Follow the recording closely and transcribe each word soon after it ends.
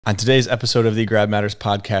On today's episode of the Grab Matters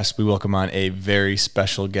podcast, we welcome on a very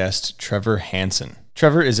special guest, Trevor Hansen.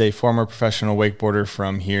 Trevor is a former professional wakeboarder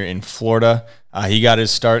from here in Florida. He got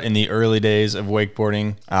his start in the early days of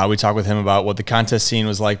wakeboarding. We talk with him about what the contest scene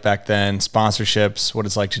was like back then, sponsorships, what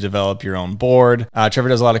it's like to develop your own board. Trevor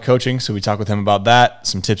does a lot of coaching, so we talk with him about that,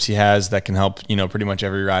 some tips he has that can help, pretty much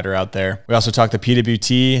every rider out there. We also talk to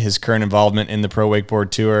PWT, his current involvement in the Pro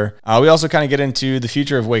Wakeboard Tour. We also kind of get into the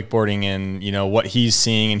future of wakeboarding and, what he's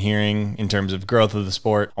seeing and hearing in terms of growth of the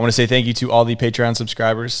sport. I want to say thank you to all the Patreon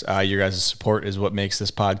subscribers. Your guys' support is what makes this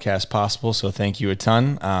podcast possible, so thank you a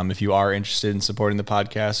ton. If you are interested in supporting the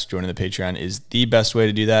podcast, joining the Patreon is the best way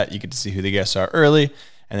to do that. You get to see who the guests are early,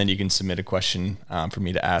 and then you can submit a question for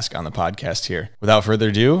me to ask on the podcast here. Without further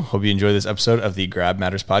ado, hope you enjoy this episode of the Grab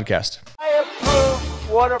Matters podcast. I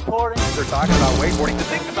approve waterboarding. They're talking about wakeboarding. The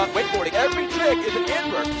thing about wakeboarding, every trick is an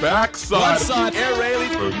invert. Backside. One side, air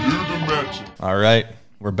railing. A new dimension. All right,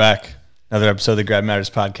 we're back. Another episode of the Grab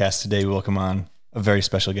Matters podcast. Today we welcome on a very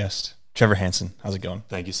special guest, Trevor Hansen. How's it going?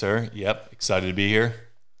 Thank you, sir. Yep. Excited to be here.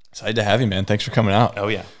 Excited to have you, man. Thanks for coming out. Oh,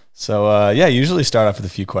 yeah. So, usually start off with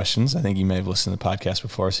a few questions. I think you may have listened to the podcast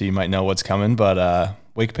before, so you might know what's coming, but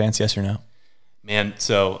wake pants, yes or no? Man,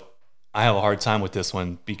 so I have a hard time with this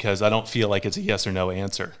one because I don't feel like it's a yes or no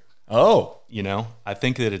answer. Oh. I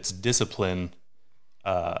think that it's discipline.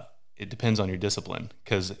 It depends on your discipline,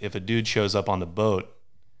 because if a dude shows up on the boat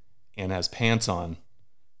and has pants on,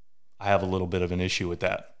 I have a little bit of an issue with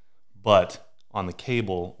that. But on the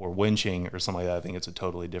cable or winching or something like that, I think it's a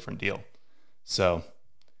totally different deal. So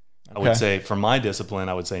I would say for my discipline,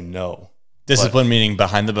 I would say no. Discipline meaning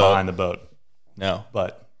behind the boat? Behind the boat. No.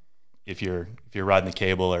 But if you're riding the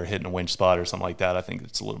cable or hitting a winch spot or something like that, I think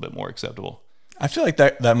it's a little bit more acceptable. I feel like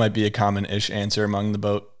that might be a common-ish answer among the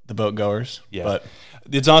boat goers. Yeah. But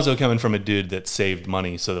it's also coming from a dude that saved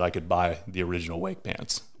money so that I could buy the original wake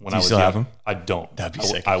pants. When Do you still have them? I don't. That'd be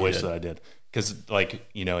sick. I wish that I did. Because,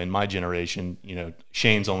 in my generation,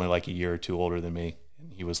 Shane's only like a year or two older than me.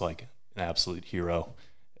 And he was like an absolute hero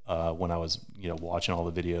when I was, watching all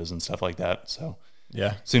the videos and stuff like that. So,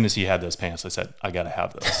 yeah. As soon as he had those pants, I said, I got to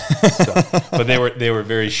have those. But they were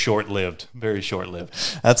very short-lived, very short-lived.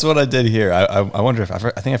 That's what I did here. I wonder if I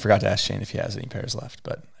think I forgot to ask Shane if he has any pairs left,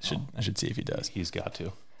 but I should see if he does. He's got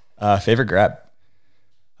to. Favorite grab?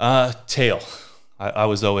 Tail. I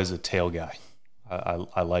was always a tail guy.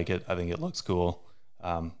 I like it. I think it looks cool.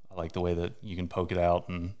 I like the way that you can poke it out,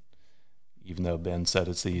 and even though Ben said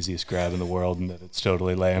it's the easiest grab in the world and that it's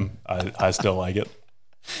totally lame, I still like it.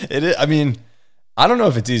 It is, I mean, I don't know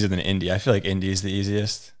if it's easier than Indy. I feel like Indy is the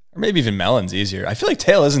easiest, or maybe even Melon's easier. I feel like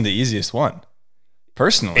tail isn't the easiest one,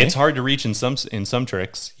 personally. It's hard to reach in some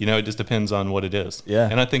tricks. It just depends on what it is. Yeah.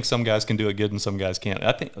 And I think some guys can do it good and some guys can't.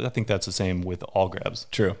 I think that's the same with all grabs.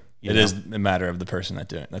 True. It is a matter of the person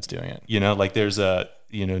that's doing it. Like there's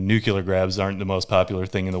nuclear grabs aren't the most popular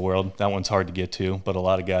thing in the world. That one's hard to get to, but a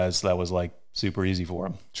lot of guys, that was like super ezy for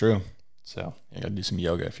them. True. So you gotta do some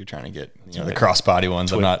yoga if you're trying to get the crossbody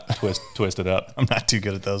ones. I'm not twist it up. I'm not too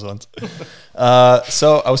good at those ones.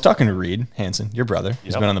 So I was talking to Reed Hansen, your brother.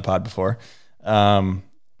 He's been on the pod before, and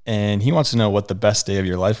he wants to know what the best day of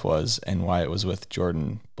your life was and why it was with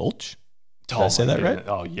Jordan Bolch. Did I say that right?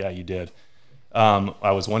 Oh yeah, you did.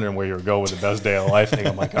 I was wondering where you were going with the best day of life thing.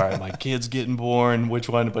 I'm like, all right, my kid's getting born. Which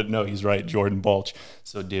one? But no, he's right. Jordan Bolch.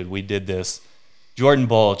 So, dude, we did this. Jordan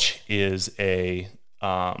Bolch is he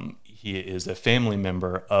is a family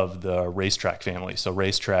member of the racetrack family. So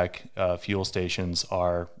racetrack fuel stations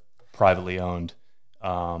are privately owned.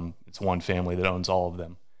 It's one family that owns all of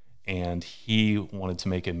them. And he wanted to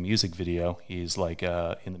make a music video. He's like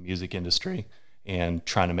in the music industry and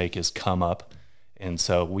trying to make his come up. And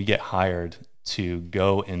so we get hired to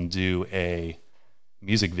go and do a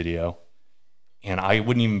music video, and I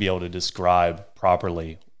wouldn't even be able to describe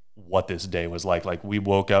properly what this day was like. Like, we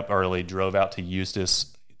woke up early, drove out to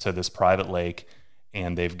Eustis to this private lake,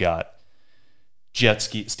 and they've got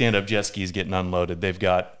stand-up jet skis getting unloaded. They've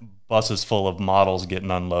got buses full of models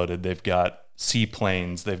getting unloaded. They've got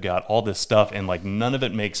seaplanes. They've got all this stuff, and like none of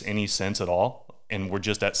it makes any sense at all. And we're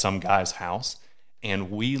just at some guy's house,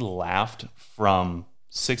 and we laughed from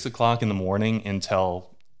 6 o'clock in the morning until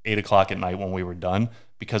 8 o'clock at night when we were done,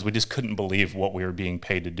 because we just couldn't believe what we were being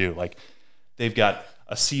paid to do. Like, they've got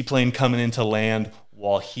a seaplane coming into land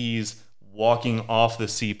while he's walking off the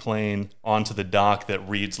seaplane onto the dock that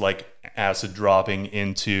reads like acid dropping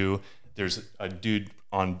into. There's a dude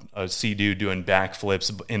on a sea dude doing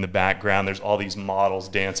backflips in the background. There's all these models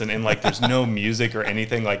dancing, and like there's no music or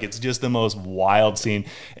anything. Like, it's just the most wild scene,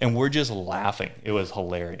 and we're just laughing. It was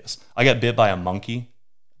hilarious. I got bit by a monkey.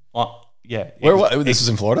 Yeah. Where? This was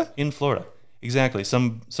in Florida? In Florida. Exactly.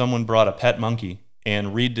 Someone brought a pet monkey,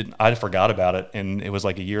 and Reed didn't. I forgot about it, and it was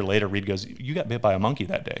like a year later. Reed goes, "You got bit by a monkey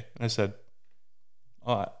that day," and I said,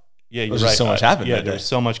 "Oh, yeah, you're There's right." just so much happened Yeah, that day. there's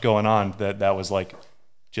so much going on that was like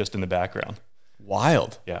just in the background.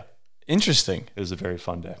 Wild. Yeah, Interesting. it was a very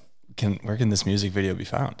fun day. Where can this music video be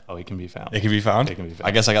found? Oh, it can be found. It can be found? It can be found.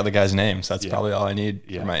 I guess I got the guy's name, so that's Yeah. probably all I need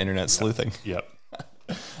Yeah. for my internet sleuthing. Yep.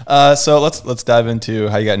 So let's dive into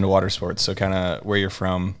how you got into water sports. So kind of where you're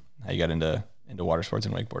from, how you got into water sports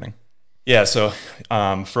and wakeboarding. Yeah, so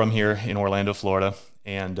from here in Orlando, Florida,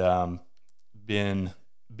 and been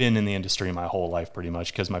in the industry my whole life pretty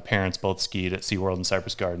much because my parents both skied at SeaWorld and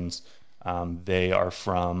Cypress Gardens. They are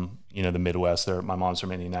from the Midwest. My mom's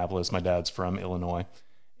from Indianapolis, my dad's from Illinois,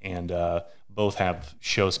 and both have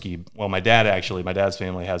show ski. Well, my dad's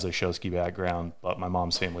family has a show ski background, but my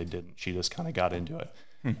mom's family didn't. She just kind of got into it.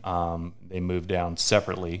 They moved down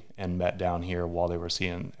separately and met down here while they were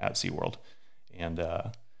skiing at SeaWorld. And,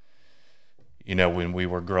 when we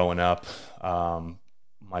were growing up,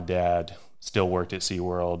 my dad still worked at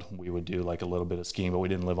SeaWorld. We would do like a little bit of skiing, but we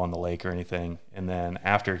didn't live on the lake or anything. And then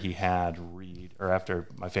after after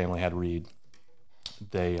my family had Reed,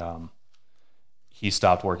 he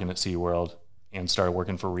stopped working at SeaWorld and started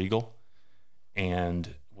working for Regal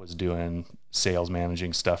and was doing sales,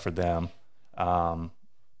 managing stuff for them.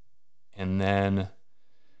 And then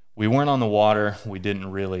we weren't on the water.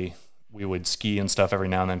 We would ski and stuff every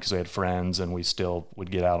now and then because we had friends, and we still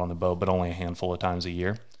would get out on the boat, but only a handful of times a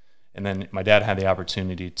year. And then my dad had the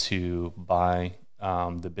opportunity to buy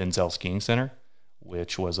the Benzel Skiing Center,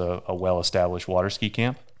 which was a well-established water ski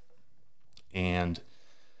camp. And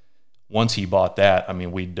once he bought that, I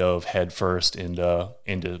mean, we dove headfirst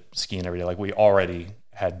into skiing every day. Like we already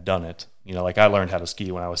had done it. Like I learned how to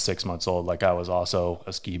ski when I was 6 months old. Like I was also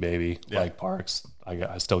a ski baby, like Parks.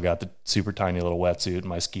 I still got the super tiny little wetsuit and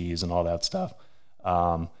my skis and all that stuff.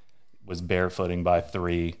 Was barefooting by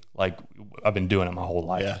 3. Like I've been doing it my whole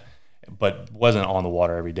life, but wasn't on the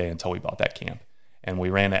water every day until we bought that camp. And we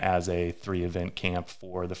ran it as a 3-event camp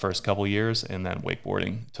for the first couple years, and then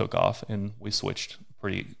wakeboarding took off, and we switched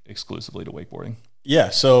pretty exclusively to wakeboarding.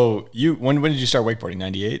 Yeah. So when did you start wakeboarding?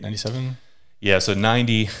 98, 97? Yeah. So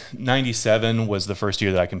 97 was the first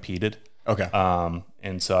year that I competed. Okay.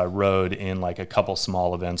 And so I rode in like a couple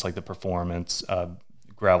small events, like the Performance,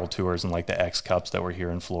 gravel tours, and like the X Cups that were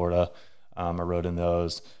here in Florida. I rode in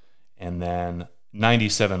those. And then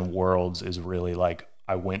 97 Worlds is really like,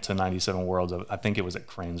 I went to 97 Worlds. I think it was at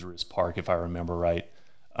Cranes Roost Park, if I remember right.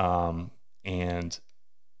 And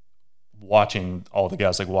watching all the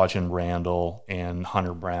guys, like watching Randall and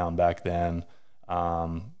Hunter Brown back then,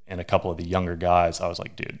 and a couple of the younger guys, I was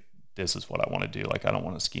like, dude, this is what I want to do. Like, I don't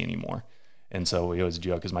want to ski anymore. And so it was a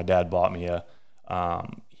joke because my dad bought me a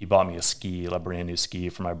ski, a brand new ski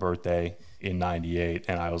for my birthday in 98.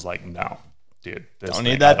 And I was like, no, dude, don't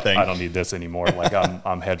need that thing. I don't need this anymore. Like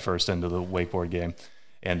I'm head first into the wakeboard game.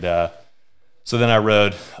 And, so then I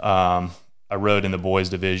rode in the boys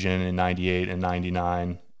division in 98 and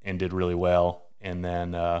 99 and did really well. And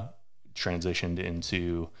then, transitioned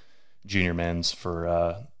into junior men's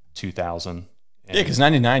for, 2000. Yeah, because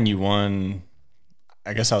 99 you won.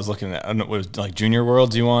 I guess I was looking at, I don't know, what was like Junior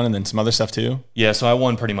Worlds you won, and then some other stuff too? Yeah, so I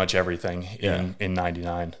won pretty much everything in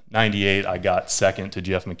 99. 98, I got second to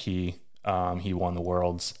Jeff McKee. He won the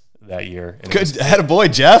Worlds that year. And Good, had a boy,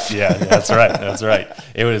 Jeff. Yeah, that's right. That's right.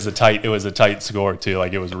 It was a tight score too.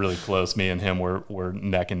 Like it was really close. Me and him were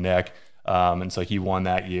neck and neck. And so he won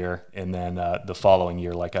that year. And then the following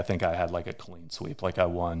year, like I think I had like a clean sweep. Like I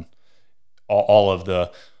won all of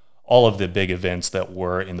the big events that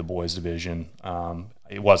were in the boys division.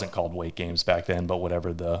 It wasn't called weight games back then, but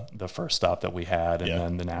whatever the first stop that we had, and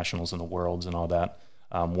then the nationals and the worlds and all that,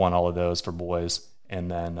 won all of those for boys. And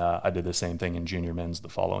then I did the same thing in junior men's the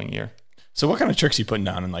following year. So what kind of tricks are you putting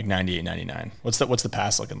down in like 98, 99? What's the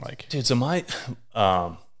pass looking like? Dude, so my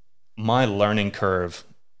learning curve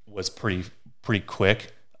was pretty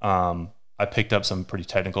quick. I picked up some pretty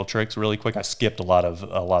technical tricks really quick. I skipped a lot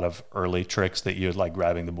of early tricks that you had, like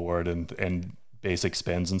grabbing the board and basic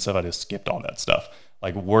spins and stuff. I just skipped all that stuff.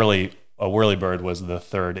 Like a whirly bird was the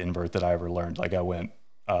third invert that I ever learned. Like I went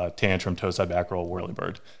tantrum, toe side back roll, whirly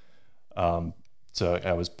bird. So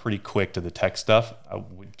I was pretty quick to the tech stuff. I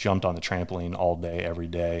jumped on the trampoline all day, every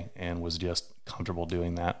day, and was just comfortable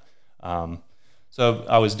doing that. So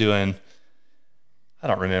I was doing, I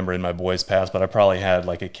don't remember in my boys pass, but I probably had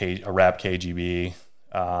like a wrap KGB,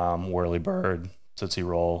 whirly bird, tootsie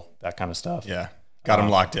roll, that kind of stuff. Yeah. Got them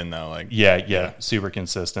locked in though. Like yeah, super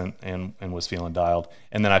consistent and was feeling dialed.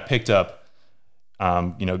 And then I picked up,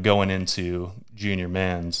 going into junior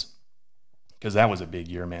men's, because that was a big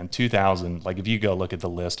year, man. 2000, like if you go look at the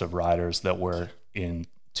list of riders that were in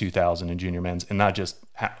 2000 in junior men's, and not just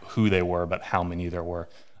who they were, but how many there were.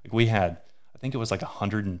 Like we had, I think it was like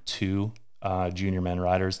 102 junior men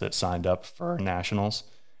riders that signed up for nationals,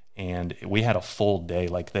 and we had a full day.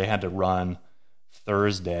 Like they had to run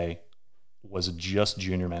Thursday was just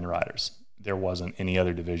junior men riders. There wasn't any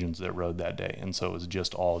other divisions that rode that day, and so it was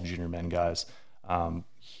just all junior men guys.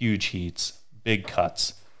 Huge heats, big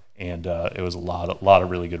cuts, and it was a lot of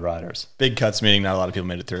really good riders. Big cuts meaning not a lot of people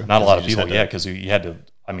made it through. Not a lot of people, yeah, because you had to.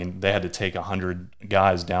 I mean, they had to take 100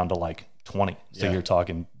 guys down to like 20. So you're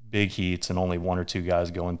talking big heats and only 1 or 2 guys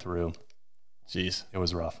going through. Jeez, it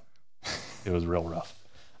was rough. It was real rough.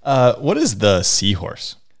 What is the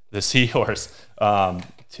seahorse? The seahorse,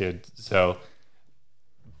 dude. So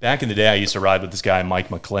back in the day, I used to ride with this guy, Mike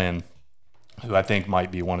McClin, who I think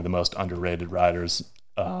might be one of the most underrated riders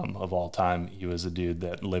of all time. He was a dude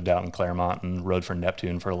that lived out in Claremont and rode for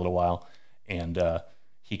Neptune for a little while, and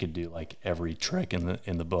he could do like every trick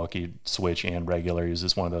in the book. He'd switch and regular. He was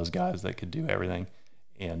just one of those guys that could do everything.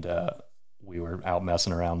 And we were out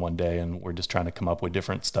messing around one day, and we're just trying to come up with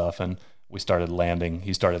different stuff. And we started landing.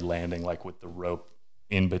 He started landing like with the rope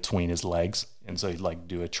in between his legs, and so he'd like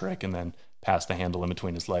do a trick and then pass the handle in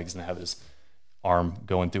between his legs and have his arm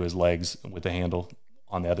going through his legs with the handle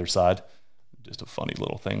on the other side. Just a funny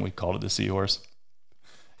little thing. We called it the seahorse.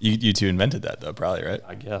 You two invented that though, probably, right?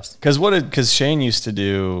 I guess. Because Shane used to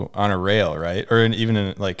do on a rail, right? Or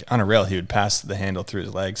even like on a rail, he would pass the handle through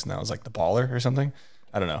his legs, and that was like the baller or something.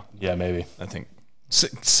 I don't know. Yeah, maybe. I think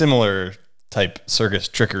similar type circus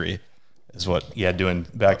trickery is what. Yeah, doing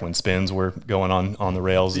back when spins were going on the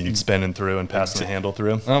rails and spinning through and passing the handle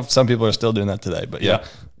through. Well, some people are still doing that today, but yeah.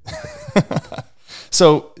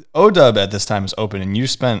 So ODub at this time is open, and you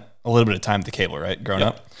spent a little bit of time at the cable, right? Growing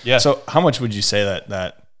up. Yeah. So how much would you say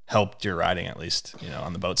that helped your riding, at least,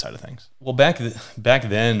 on the boat side of things? Well, back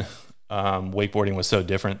then, wakeboarding was so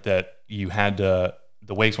different that you had to,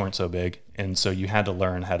 the wakes weren't so big, and so you had to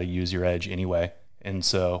learn how to use your edge anyway. And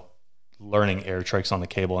so learning air tricks on the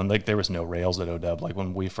cable, and like there was no rails at ODub. Like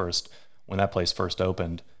when that place first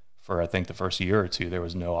opened, for I think the first year or two, there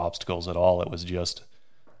was no obstacles at all. It was just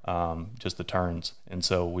the turns. And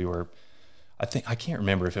so we were, I can't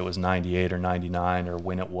remember if it was 98 or 99 or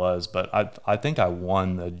when it was, but I think I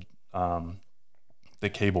won the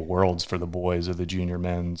cable worlds for the boys or the junior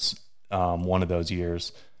men's one of those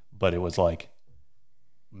years. But it was like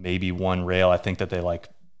maybe one rail. I think that they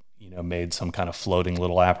made some kind of floating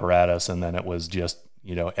little apparatus, and then it was just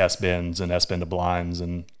S-bends and S-bend to blinds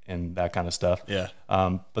and that kind of stuff. Yeah.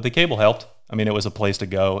 But the cable helped. I mean, it was a place to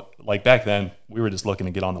go. Like back then, we were just looking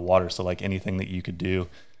to get on the water. So like anything that you could do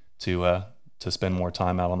to spend more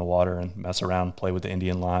time out on the water and mess around, play with the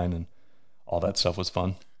Indian line, and all that stuff was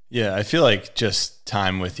fun. Yeah, I feel like just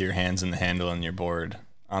time with your hands in the handle and your board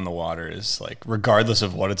on the water is like, regardless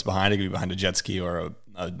of what it's behind, it could be behind a jet ski or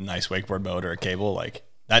a nice wakeboard boat or a cable, like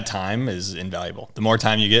that time is invaluable. The more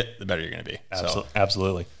time you get, the better you're going to be.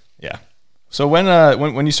 Absolutely. Yeah. So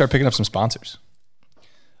when you start picking up some sponsors?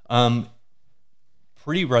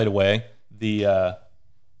 Pretty right away. I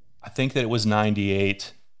think that it was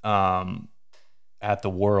 98 at the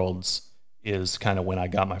Worlds is kind of when I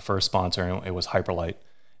got my first sponsor, and it was Hyperlight.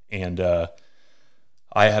 And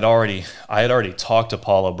I had already talked to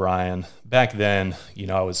Paul O'Brien. Back then,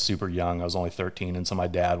 I was super young. I was only 13, and so my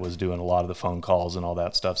dad was doing a lot of the phone calls and all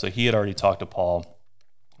that stuff. So he had already talked to Paul,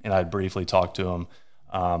 and I'd briefly talked to him,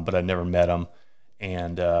 but I'd never met him.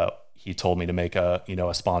 And he told me to make a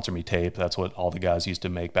sponsor me tape. That's what all the guys used to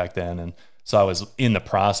make back then. And so I was in the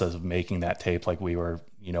process of making that tape. Like we were,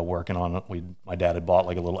 working on it. My dad had bought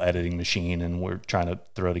like a little editing machine, and we're trying to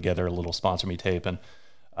throw together a little sponsor me tape. And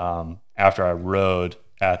after I rode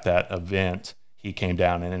at that event, he came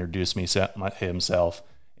down and introduced me himself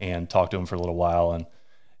and talked to him for a little while. And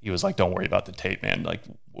he was like, "Don't worry about the tape, man. Like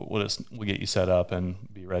we'll get you set up and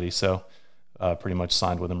be ready." So pretty much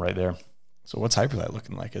signed with him right there. So what's Hyperlight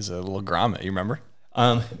looking like as a little grommet? You remember?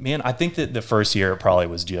 Man, I think that the first year it probably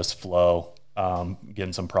was just flow,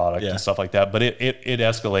 getting some product and stuff like that. But it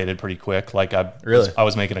escalated pretty quick. Like I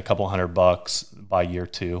was making a couple $100 by year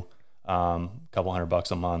 2, couple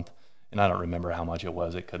 $100 a month, and I don't remember how much it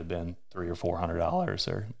was. It could have been $300 or $400,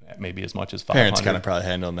 or maybe as much as $500. Parents kind of probably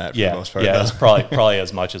handling that for the most part. Yeah, it was probably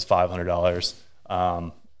as much as $500.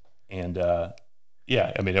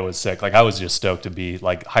 Yeah, I mean, it was sick. Like I was just stoked to be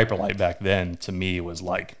like Hyperlight back then. To me, was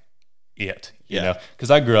like it, you know, because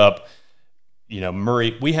I grew up,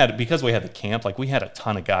 Murray. Because we had the camp, like we had a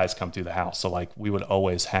ton of guys come through the house, so like we would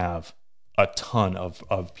always have a ton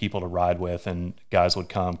of people to ride with, and guys would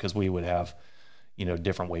come because we would have,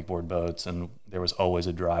 different wakeboard boats, and there was always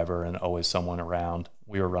a driver and always someone around.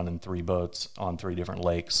 We were running 3 boats on 3 different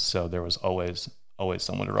lakes, so there was always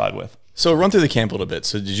someone to ride with. So run through the camp a little bit.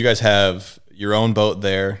 So did you guys have your own boat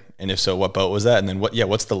there? And if so, what boat was that? And then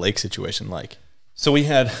what's the lake situation like? So we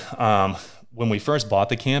had, when we first bought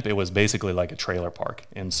the camp, it was basically like a trailer park.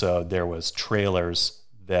 And so there was trailers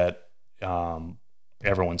that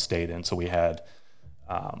everyone stayed in. So we had,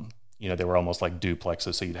 they were almost like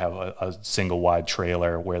duplexes. So you'd have a single wide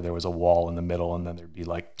trailer where there was a wall in the middle, and then there'd be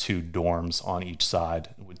like 2 dorms on each side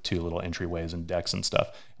with 2 little entryways and decks and stuff.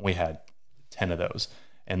 And we had 10 of those.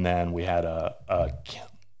 And then we had a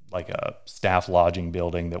staff lodging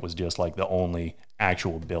building that was just like the only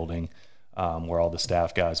actual building where all the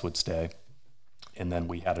staff guys would stay. And then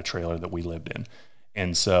we had a trailer that we lived in.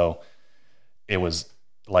 And so it was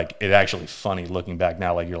like, it actually funny looking back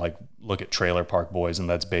now, like you're like, look at Trailer Park Boys, and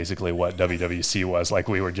that's basically what WWC was. Like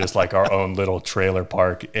we were just like our own little trailer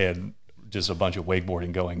park and just a bunch of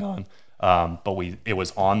wakeboarding going on. But it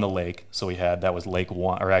was on the lake. So that was Lake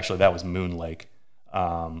One, or actually that was Moon Lake.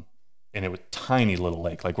 And it was tiny little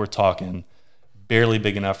lake. Like we're talking barely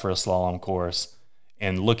big enough for a slalom course.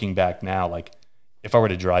 And looking back now, like if I were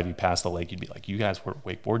to drive you past the lake, you'd be like, you guys were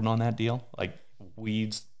wakeboarding on that deal? Like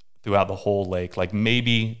weeds throughout the whole lake, like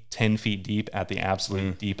maybe 10 feet deep at the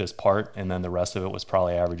absolute deepest part. And then the rest of it was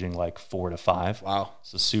probably averaging like 4 to 5. Wow.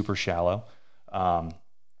 So super shallow. And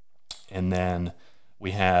then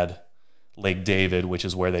we had Lake David, which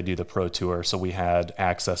is where they do the pro tour. So we had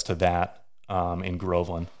access to that in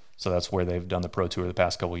Groveland. So that's where they've done the pro tour the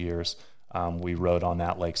past couple of years. We rode on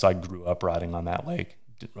that lake. So I grew up riding on that lake,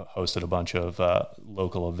 hosted a bunch of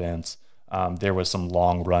local events. There was some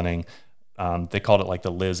long running. They called it like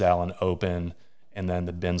the Liz Allen Open, and then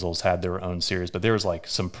the Benzels had their own series. But there was like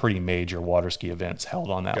some pretty major water ski events held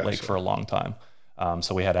on that lake for a long time.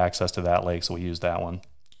 So we had access to that lake, so we used that one.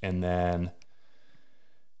 And then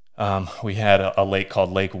we had a lake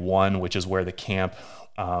called Lake One, which is where the camp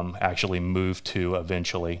actually moved to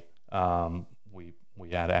eventually. We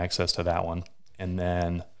had access to that one. And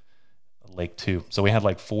then Lake Two. So we had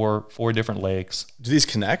like four different lakes. Do these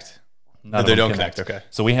connect? No, they don't connect. Okay.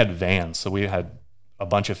 So we had vans. So we had a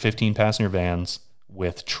bunch of 15-passenger vans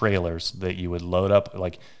with trailers that you would load up.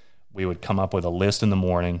 Like we would come up with a list in the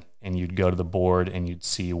morning, and you'd go to the board and you'd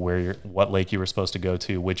see what lake you were supposed to go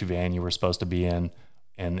to, which van you were supposed to be in,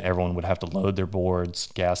 and everyone would have to load their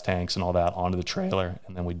boards, gas tanks, and all that onto the trailer,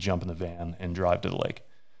 and then we'd jump in the van and drive to the lake.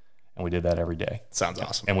 And we did that every day. Sounds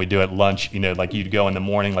awesome. And we do at lunch, like you'd go in the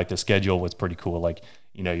morning, like the schedule was pretty cool. Like,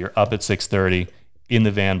 you're up at 6:30, in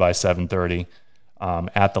the van by 7:30,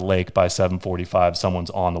 at the lake by 7:45, someone's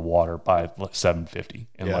on the water by 7:50.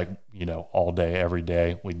 And all day, every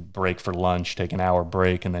day, we'd break for lunch, take an hour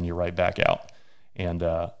break, and then you're right back out. And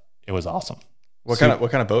it was awesome. What kind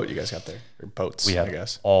of boat you guys got there? Or boats, we had I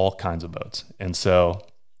guess. all kinds of boats. And so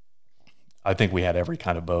I think we had every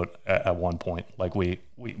kind of boat at one point. Like we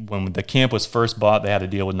when the camp was first bought, they had a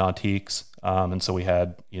deal with Nautiques. And so we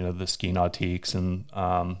had, the ski Nautiques and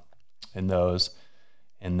those.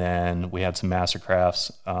 And then we had some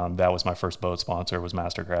Mastercrafts. That was my first boat sponsor, was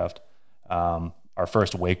Mastercraft. Our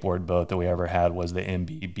first wakeboard boat that we ever had was the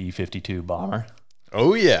MB B-52 Bomber.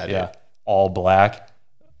 Oh yeah. Dude. Yeah. All black.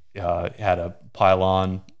 Had a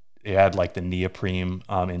pylon. It had like the neoprene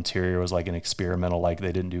interior. Was like an experimental, like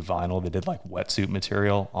they didn't do vinyl. They did like wetsuit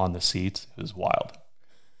material on the seats. It was wild.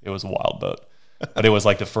 It was a wild boat. But it was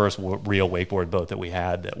like the first real wakeboard boat that we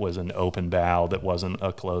had that was an open bow, that wasn't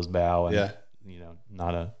a closed bow, and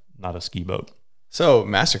not a ski boat. So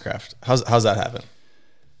Mastercraft, how's that happen?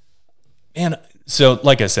 And so,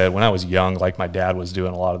 like I said, when I was young, like my dad was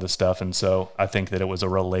doing a lot of this stuff. And so I think that it was a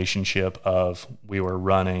relationship of we were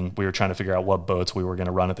trying to figure out what boats we were going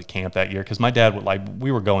to run at the camp that year. Cause my dad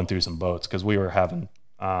we were going through some boats cause we were having,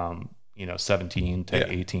 17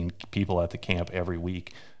 to 18 people at the camp every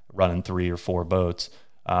week running 3 or 4 boats.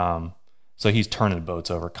 So he's turning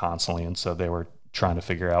boats over constantly. And so they were trying to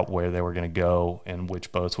figure out where they were going to go and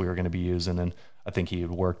which boats we were going to be using. And I think he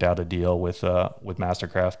had worked out a deal with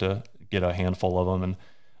Mastercraft to get a handful of them.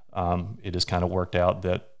 And it just kind of worked out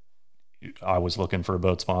that I was looking for a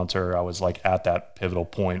boat sponsor. I was like at that pivotal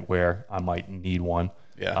point where I might need one.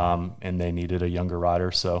 Yeah. And they needed a younger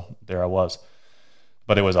rider. So there I was.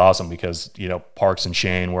 But it was awesome because, Parks and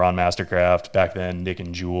Shane were on Mastercraft back then, Nick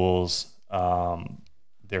and Jules.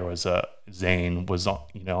 There was Zane was on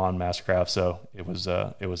Mastercraft, so it was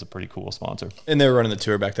a pretty cool sponsor. And they were running the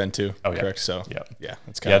tour back then too. Oh, yeah. Correct. So yeah,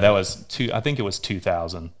 that's kind of that was I think it was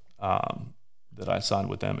 2000 that I signed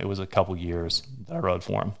with them. It was a couple years that I rode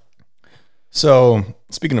for them. So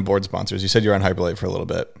speaking of board sponsors, you said you were on Hyperlite for a little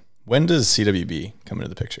bit. When does CWB come into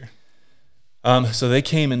the picture? So they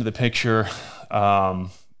came into the picture.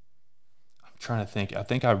 I'm trying to think. I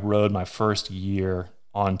think I rode my first year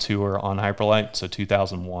on tour on Hyperlight. So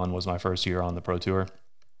 2001 was my first year on the Pro Tour.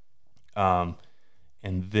 And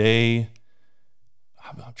I'm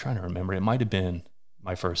trying to remember. It might have been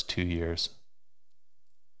my first 2 years.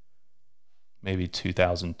 Maybe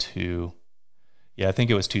 2002. Yeah, I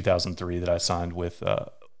think it was 2003 that I signed with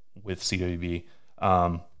CWB.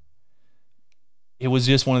 It was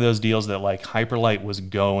just one of those deals that like Hyperlight was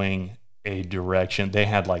going a direction. They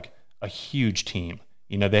had like a huge team.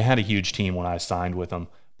 You know, they had a huge team when I signed with them,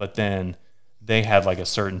 but then they had like a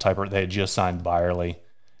certain type of, they had just signed Byerly.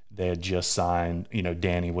 They had just signed, you know,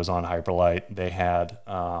 Danny was on Hyperlight. They had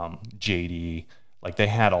JD, like they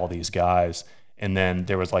had all these guys. And then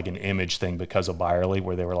there was like an image thing because of Byerly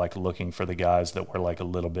where they were like looking for the guys that were like a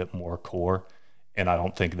little bit more core. And I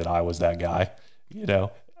don't think that I was that guy, you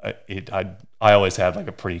know. I always had like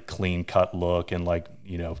a pretty clean cut look and like,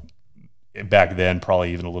 you know, back then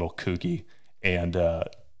probably even a little kooky. And,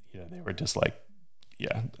 you know, they were just like,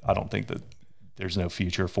 yeah, I don't think that there's no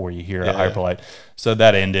future for you here at Hyperlight. So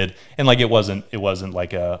that ended. And like, it wasn't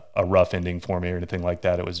like a rough ending for me or anything like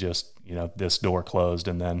that. It was just, you know, this door closed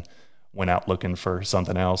and then went out looking for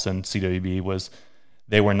something else. And CWB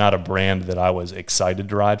they were not a brand that I was excited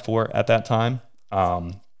to ride for at that time.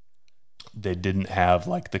 They didn't have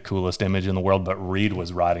like the coolest image in the world, but Reed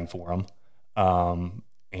was riding for them.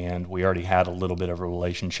 And we already had a little bit of a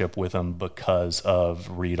relationship with him because of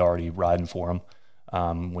Reed already riding for him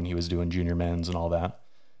when he was doing junior men's and all that.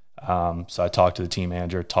 So I talked to the team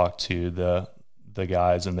manager, talked to the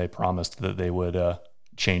guys, and they promised that they would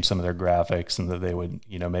change some of their graphics and that they would,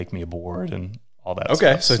 you know, make me a board and all that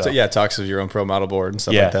stuff. So yeah, talks of your own pro model board and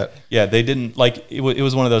stuff like that. Yeah, they didn't like it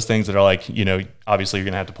was one of those things that are like, you know, obviously you're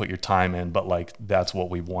gonna have to put your time in, but like that's what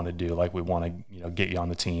we want to do. Like we want to, you know, get you on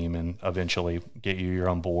the team and eventually get you your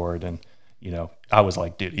own board. And you know, I was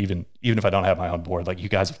like, dude, even if I don't have my own board, like you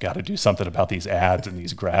guys have got to do something about these ads and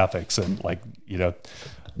these graphics. And like, you know,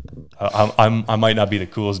 I might not be the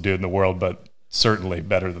coolest dude in the world, but certainly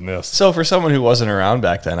better than this. So for someone who wasn't around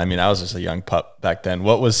back then, I mean, I was just a young pup back then.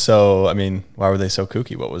 Why were they so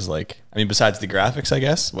kooky? What was like, I mean, besides the graphics, I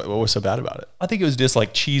guess, what was so bad about it? I think it was just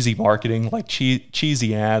like cheesy marketing, like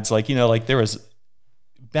cheesy ads. Like, you know, like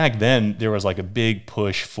back then there was like a big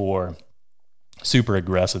push for super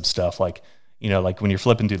aggressive stuff. Like, you know, like when you're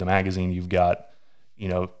flipping through the magazine, you've got, you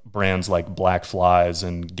know, brands like Black Flies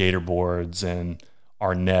and Gator Boards and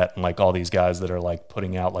Arnett and like all these guys that are like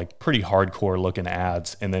putting out like pretty hardcore looking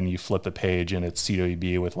ads. And then you flip the page and it's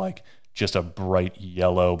CWB with like just a bright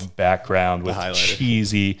yellow background with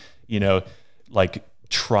cheesy, you know, like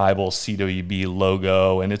tribal CWB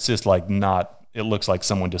logo. And it's just like it looks like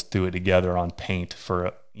someone just threw it together on paint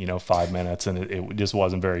for, you know, 5 minutes and it just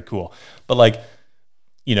wasn't very cool. But like,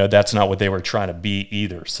 you know, that's not what they were trying to be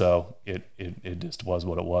either. So it just was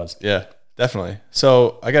what it was. Yeah. Definitely.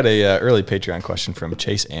 So I got a early Patreon question from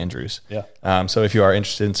Chase Andrews. Yeah. So if you are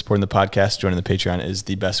interested in supporting the podcast, joining the Patreon is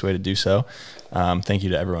the best way to do so. Thank you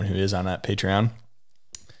to everyone who is on that Patreon.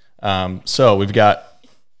 So we've got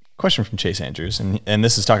a question from Chase Andrews, and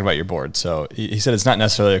this is talking about your board. So he said it's not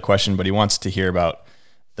necessarily a question, but he wants to hear about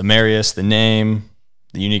the Marius, the name,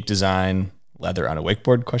 the unique design, leather on a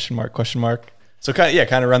wakeboard, question mark. So kind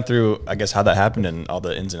of run through, I guess, how that happened and all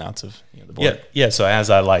the ins and outs of the board. Yeah. So as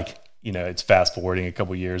I like, you know, it's fast forwarding a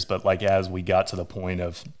couple years, but like as we got to the point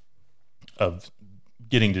of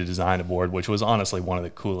getting to design a board, which was honestly one of the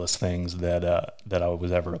coolest things that I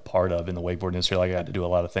was ever a part of in the wakeboard industry. Like I had to do a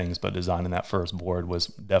lot of things, but designing that first board was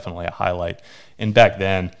definitely a highlight. And back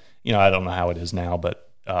then, you know, I don't know how it is now, but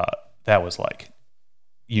that was like,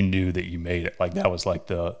 you knew that you made it. Like that was like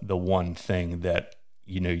the one thing that,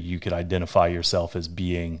 you know, you could identify yourself as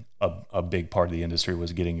being a big part of the industry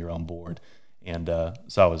was getting your own board. And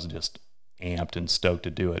so I was just amped and stoked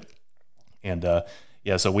to do it. And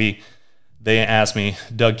so they asked me,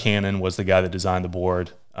 Doug Cannon was the guy that designed the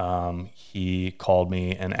board. He called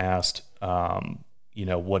me and asked, you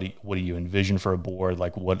know, what do you envision for a board?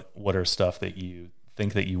 Like what are stuff that you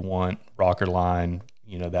think that you want, rocker line,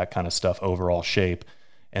 you know, that kind of stuff, overall shape.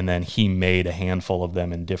 And then he made a handful of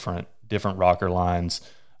them in different rocker lines,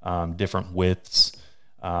 different widths,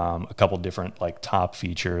 a couple different like top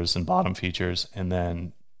features and bottom features, and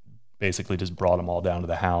then basically just brought them all down to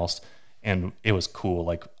the house. And it was cool.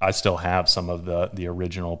 Like I still have some of the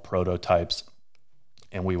original prototypes,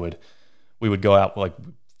 and we would go out, like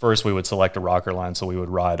first we would select a rocker line. So we would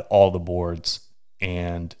ride all the boards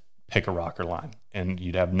and pick a rocker line, and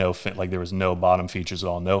you'd have no fin, like there was no bottom features at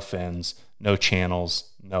all, no fins, no channels,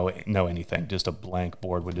 no anything, just a blank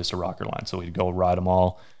board with just a rocker line. So we'd go ride them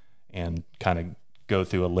all and kind of go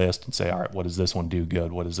through a list and say, all right, what does this one do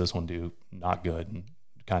good? What does this one do not good? And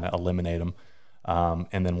kind of eliminate them.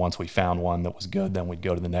 And then once we found one that was good, then we'd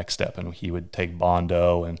go to the next step, and he would take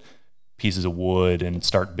Bondo and pieces of wood and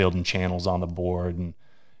start building channels on the board, and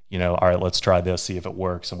all right, let's try this, see if it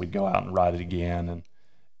works. And we'd go out and ride it again, and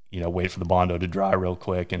wait for the Bondo to dry real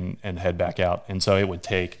quick and head back out. And so it would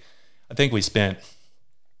take, I think we spent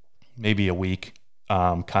maybe a week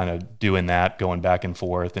kind of doing that, going back and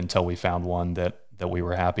forth until we found one that we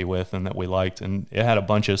were happy with and that we liked. And it had a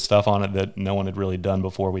bunch of stuff on it that no one had really done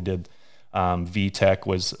before. We did VTech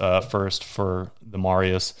was first for the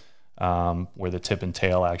Marius, where the tip and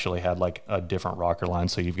tail actually had like a different rocker line.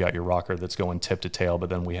 So you've got your rocker that's going tip to tail, but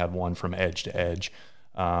then we had one from edge to edge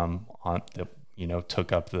on the,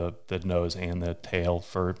 took up the nose and the tail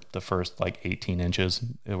for the first like 18 inches.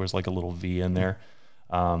 There was like a little V in there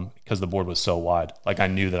because the board was so wide. Like I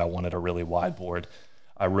knew that I wanted a really wide board.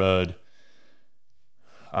 I rode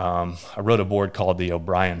a board called the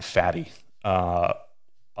O'Brien Fatty a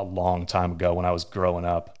long time ago when I was growing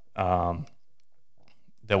up.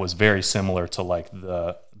 That was very similar to like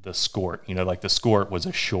the Skort. Like the Skort was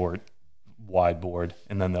a short, wide board,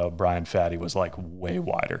 and then the O'Brien Fatty was like way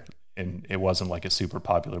wider. And it wasn't like a super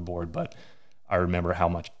popular board, but I remember how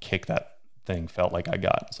much kick that thing felt like I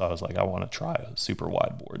got. So I was like, I want to try a super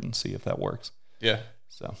wide board and see if that works. Yeah.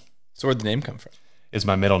 So where'd the name come from? It's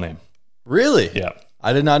my middle name. Really? Yeah.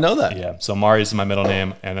 I did not know that. Yeah. So Marius is my middle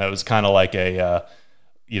name, and it was kind of like a,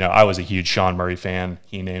 I was a huge Sean Murray fan.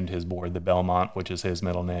 He named his board the Belmont, which is his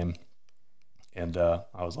middle name. And I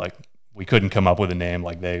was like, we couldn't come up with a name.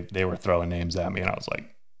 Like they were throwing names at me, and I was like,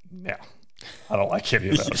 yeah. I don't like any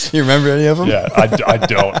of those. You remember any of them? Yeah, I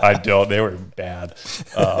don't. They were bad.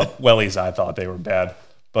 Well, at least I thought they were bad.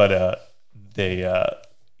 But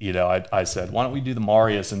I said, why don't we do the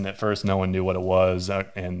Marius? And at first no one knew what it was.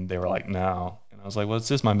 And they were like, no. And I was like, well, it's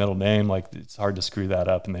just my middle name. Like, it's hard to screw that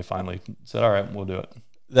up. And they finally said, all right, we'll do it.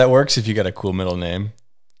 That works if you got a cool middle name.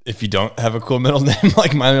 If you don't have a cool middle name,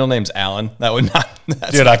 like my middle name's Alan, that would not.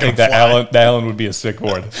 Dude, I think that Alan would be a sick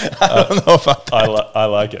board. I don't know about that. I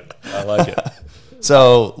like it. I like it.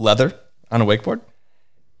 So leather on a wakeboard?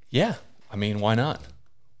 Yeah, I mean, why not?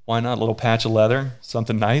 Why not? A little patch of leather,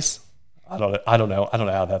 something nice. I don't know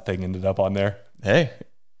how that thing ended up on there. Hey,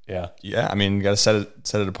 yeah. I mean, you got to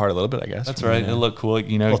set it apart a little bit, I guess. That's right. It looked cool. A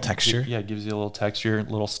little texture. It gives you a little texture, a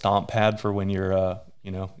little stomp pad for when you're,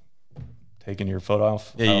 taking your foot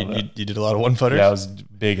off. Yeah, you did a lot of one-footers? Yeah, I was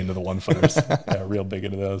big into the one-footers. Yeah, real big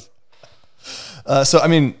into those. So, I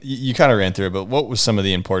mean, you kind of ran through it, but what was some of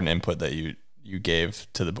the important input that you gave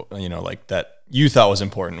to the, like that you thought was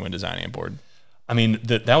important when designing a board? I mean,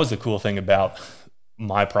 that was the cool thing about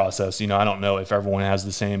my process. I don't know if everyone has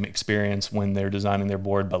the same experience when they're designing their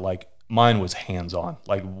board, but like mine was hands-on.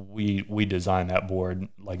 Like we designed that board.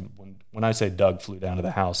 Like when I say Doug flew down to the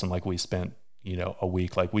house and like we spent, a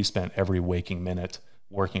week, like we spent every waking minute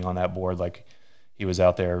working on that board. Like he was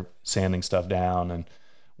out there sanding stuff down, and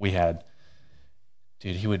we had,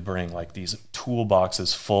 he would bring like these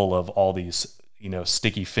toolboxes full of all these,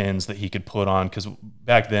 sticky fins that he could put on. Cause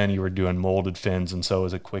back then you were doing molded fins. And so it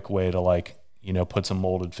was a quick way to like, put some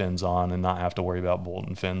molded fins on and not have to worry about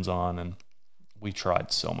bolting fins on. And we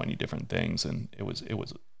tried so many different things, and it was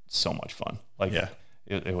so much fun. Like, yeah,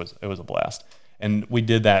 it was a blast. And we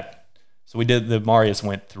did that. So the Marius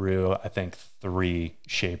went through, I think, 3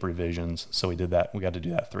 shape revisions. So we did that. We got to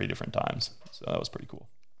do that 3 different times. So that was pretty cool.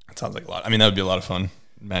 That sounds like a lot. I mean, that would be a lot of fun.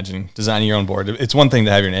 Imagining designing your own board. It's one thing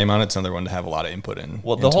to have your name on it. It's another one to have a lot of input in.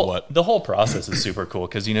 Well, the whole process is super cool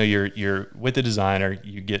because, you're with the designer,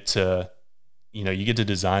 you get to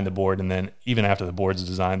design the board. And then even after the board's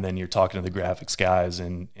designed, then you're talking to the graphics guys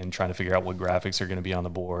and trying to figure out what graphics are going to be on the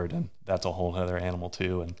board. And that's a whole other animal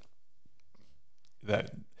too. And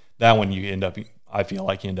that one I feel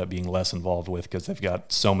like you end up being less involved with because they've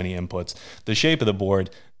got so many inputs. The shape of the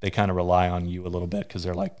board, they kind of rely on you a little bit because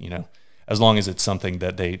they're like, as long as it's something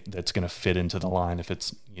that's going to fit into the line, if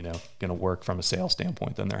it's, going to work from a sales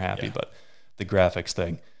standpoint, then they're happy. Yeah. But the graphics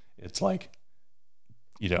thing, it's like,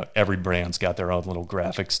 every brand's got their own little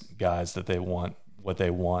graphics guys that they want what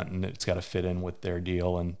they want, and it's got to fit in with their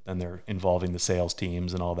deal, and then they're involving the sales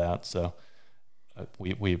teams and all that. So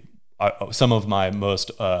some of my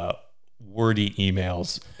most wordy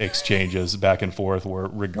emails exchanges back and forth were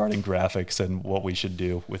regarding graphics and what we should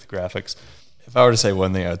do with graphics. If I were to say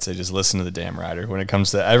one thing, I would say just listen to the damn rider. When it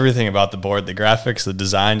comes to everything about the board, the graphics, the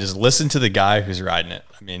design, just listen to the guy who's riding it.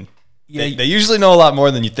 I mean, They usually know a lot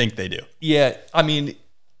more than you think they do. Yeah, I mean,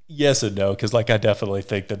 yes and no, because like I definitely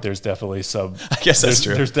think that there's definitely some. I guess that's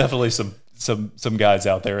true. There's definitely some guys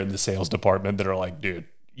out there in the sales department that are like, dude,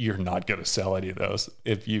 you're not going to sell any of those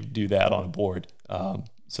if you do that on a board.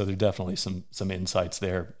 So there's definitely some insights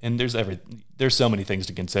there, and there's so many things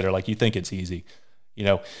to consider. Like you think it's easy, you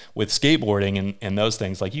know, with skateboarding and those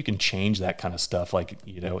things, like you can change that kind of stuff. Like,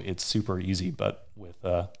 you know, it's super easy, but with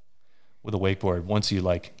a wakeboard, once you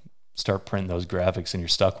like start printing those graphics and you're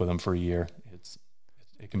stuck with them for a year,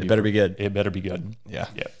 it better be good. It better be good. Yeah,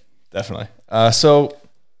 definitely. So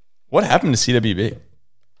what happened to CWB?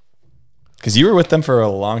 Because you were with them for a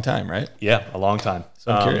long time, right? Yeah, a long time.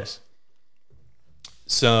 So I'm curious.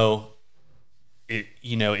 So,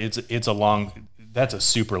 that's a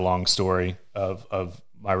super long story of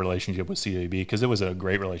my relationship with CWB, because it was a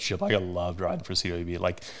great relationship. I loved riding for CWB.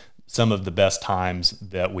 Like some of the best times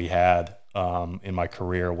that we had in my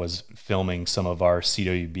career was filming some of our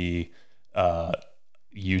CWB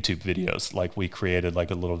YouTube videos. Like we created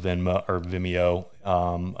like a little Vimeo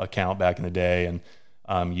account back in the day, and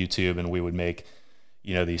YouTube, and we would make,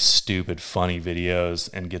 you know, these stupid funny videos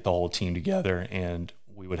and get the whole team together, and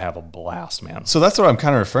we would have a blast, man. So that's what I'm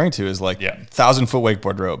kind of referring to is like 1,000-foot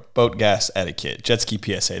wakeboard rope, boat gas etiquette, jet ski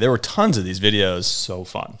PSA. There were tons of these videos. So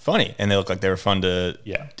funny, and they look like they were fun to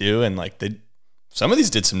do, and like some of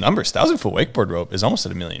these did some numbers. 1,000-foot wakeboard rope is almost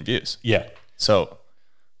at 1 million views. Yeah. So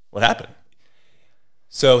what happened?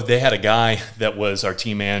 So they had a guy that was our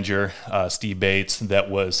team manager, Steve Bates,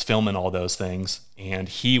 that was filming all those things, and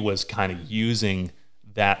he was kind of using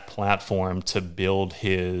that platform to build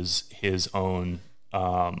his own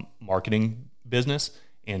marketing business.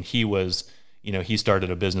 And he was, you know, he started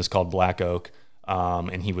a business called Black Oak,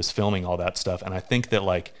 and he was filming all that stuff. And I think that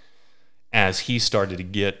like as he started to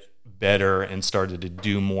get better and started to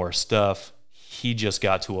do more stuff, he just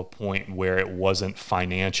got to a point where it wasn't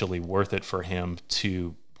financially worth it for him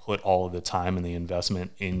to put all of the time and the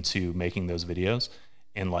investment into making those videos.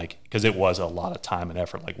 And like, because it was a lot of time and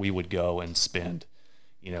effort. Like we would go and spend,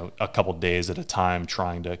 you know, a couple days at a time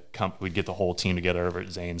trying to we'd get the whole team together over at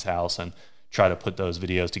Zane's house and try to put those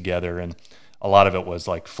videos together. And a lot of it was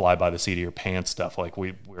like fly by the seat of your pants stuff. Like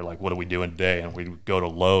we were like, what are we doing today? And we'd go to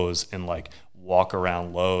Lowe's and like walk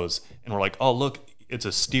around Lowe's, and we're like, oh, look, it's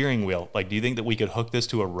a steering wheel. Like, do you think that we could hook this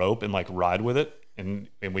to a rope and like ride with it? And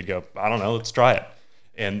we'd go, I don't know, let's try it.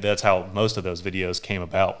 And that's how most of those videos came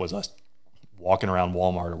about, was us walking around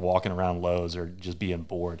Walmart or walking around Lowe's or just being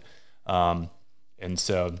bored. And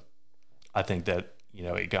so I think that, you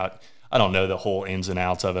know, I don't know the whole ins and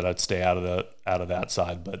outs of it. I'd stay out of that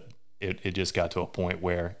side, but it just got to a point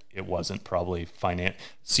where it wasn't probably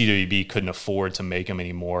CWB couldn't afford to make them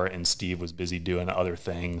anymore. And Steve was busy doing other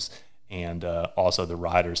things. And also the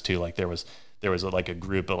riders too. Like there was like a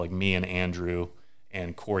group of like me and Andrew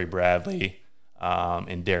and Corey Bradley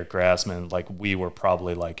and Derek Grassman. Like we were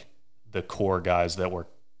probably like the core guys that were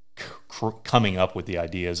coming up with the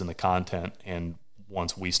ideas and the content. And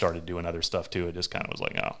once we started doing other stuff too, it just kind of was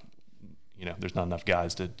like, oh, you know, there's not enough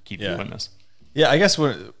guys to keep doing this. Yeah, I guess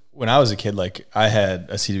when I was a kid, like I had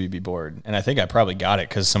a CWB board, and I think I probably got it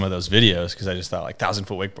because some of those videos, because I just thought like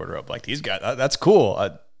 1,000-foot wakeboard rope, like these guys, that's cool.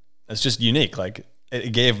 It's just unique. Like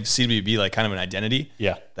it gave CWB like kind of an identity.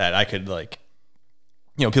 Yeah. That I could like,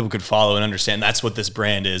 you know, people could follow and understand that's what this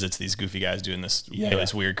brand is. It's these goofy guys doing this, you know,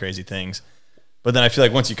 these weird, crazy things. But then I feel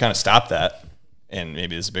like once you kind of stop that, and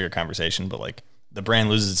maybe this is a bigger conversation, but like the brand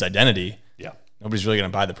loses its identity. Yeah. Nobody's really going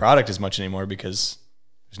to buy the product as much anymore because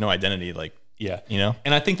there's no identity. Like, you know?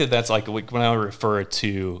 And I think that that's like when I refer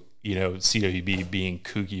to, you know, CWB being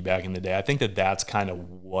kooky back in the day, I think that that's kind of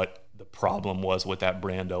what the problem was with that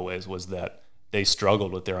brand always, was that they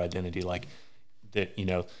struggled with their identity. Like that, you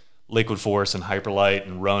know, Liquid Force and Hyperlight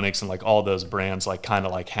and Ronix and like all those brands like kind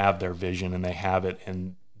of like have their vision and they have it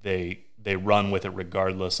and they run with it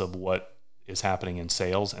regardless of what is happening in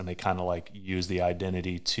sales, and they kind of like use the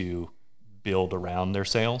identity to build around their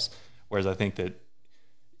sales. Whereas I think that,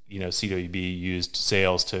 you know, CWB used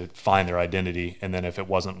sales to find their identity, and then if it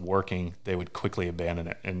wasn't working, they would quickly abandon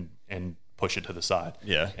it and push it to the side.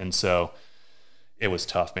 Yeah. And so it was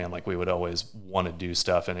tough, man. Like we would always want to do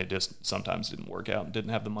stuff, and it just sometimes didn't work out and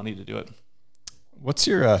didn't have the money to do it. What's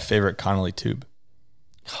your favorite Connolly tube?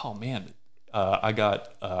 Oh man, I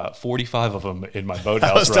got 45 of them in my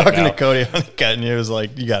boathouse. I was talking to Cody on the cut, and he was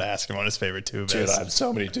like, "You got to ask him what his favorite tube is." Dude, I have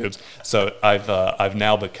so many tubes. So I've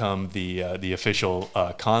now become the official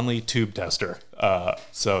Conley tube tester.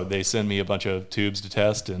 So they send me a bunch of tubes to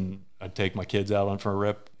test, and I take my kids out on for a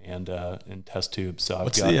rip and test tubes. So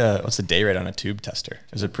what's the day rate on a tube tester?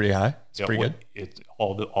 Is it pretty high? It's pretty good. It's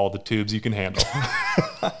all the tubes you can handle.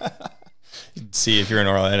 see if you're in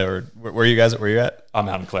Orlando or where you guys, where you at? I'm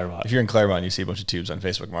out in Claremont. If you're in Claremont, you see a bunch of tubes on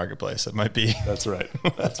Facebook Marketplace. That might be. That's right.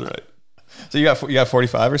 That's right. So you got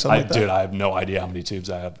 45 or something like that? Dude, I have no idea how many tubes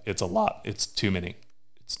I have. It's a lot. It's too many.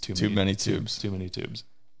 It's too many tubes. Too many tubes.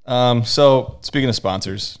 So speaking of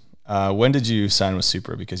sponsors, when did you sign with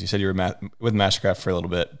Supra? Because you said you were with Mastercraft for a little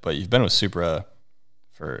bit, but you've been with Supra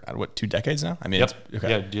for what, 2 decades now? I mean, yep.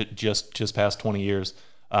 Okay. Yeah, just past 20 years.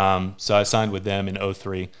 So I signed with them in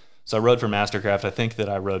 2003. So I rode for Mastercraft. I think that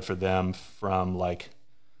I rode for them from like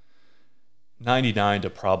 99 to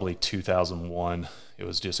probably 2001. It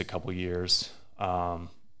was just a couple years. And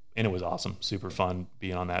it was awesome. Super fun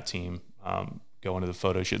being on that team. Going to the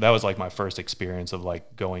photo shoot. That was like my first experience of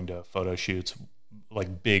like going to photo shoots,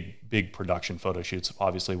 like big production photo shoots.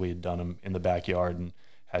 Obviously we had done them in the backyard and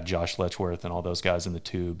had Josh Letchworth and all those guys in the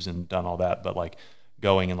tubes and done all that. But like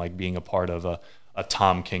going and like being a part of a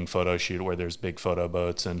Tom King photo shoot where there's big photo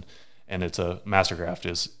boats and it's a Mastercraft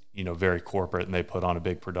is, you know, very corporate and they put on a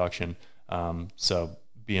big production. So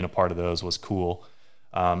being a part of those was cool.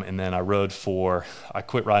 And then I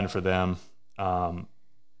quit riding for them,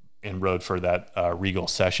 and rode for that Regal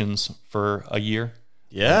Sessions for a year.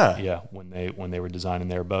 Yeah. Yeah, when they were designing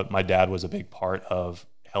their boat. My dad was a big part of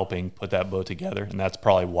helping put that boat together, and that's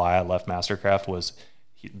probably why I left Mastercraft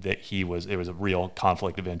it was a real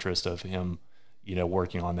conflict of interest of him, you know,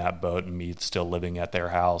 working on that boat and me still living at their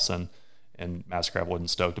house, and Mastercraft wasn't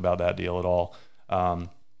stoked about that deal at all.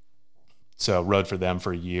 So rode for them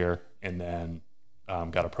for a year and then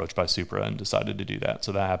got approached by Supra and decided to do that.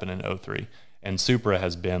 So that happened in 2003. And Supra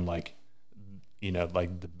has been like, you know,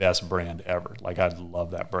 like the best brand ever. Like I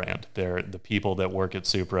love that brand. The people that work at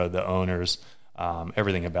Supra, the owners,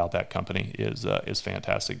 everything about that company is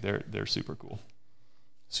fantastic. They're super cool.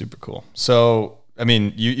 Super cool. So, I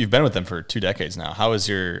mean, you've been with them for 2 decades now. How is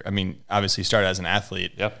obviously you started as an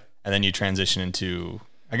athlete. Yep. And then you transition into,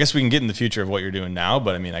 I guess we can get in the future of what you're doing now,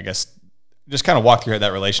 but I mean, I guess just kind of walk through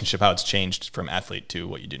that relationship, how it's changed from athlete to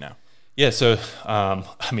what you do now. Yeah, so I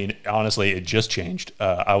mean, honestly, it just changed.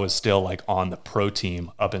 I was still like on the pro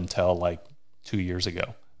team up until like 2 years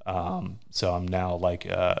ago. So I'm now like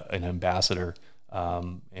an ambassador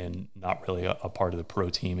and not really a part of the pro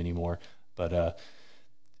team anymore. But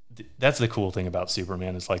that's the cool thing about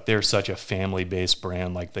Superman is like they're such a family-based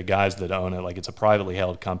brand. Like the guys that own it, like it's a privately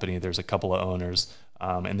held company. There's a couple of owners,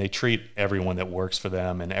 and they treat everyone that works for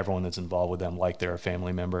them and everyone that's involved with them like they're a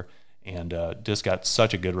family member. And just got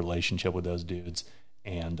such a good relationship with those dudes,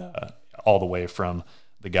 and all the way from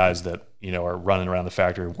the guys that, you know, are running around the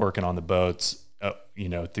factory working on the boats, you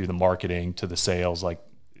know, through the marketing to the sales, like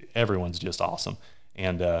everyone's just awesome.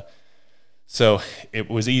 And so it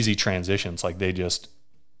was easy transitions. Like they just,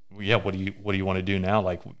 yeah, what do you want to do now?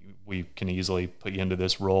 Like we can easily put you into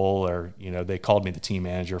this role, or, you know, they called me the team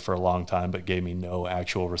manager for a long time, but gave me no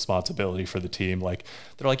actual responsibility for the team. Like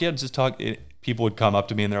they're like, yeah, just talk. People would come up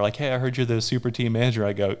to me and they're like, hey, I heard you're the super team manager.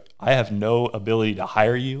 I go, I have no ability to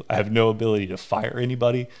hire you. I have no ability to fire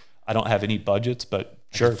anybody. I don't have any budgets, but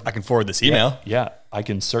sure. I can forward this email. Yeah. I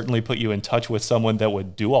can certainly put you in touch with someone that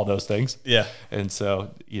would do all those things. Yeah. And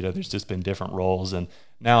so, you know, there's just been different roles. And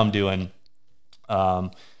now I'm doing,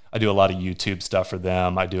 I do a lot of YouTube stuff for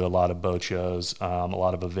them. I do a lot of boat shows, a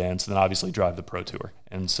lot of events, and then obviously drive the pro tour.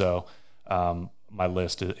 And so my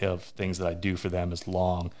list of things that I do for them is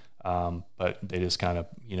long. But they just kind of,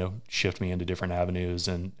 you know, shift me into different avenues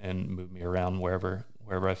and move me around wherever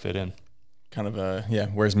I fit in. Kind of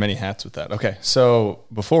wears many hats with that. Okay, so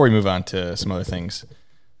before we move on to some other things,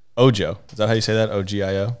 Ojo, is that how you say that?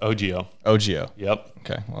 OGIO? OGO. OGO. Yep.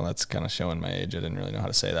 Okay, well that's kind of showing my age. I didn't really know how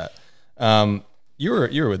to say that. You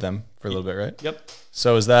were with them for a little bit, right? Yep.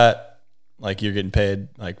 So is that like you're getting paid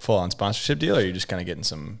like full on sponsorship deal, or are you just kind of getting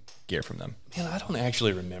some gear from them? Man, I don't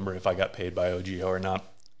actually remember if I got paid by OGO or not.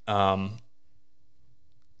 I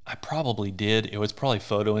probably did. It was probably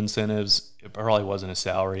photo incentives. It probably wasn't a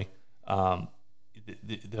salary.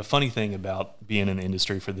 The funny thing about being in the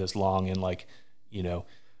industry for this long and like, you know,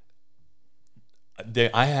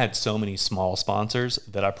 I had so many small sponsors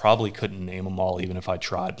that I probably couldn't name them all, even if I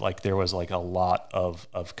tried. Like there was like a lot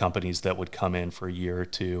of companies that would come in for a year or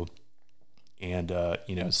two and,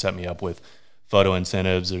 you know, set me up with photo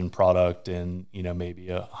incentives and product and, you know, maybe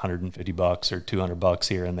 $150 or $200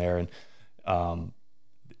 here and there. And,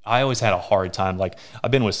 I always had a hard time. Like I've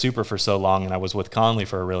been with Super for so long and I was with Conley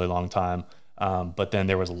for a really long time. But then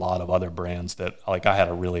there was a lot of other brands that like I had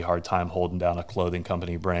a really hard time holding down a clothing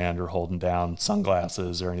company brand or holding down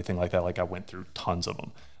sunglasses or anything like that. Like I went through tons of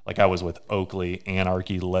them. Like I was with Oakley,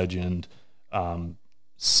 Anarchy, Legend,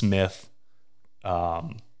 Smith. There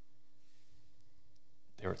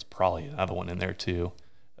was probably another one in there too.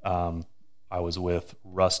 I was with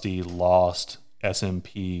Rusty, Lost,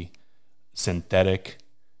 SMP, Synthetic,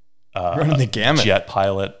 Running the gamut. Jet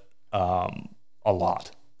Pilot, a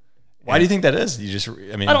lot. Why do you think that is? You just,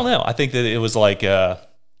 I mean, I don't know. I think that it was like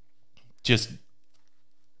just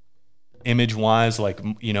image wise, like,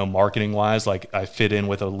 you know, marketing wise, like I fit in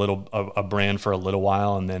with a brand for a little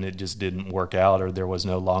while, and then it just didn't work out, or there was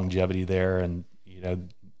no longevity there. And, you know,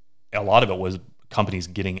 a lot of it was companies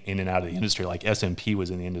getting in and out of the industry. Like SMP was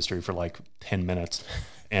in the industry for like 10 minutes.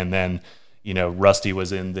 And then, you know, Rusty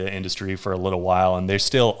was in the industry for a little while, and they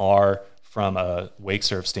still are from a wake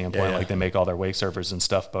surf standpoint. Like they make all their wake surfers and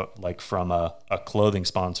stuff, but like from a clothing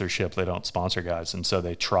sponsorship, they don't sponsor guys. And so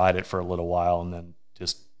they tried it for a little while and then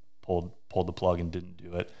just pulled the plug and didn't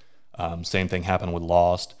do it. Same thing happened with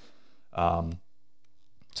Lost. So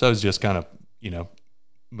it was just kind of, you know,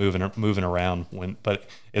 moving around but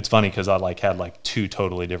it's funny because I like had like two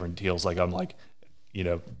totally different deals. Like I'm like, you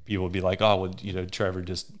know, people would be like, oh, well, you know, Trevor,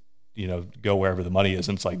 just, you know, go wherever the money is.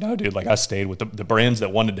 And it's like, no, dude, like I stayed with the brands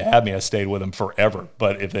that wanted to have me. I stayed with them forever.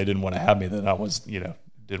 But if they didn't want to have me, then I was, you know,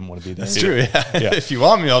 didn't want to be there. That's true. Yeah. If you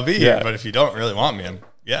want me, I'll be here. But if you don't really want me,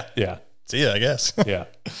 yeah. See ya, I guess. Yeah.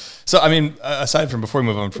 So, I mean, aside from before we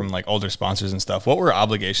move on from like older sponsors and stuff, what were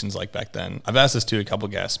obligations like back then? I've asked this to a couple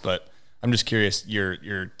guests, but I'm just curious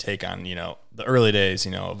your take on, you know, the early days,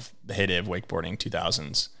 you know, of the heyday of wakeboarding,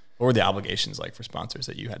 2000s. What were the obligations like for sponsors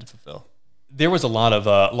that you had to fulfill? There was a lot of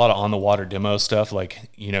on the water demo stuff.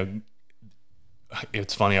 Like, you know,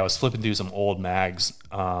 it's funny. I was flipping through some old mags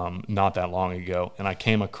not that long ago, and I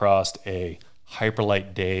came across a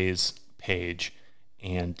Hyperlight Days page,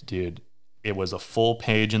 and dude, it was a full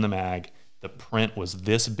page in the mag. The print was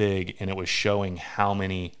this big, and it was showing how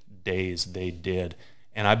many days they did.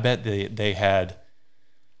 And I bet that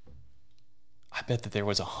there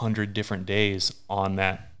was 100 different days on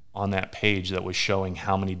that page that was showing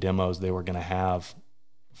how many demos they were going to have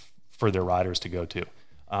for their riders to go to.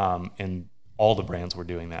 And all the brands were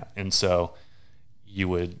doing that. And so you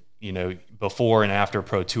would, you know, before and after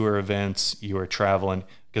Pro Tour events, you were traveling,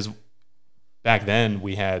 because back then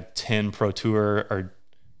we had 10 Pro Tour or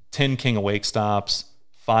 10 King of Wake stops,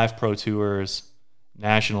 5 Pro Tours,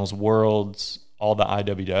 Nationals, Worlds, all the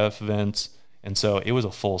IWF events. And so it was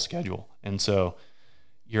a full schedule. And so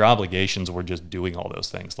your obligations were just doing all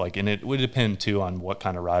those things. Like, and it would depend too on what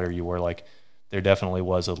kind of rider you were. Like, there definitely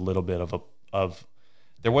was a little bit of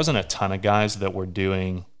there wasn't a ton of guys that were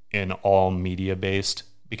doing an all media based,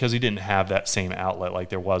 because he didn't have that same outlet. Like,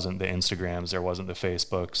 there wasn't the Instagrams, there wasn't the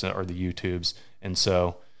Facebooks or the YouTubes. And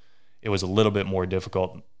so it was a little bit more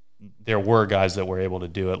difficult. There were guys that were able to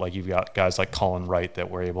do it. Like, you've got guys like Colin Wright that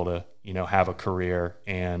were able to, you know, have a career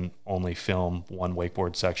and only film one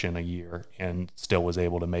wakeboard section a year and still was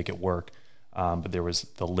able to make it work. But there was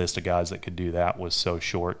the list of guys that could do that was so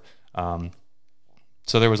short.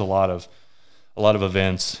 So there was a lot of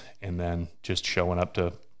events, and then just showing up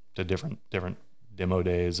to different demo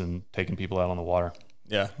days and taking people out on the water.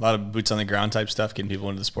 Yeah, a lot of boots on the ground type stuff, getting people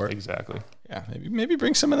into the sport. Exactly. Yeah, maybe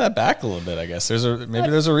bring some of that back a little bit. I guess there's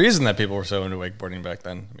a reason that people were so into wakeboarding back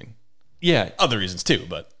then. I mean, yeah, other reasons too,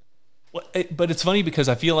 but it's funny because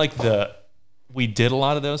I feel like we did a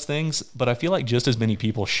lot of those things, but I feel like just as many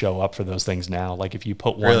people show up for those things now. Like, if you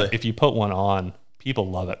put one on,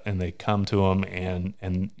 people love it and they come to them,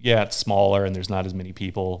 and yeah, it's smaller and there's not as many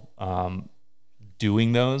people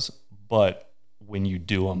doing those, but when you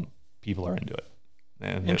do them, people are into it.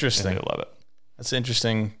 And interesting. They love it. That's an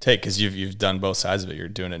interesting take, because you've done both sides of it. You're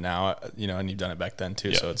doing it now, you know, and you've done it back then too.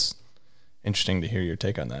 Yeah. So it's interesting to hear your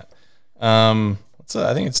take on that. I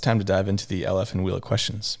think it's time to dive into the LF'N Wheel of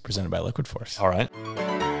Questions presented by Liquid Force. All right.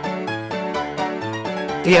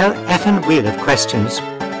 The LF'N Wheel of Questions.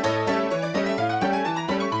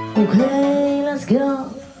 Okay, let's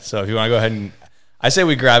go. So if you want to go ahead and, I say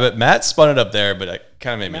we grab it. Matt spun it up there, but it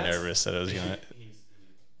kind of made me nervous that it was gonna.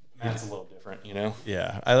 Matt's a little different, you know.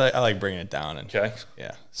 Yeah, I like bringing it down. And okay.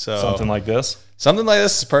 Yeah. So something like this. Something like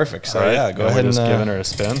this is perfect. So right. Yeah, go ahead and just giving her a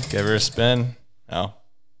spin. Give her a spin. Oh,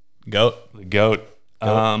 goat. The goat.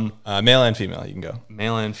 Male and female. You can go.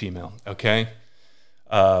 Male and female. Okay.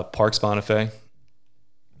 Parks Bonifay.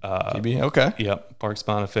 PB. Okay. Yep. Parks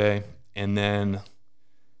Bonifay, and then,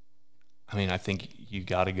 I mean, I think you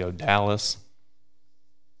got to go Dallas.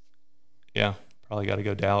 Yeah, probably got to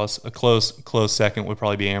go Dallas. A close second would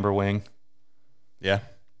probably be Amber Wing. Yeah.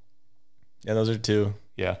 Yeah, those are two.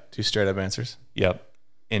 Yeah, two straight up answers. Yep.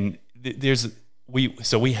 And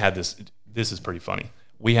we had this. This is pretty funny.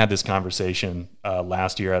 We had this conversation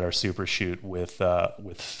last year at our super shoot with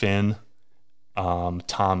Finn,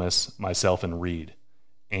 Thomas, myself, and Reed.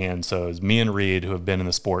 And so it was me and Reed, who have been in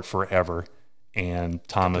the sport forever, and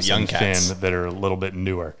Thomas young and cats. Finn that are a little bit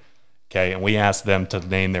newer. Okay, and we asked them to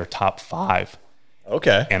name their top 5.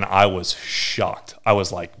 Okay. And I was shocked. I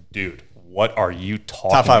was like, dude, what are you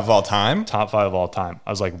talking Top 5 of all time? Top 5 of all time. I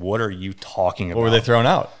was like, what are you talking about? What were they throwing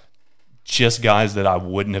out? Just guys that I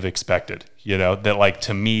wouldn't have expected, that like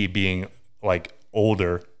to me being like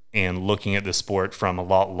older and looking at the sport from a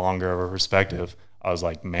lot longer of a perspective, I was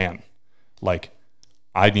like, man, like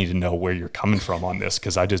I need to know where you're coming from on this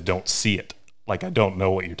because I just don't see it. Like I don't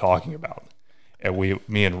know what you're talking about. And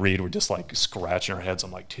me and Reed were just like scratching our heads.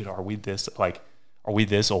 I'm like, dude, are we this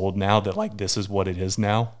old now that like this is what it is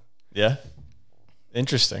now? Yeah.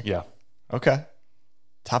 Interesting. Yeah. Okay.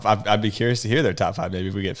 Top 5. I'd be curious to hear their top 5. Maybe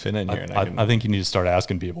if we get Finn in here. I think you need to start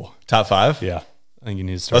asking people. Top 5? Yeah. I think you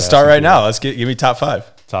need to start. Let's start asking right people. now. Let's give me top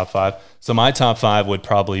 5. Top 5. So my top 5 would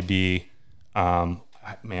probably be, man,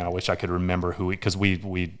 I wish I could remember who because we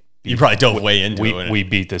You probably dove way into it. We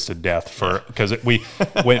beat this to death because it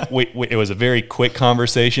was a very quick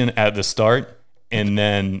conversation at the start. And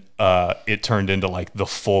then it turned into like the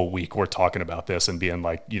full week we're talking about this and being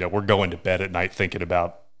like, we're going to bed at night thinking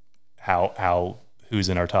about how who's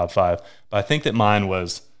in our top 5. But I think that mine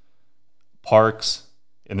was Parks,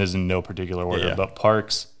 and this is in no particular order, but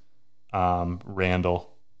Parks, Randall.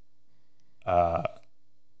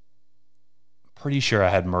 Pretty sure I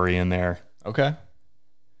had Murray in there. Okay.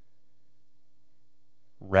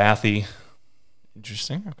 Rathy.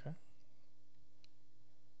 Interesting. Okay.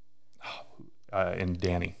 And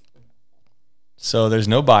Danny. So there's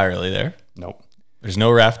no Byerly there. Nope. There's no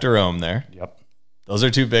Rafterome there. Yep. Those are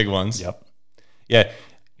 2 big ones. Yep. Yeah.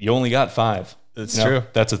 You only got 5. That's true.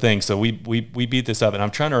 That's the thing. So we beat this up, and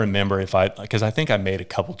I'm trying to remember because I think I made a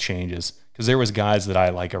couple changes because there was guys that I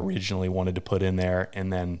like originally wanted to put in there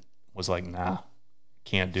and then was like, nah,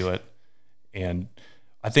 can't do it. And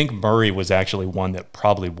I think Murray was actually one that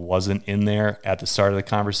probably wasn't in there at the start of the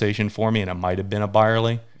conversation for me, and it might have been a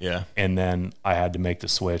Byerly. Yeah. And then I had to make the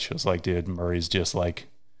switch. I was like, dude, Murray's just like,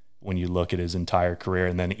 when you look at his entire career,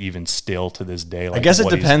 and then even still to this day, like I guess it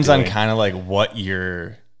what he's depends on doing. kind of like what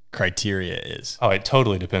your criteria is. Oh, it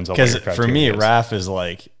totally depends on what your Because criteria for me, is. Raf is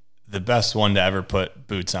like the best one to ever put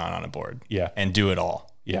boots on a board. Yeah. And do it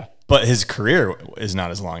all. Yeah. But his career is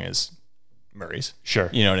not as long as Murray's. Sure.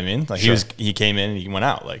 You know what I mean? Like Sure. he came in and he went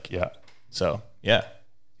out. Like, Yeah. so yeah,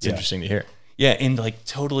 it's Yeah. interesting to hear. Yeah, and like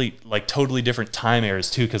totally different time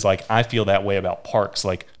eras too. Because like I feel that way about Parks.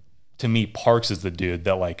 Like to me, Parks is the dude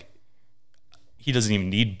that like he doesn't even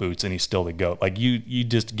need boots and he's still the GOAT. Like you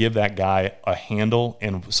just give that guy a handle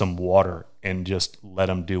and some water and just let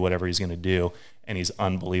him do whatever he's going to do, and he's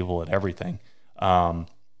unbelievable at everything. The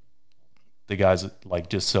guy's like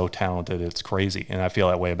just so talented, it's crazy. And I feel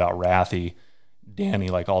that way about Rathy, Danny,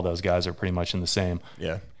 like all those guys are pretty much in the same.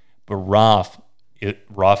 Yeah. But Roth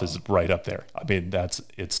is right up there. I mean,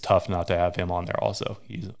 it's tough not to have him on there also.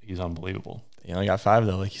 He's unbelievable. You only got 5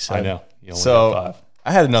 though, like you said. I know. You only So got 5.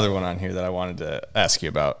 I had another one on here that I wanted to ask you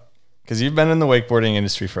about because you've been in the wakeboarding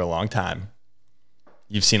industry for a long time.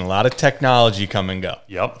 You've seen a lot of technology come and go.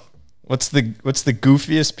 Yep. What's the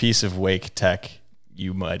goofiest piece of wake tech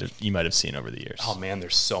you might have seen over the years? Oh man,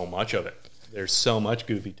 there's so much of it. There's so much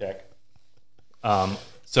goofy tech.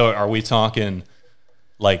 So are we talking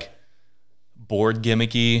like board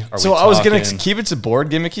gimmicky? So I was gonna keep it to board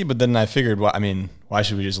gimmicky, but then I figured, well, I mean, why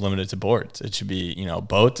should we just limit it to boards? It should be,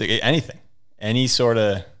 boats, anything, any sort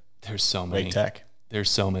of there's so many wake tech. There's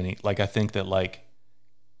so many. Like I think that like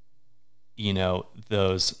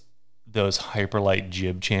those hyperlight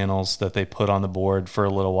jib channels that they put on the board for a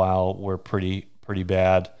little while were pretty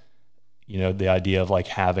bad. The idea of like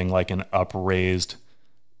having like an upraised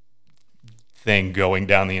thing going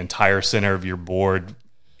down the entire center of your board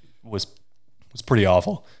was pretty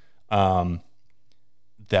awful.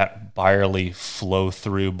 That Byerly flow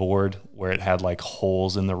through board where it had like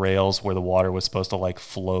holes in the rails where the water was supposed to like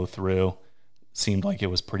flow through seemed like it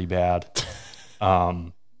was pretty bad.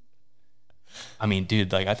 I mean,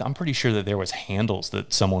 dude, like I'm pretty sure that there was handles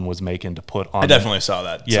that someone was making to put on. I definitely saw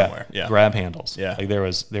that somewhere. Yeah, grab handles. Yeah, like there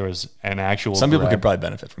was an actual. Some people could probably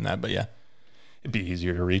benefit from that, but yeah, it'd be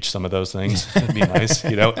easier to reach some of those things. It'd be nice,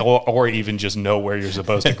 or even just know where you're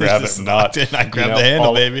supposed to grab it and not. I grabbed the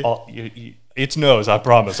handle, baby. It's nose. I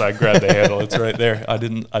promise. I grabbed the handle. It's right there. I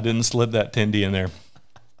didn't slip that Tindy in there.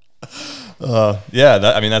 Yeah,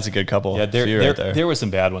 that's a good couple. Yeah, right there. There were some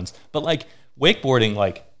bad ones, but like wakeboarding,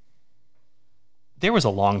 like there was a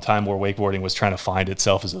long time where wakeboarding was trying to find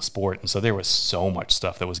itself as a sport, and so there was so much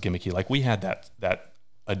stuff that was gimmicky. Like we had that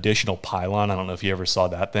additional pylon. I don't know if you ever saw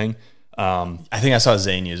that thing. I think I saw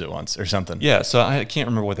Zane use it once or something. Yeah, so I can't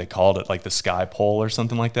remember what they called it, like the sky pole or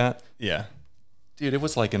something like that. Yeah. Dude, it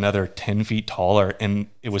was like another 10 feet taller, and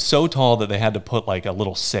it was so tall that they had to put like a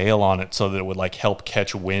little sail on it so that it would like help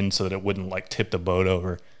catch wind so that it wouldn't like tip the boat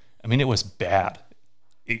over. I mean, it was bad.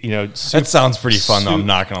 That sounds pretty fun, though. I'm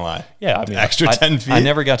not going to lie. Yeah. I mean, extra 10 feet. I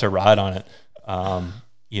never got to ride on it.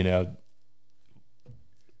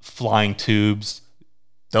 Flying tubes.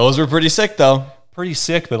 Those were pretty sick, though. Pretty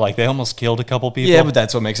sick, but like they almost killed a couple people. Yeah, but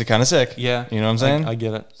that's what makes it kind of sick. Yeah. You know what I'm saying? I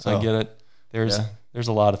get it. So, I get it. There's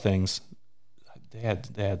a lot of things. They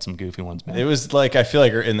had some goofy ones, man. It was like, I feel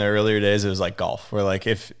like in the earlier days, it was like golf, where like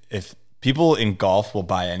if people in golf will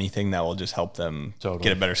buy anything that will just help them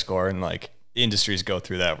get a better score, and like industries go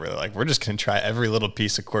through that where they're like, we're just going to try every little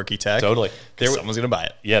piece of quirky tech. Totally. Someone's going to buy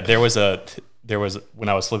it. Yeah, there was when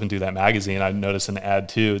I was flipping through that magazine, I noticed an ad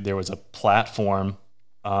too. There was a platform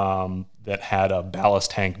that had a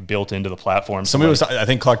ballast tank built into the platform. I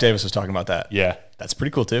think Clark Davis was talking about that. Yeah. That's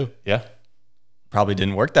pretty cool too. Yeah. Probably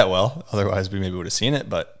didn't work that well. Otherwise, we maybe would have seen it,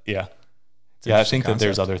 but yeah. Yeah, I think that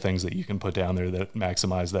there's other things that you can put down there that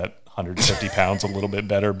maximize that 150 pounds a little bit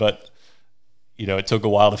better. But, it took a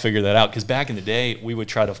while to figure that out, because back in the day, we would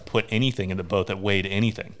try to put anything in the boat that weighed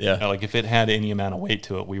anything. Yeah. Like if it had any amount of weight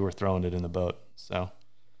to it, we were throwing it in the boat. So,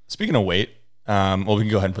 speaking of weight, we can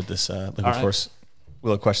go ahead and put this Liquid Force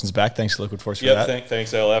wheel of questions back. Thanks to Liquid Force for that.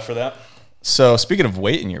 Thanks LF for that. So, speaking of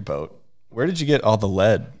weight in your boat, where did you get all the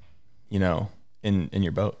lead, in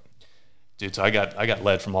your boat? Dude, so I got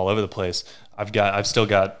lead from all over the place. I've still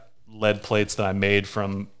got lead plates that I made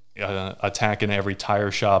from attacking every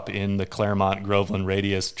tire shop in the Claremont Groveland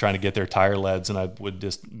radius, trying to get their tire leads, and I would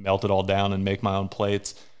just melt it all down and make my own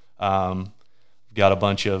plates. Got a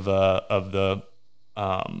bunch of the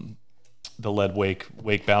lead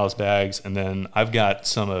wake ballast bags, and then I've got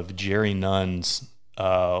some of Jerry Nunn's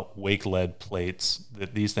wake lead plates.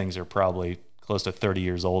 These things are probably close to 30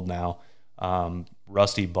 years old now.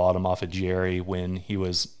 Rusty bought them off of Jerry when he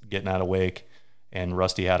was getting out of wake, and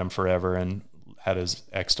Rusty had them forever and had his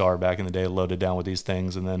X-Star back in the day loaded down with these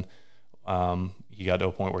things. And then he got to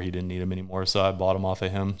a point where he didn't need them anymore, so I bought them off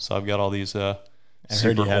of him. So I've got all these I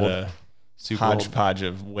heard you had a hodgepodge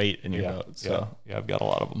of weight in your boat. So yeah, I've got a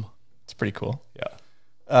lot of them. It's pretty cool.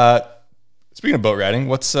 Yeah. Speaking of boat riding,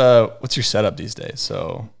 what's your setup these days?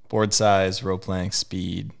 So board size, rope length,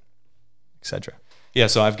 speed, etc. Yeah,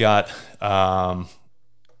 so I've got I'm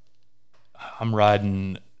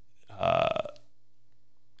riding a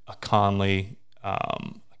Conley.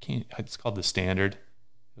 It's called the Standard.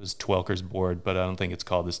 It was Twelker's board, but I don't think it's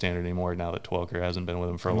called the Standard anymore now that Twelker hasn't been with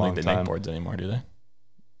them for a long time. They make boards anymore, do they?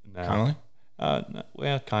 No. Conley?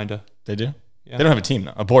 Well, kind of. They do? Yeah. They don't have a team,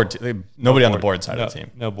 though. A board. Nobody on the board side of the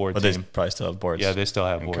team. No board but team. They probably still have boards. Yeah, they still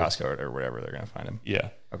have boards. Costco or whatever, they're going to find them. Yeah.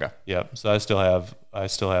 Okay. Yeah. So I still have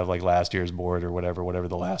like last year's board or whatever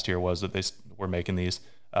the last year was that they were making these.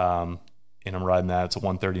 And I'm riding that. It's a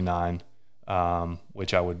 139,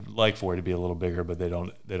 which I would like for it to be a little bigger, but they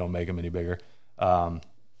don't make them any bigger. And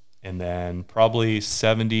then probably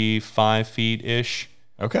 75 feet ish.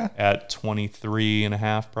 Okay. At 23 and a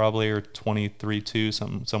half probably, or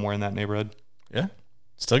 23.2, somewhere in that neighborhood. Yeah.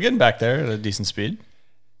 Still getting back there at a decent speed.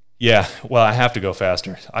 Yeah, well, I have to go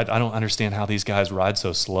faster. I don't understand how these guys ride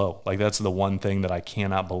so slow. Like, that's the one thing that I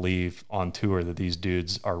cannot believe on tour, that these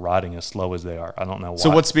dudes are riding as slow as they are. I don't know why.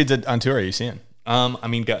 So what speeds on tour are you seeing? I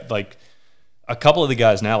mean, got like a couple of the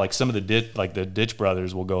guys now, like some of the Ditch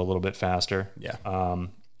brothers will go a little bit faster. Yeah.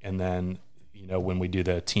 And then, when we do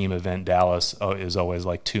the team event, Dallas is always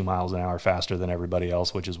like 2 miles an hour faster than everybody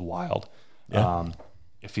else, which is wild. Yeah.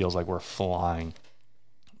 It feels like we're flying.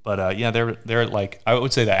 But they're like, I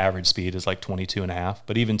would say the average speed is like 22 and a half,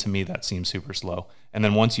 but even to me that seems super slow. And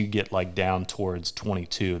then once you get like down towards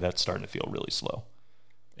 22, that's starting to feel really slow.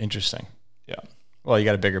 Interesting. Yeah. Well, you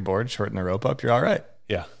got a bigger board, shorten the rope up, you're all right.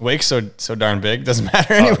 Yeah. Wake's so darn big, doesn't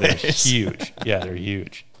matter anyways. They're huge. Yeah, they're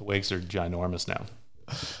huge. The wakes are ginormous now.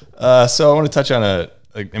 So I want to touch on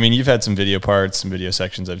you've had some video parts, some video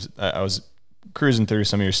sections. I was cruising through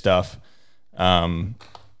some of your stuff, and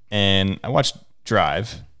I watched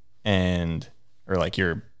Drive, it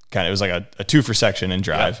was like a 2-for section in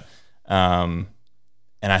Drive. Yeah.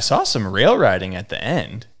 And I saw some rail riding at the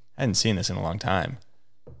end. I hadn't seen this in a long time.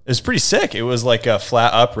 It was pretty sick. It was like a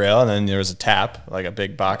flat up rail, and then there was a tap, like a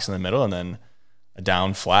big box in the middle, and then a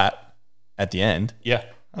down flat at the end. Yeah.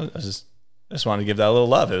 I just wanted to give that a little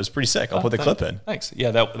love. It was pretty sick. I'll put the clip in. Thanks.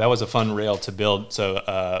 Yeah, that was a fun rail to build.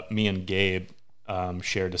 So me and Gabe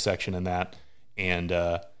shared a section in that, and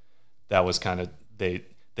that was kind of,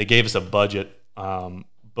 they gave us a budget.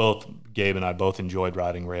 Both Gabe and I both enjoyed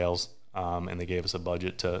riding rails, and they gave us a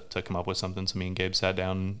budget to come up with something. So me and Gabe sat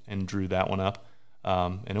down and drew that one up,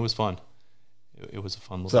 and it was fun. it was a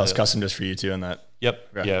fun little. So that was bit. custom just for you too, and that. Yep.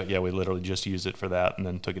 Okay. Yeah. We literally just used it for that and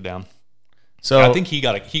then took it down. So I think he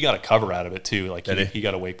got a cover out of it too. Like Did he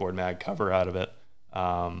got a Wakeboard Mag cover out of it.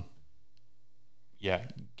 Yeah,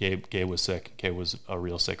 Gabe was sick. Gabe was a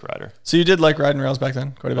real sick rider. So you did like riding rails back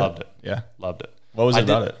then? Quite a bit. Loved it. Yeah. Loved it. What was it I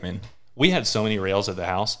about did- it? I mean, We had so many rails at the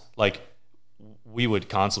house. Like we would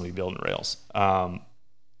constantly build rails.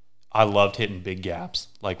 I loved hitting big gaps.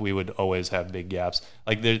 Like we would always have big gaps.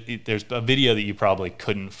 Like there's a video that you probably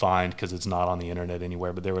couldn't find because it's not on the internet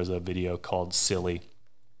anywhere, but there was a video called Silly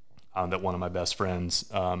that one of my best friends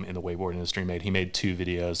in the wakeboard industry made. He made 2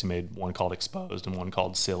 videos. He made one called Exposed and one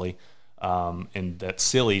called Silly. And that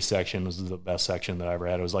Silly section was the best section that I ever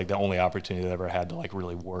had. It was like the only opportunity that I ever had to like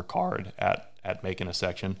really work hard at making a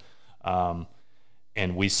section.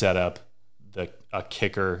 And we set up a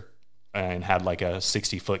kicker and had like a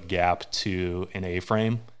 60-foot gap to an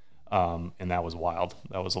A-frame. And that was wild.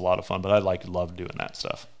 That was a lot of fun, but I loved doing that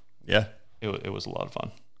stuff. yeah. It was a lot of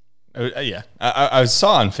fun. Yeah. I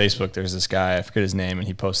saw on Facebook there's this guy, I forget his name, and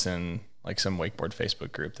he posts in like some wakeboard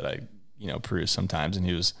Facebook group that I, peruse sometimes, and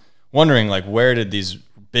he was wondering like where did these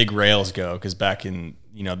big rails go? Because back in,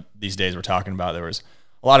 these days we're talking about, there was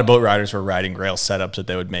a lot of boat riders were riding rail setups that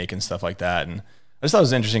they would make and stuff like that. And I just thought it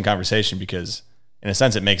was an interesting conversation because in a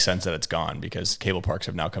sense it makes sense that it's gone because cable parks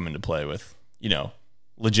have now come into play with,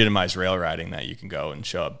 legitimized rail riding that you can go and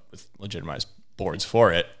show up with legitimized boards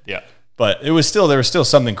for it. Yeah. But there was still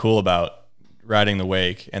something cool about riding the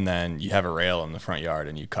wake, and then you have a rail in the front yard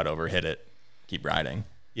and you cut over, hit it, keep riding.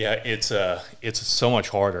 Yeah, it's so much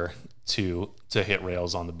harder to hit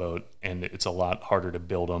rails on the boat, and it's a lot harder to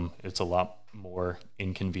build them. It's a lot more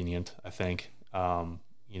inconvenient, I think.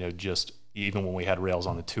 Just even when we had rails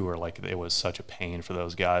on the tour, like it was such a pain for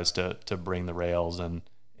those guys to bring the rails and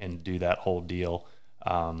do that whole deal.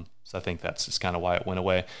 So I think that's just kind of why it went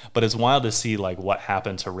away. But it's wild to see like what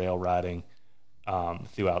happened to rail riding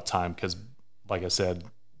throughout time, because like I said,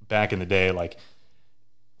 back in the day, like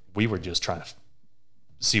we were just trying to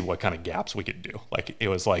see what kind of gaps we could do. Like it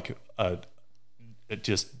was like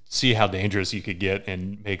just see how dangerous you could get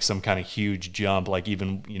and make some kind of huge jump, like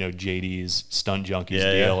even JD's Stunt Junkies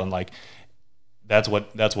deal. Yeah. And like that's what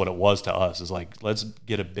it was to us, is like, let's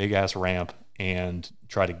get a big ass ramp and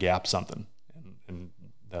try to gap something, and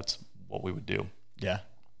that's what we would do. Yeah.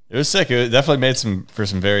 It was sick. It definitely made for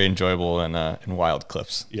some very enjoyable and wild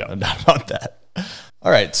clips. Yeah. No doubt about that.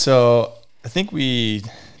 All right. So I think we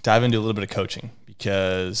dive into a little bit of coaching,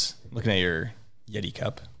 because looking at your Yeti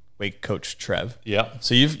Cup, Wake Coach Trev. Yeah.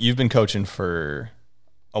 So you've been coaching for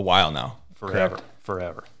a while now.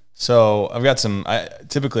 Forever. So I've got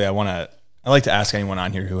I like to ask anyone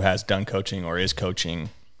on here who has done coaching or is coaching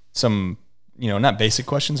some, not basic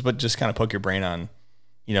questions, but just kind of poke your brain on,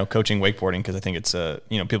 coaching wakeboarding, because I think it's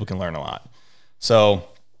people can learn a lot. So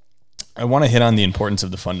I want to hit on the importance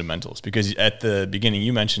of the fundamentals, because at the beginning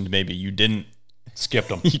you mentioned maybe you didn't Skipped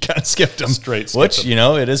them. you kind of skipped them, Straight skipped which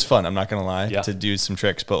them. it is fun. I'm not gonna lie, to do some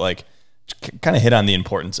tricks, but like kind of hit on the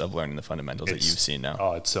importance of learning the fundamentals that you've seen now.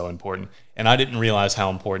 Oh, it's so important. And I didn't realize how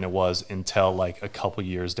important it was until like a couple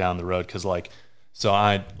years down the road. Cause like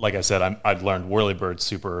I said, I'd learned whirly birds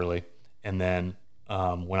super early. And then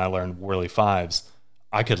when I learned whirly fives,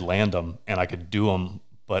 I could land them and I could do them,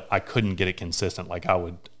 but I couldn't get it consistent. Like I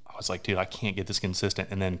was like, dude, I can't get this consistent.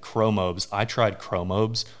 And then chromobes, I tried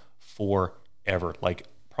chromobes forever, like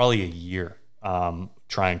probably a year,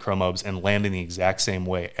 trying chromobes and landing the exact same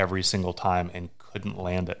way every single time and couldn't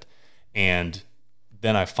land it. And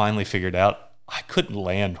then I finally figured out I couldn't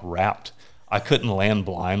land wrapped. I couldn't land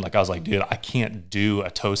blind. Like I was like, dude, I can't do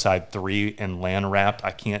a toe side 3 and land wrapped.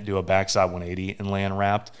 I can't do a backside 180 and land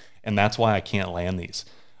wrapped. And that's why I can't land these.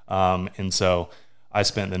 And so I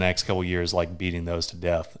spent the next couple years like beating those to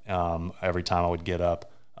death. Every time I would get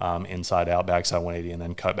up, inside out, backside 180, and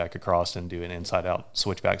then cut back across and do an inside out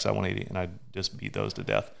switch backside 180. And I just beat those to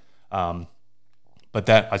death. But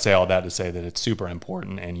I say all that to say that it's super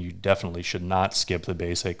important, and you definitely should not skip the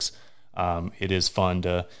basics. It is fun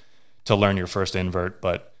to learn your first invert,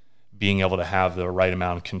 but being able to have the right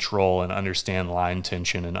amount of control and understand line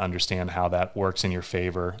tension and understand how that works in your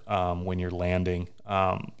favor when you're landing.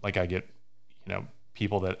 Like I get,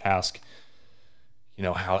 people that ask,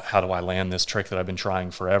 how do I land this trick that I've been trying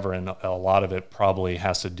forever? And a lot of it probably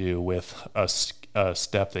has to do with a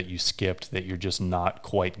step that you skipped that you're just not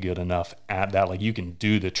quite good enough at that. Like you can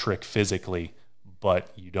do the trick physically,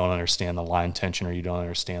 but you don't understand the line tension, or you don't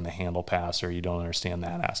understand the handle pass, or you don't understand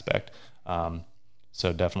that aspect.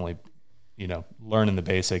 So definitely, learning the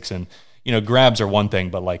basics, and, grabs are one thing,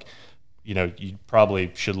 but like you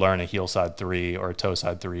probably should learn a heel side 3 or a toe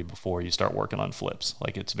side 3 before you start working on flips.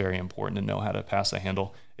 Like, it's very important to know how to pass the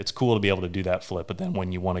handle. It's cool to be able to do that flip, but then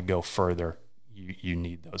when you want to go further, you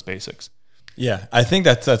need those basics. Yeah, I think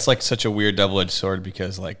that's like such a weird double-edged sword,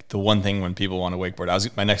 because like the one thing when people want to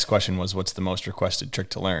wakeboard, my next question was, what's the most requested trick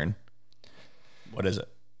to learn? What is it?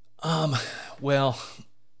 Well,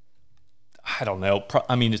 I don't know.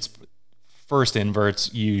 I mean, it's first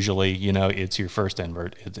inverts usually. It's your first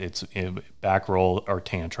invert. It's back roll or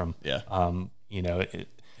tantrum. Yeah.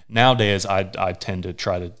 Nowadays I tend to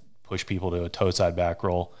try to push people to a toe side back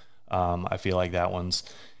roll. I feel like that one's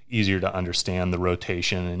easier to understand the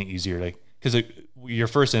rotation and easier to, because your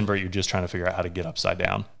first invert, you're just trying to figure out how to get upside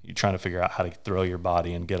down. You're trying to figure out how to throw your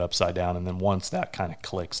body and get upside down, and then once that kind of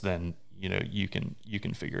clicks, then you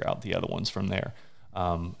can figure out the other ones from there.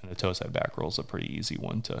 And a toe side back roll is a pretty easy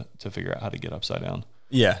one to figure out how to get upside down.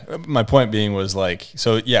 Yeah, my point being was like,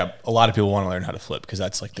 so yeah, a lot of people want to learn how to flip because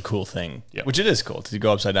that's like the cool thing, which it is cool to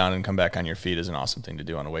go upside down and come back on your feet is an awesome thing to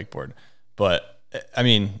do on a wakeboard. But I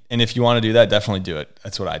mean, and if you want to do that, definitely do it.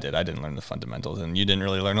 That's what I did. I didn't learn the fundamentals, and you didn't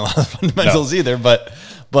really learn a lot of the fundamentals either. But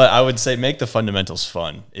I would say make the fundamentals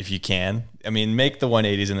fun if you can. I mean, make the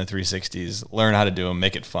 180s and the 360s. Learn how to do them.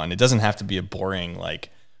 Make it fun. It doesn't have to be a boring like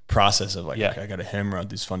process of like, okay, I got to hammer out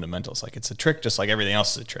these fundamentals. Like, it's a trick, just like everything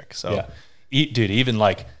else is a trick. So, dude, even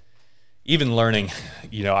learning,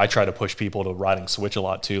 I try to push people to riding switch a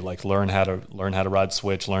lot too. Like, learn how to ride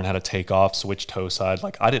switch, learn how to take off, switch toe side.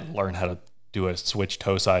 Like, I didn't learn how to do a switch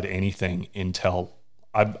toe side anything until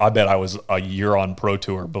I bet I was a year on Pro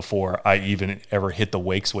Tour before I even ever hit the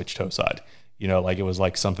wake switch toe side. Like, it was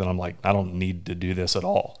like something I'm like, I don't need to do this at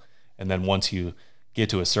all. And then once you get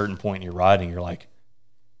to a certain point in your riding, you're like,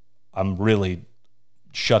 I'm really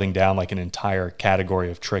shutting down like an entire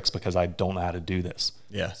category of tricks because I don't know how to do this.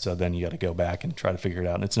 Yeah. So then you got to go back and try to figure it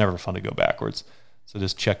out. And it's never fun to go backwards. So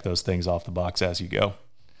just check those things off the box as you go.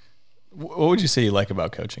 What would you say you like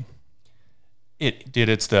about coaching?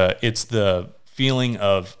 It's the feeling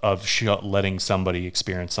of letting somebody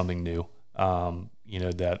experience something new.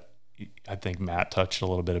 That I think Matt touched a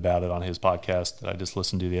little bit about it on his podcast that I just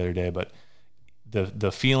listened to the other day, but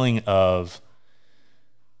the feeling of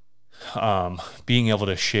being able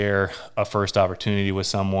to share a first opportunity with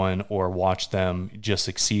someone or watch them just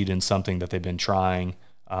succeed in something that they've been trying,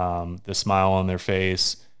 the smile on their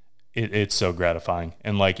face, it's so gratifying.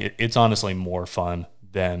 And like, it's honestly more fun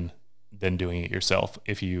than doing it yourself.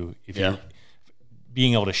 If you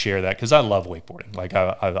being able to share that, because I love wakeboarding. Like,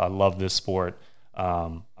 I love this sport.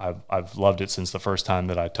 I've loved it since the first time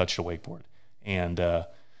that I touched a wakeboard, and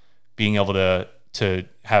being able to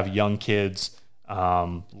have young kids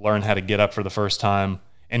learn how to get up for the first time,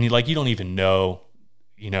 and you don't even know,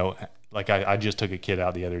 like I just took a kid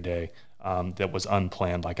out the other day that was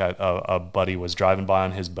unplanned. Like, a buddy was driving by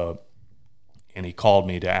on his boat, and he called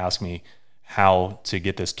me to ask me how to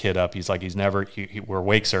get this kid up. He's like, we're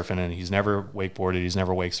wake surfing, and he's never wakeboarded, he's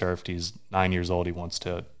never wake surfed, he's 9 years old, he wants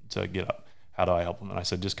to get up. How do I help him? And I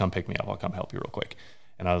said, just come pick me up, I'll come help you real quick.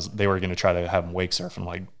 And they were going to try to have him wake surf. I'm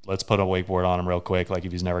like, let's put a wakeboard on him real quick. Like,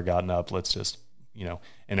 if he's never gotten up, let's just,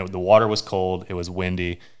 and the water was cold, it was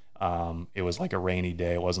windy, it was like a rainy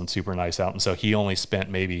day, it wasn't super nice out. And so he only spent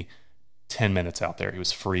maybe 10 minutes out there. He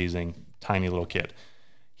was freezing, tiny little kid.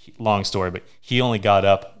 Long story, but he only got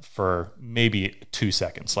up for maybe 2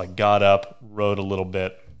 seconds. Like, got up, rode a little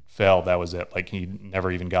bit, fell, that was it. Like, he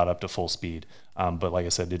never even got up to full speed. But like I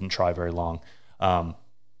said, didn't try very long.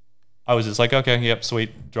 I was just like, okay, yep,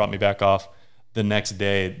 sweet, drop me back off. The next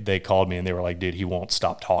day they called me and they were like, dude, he won't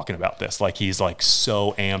stop talking about this. Like, he's like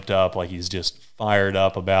so amped up, like he's just fired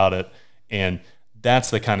up about it. And that's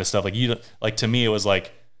the kind of stuff, like to me, it was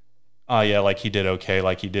like, oh yeah, like he did okay.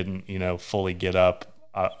 Like, he didn't, fully get up.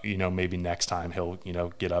 Maybe next time he'll,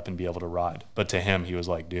 get up and be able to ride. But to him, he was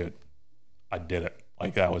like, dude, I did it.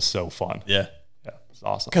 Like, that was so fun. Yeah. Yeah. It's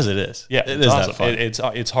awesome. Because it is. Yeah. It is awesome. That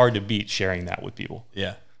fun. It's hard to beat sharing that with people.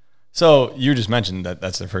 Yeah. So you just mentioned that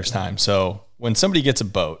that's their first time. So when somebody gets a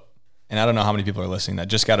boat, and I don't know how many people are listening that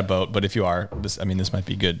just got a boat, but if you are, this might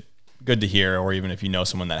be good to hear, or even if you know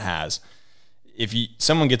someone that has. If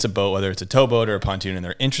someone gets a boat, whether it's a towboat or a pontoon, and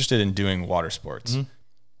they're interested in doing water sports,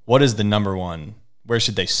 what is the number one? Where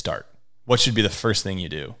should they start? What should be the first thing you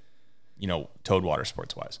do, towed water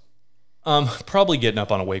sports wise? Probably getting up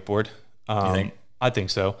on a wakeboard. You think? I think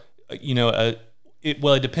so.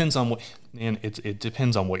 It depends on it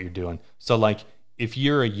depends on what you're doing. So, like, if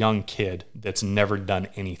you're a young kid that's never done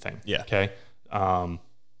anything, okay,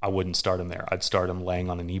 I wouldn't start him there. I'd start him laying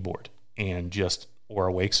on an e-board or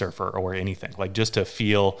a wake surfer or anything, like, just to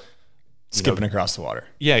feel skipping across the water.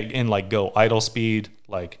 Yeah, and like go idle speed,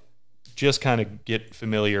 like just kind of get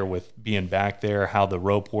familiar with being back there, how the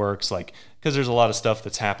rope works, like, because there's a lot of stuff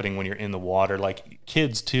that's happening when you're in the water. Like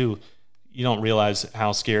kids too, you don't realize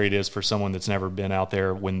how scary it is for someone that's never been out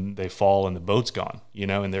there when they fall and the boat's gone,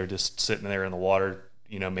 and they're just sitting there in the water.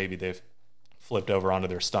 Maybe they've flipped over onto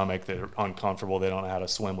their stomach, they're uncomfortable, they don't know how to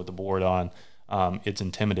swim with the board on. It's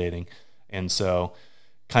intimidating. And so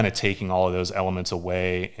kind of taking all of those elements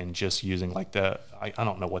away and just using like I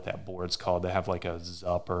don't know what that board's called. They have like a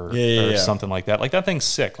Zup or something like that. Like that thing's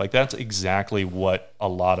sick. Like that's exactly what a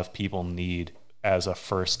lot of people need as a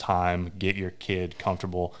first time, get your kid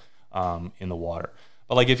comfortable in the water.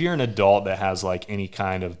 But like if you're an adult that has like any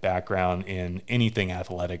kind of background in anything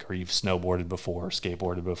athletic, or you've snowboarded before or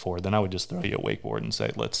skateboarded before, then I would just throw you a wakeboard and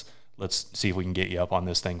say, let's see if we can get you up on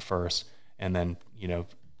this thing first. And then,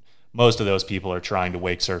 most of those people are trying to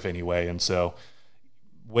wake surf anyway. And so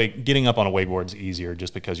getting up on a wakeboard is easier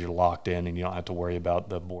just because you're locked in and you don't have to worry about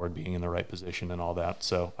the board being in the right position and all that.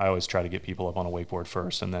 So I always try to get people up on a wakeboard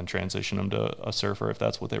first and then transition them to a surfer if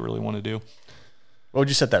that's what they really want to do. What would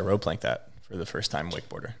you set that rope length at for the first time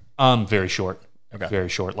wakeboarder? Very short. Okay. Very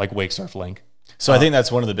short, like wake surf length. So I think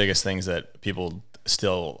that's one of the biggest things that people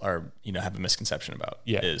still are, have a misconception about.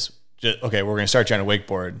 Yeah. Is just, okay, we're going to start you on a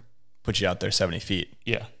wakeboard, put you out there 70 feet.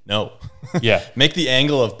 Yeah. No. Yeah. Make the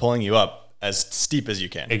angle of pulling you up as steep as you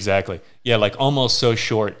can. Exactly. Yeah, like almost so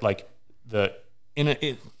short. Like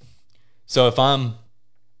so if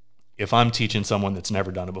I'm teaching someone that's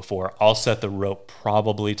never done it before, I'll set the rope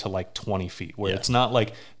probably to like 20 feet, where it's not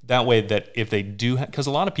like that way that if they do, because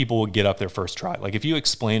a lot of people will get up their first try. Like if you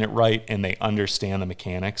explain it right and they understand the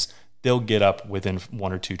mechanics, they'll get up within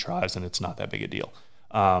 1 or 2 tries and it's not that big a deal.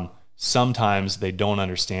 Sometimes they don't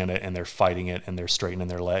understand it and they're fighting it and they're straightening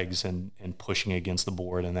their legs and pushing against the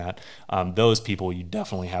board and that. Those people, you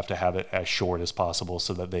definitely have to have it as short as possible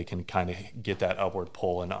so that they can kind of get that upward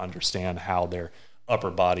pull and understand how their upper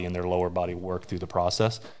body and their lower body work through the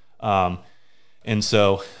process. And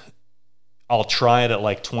so I'll try it at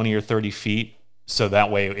like 20 or 30 feet. So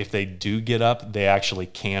that way, if they do get up, they actually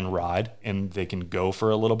can ride and they can go for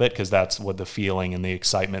a little bit, because that's what the feeling and the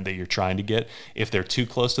excitement that you're trying to get. If they're too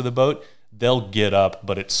close to the boat, they'll get up,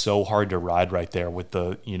 but it's so hard to ride right there with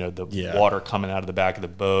the water coming out of the back of the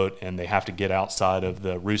boat, and they have to get outside of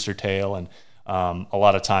the rooster tail. And a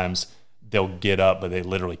lot of times they'll get up, but they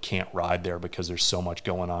literally can't ride there because there's so much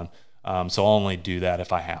going on. So I'll only do that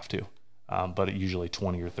if I have to. But usually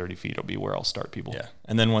 20 or 30 feet will be where I'll start people. Yeah.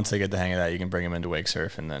 And then once they get the hang of that, you can bring them into wake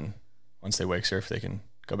surf. And then once they wake surf, they can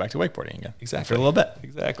go back to wakeboarding again. Exactly. For a little bit.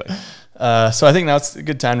 Exactly. So I think now it's a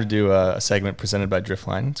good time to do a segment presented by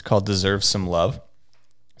Driftline. It's called Deserve Some Love.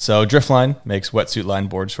 So Driftline makes wetsuit line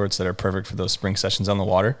board shorts that are perfect for those spring sessions on the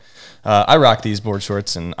water. I rock these board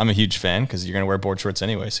shorts, and I'm a huge fan because you're going to wear board shorts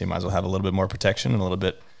anyway. So you might as well have a little bit more protection and a little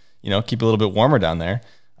bit, keep it a little bit warmer down there.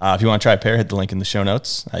 If you want to try a pair, hit the link in the show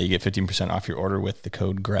notes. You get 15% off your order with the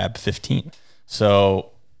code GRAB15. So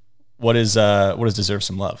what is Deserve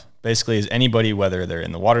Some Love? Basically, is anybody, whether they're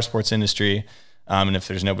in the water sports industry, and if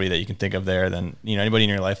there's nobody that you can think of there, then anybody in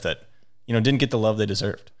your life that didn't get the love they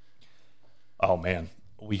deserved. Oh man,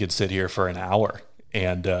 we could sit here for an hour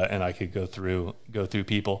and I could go through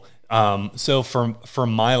people. So for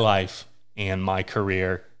my life and my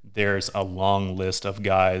career, there's a long list of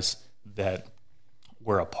guys that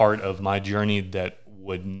were a part of my journey that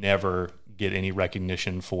would never get any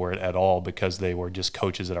recognition for it at all, because they were just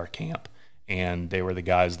coaches at our camp and they were the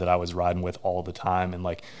guys that I was riding with all the time. And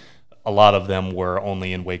like a lot of them were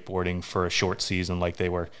only in wakeboarding for a short season. Like they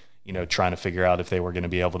were, trying to figure out if they were going to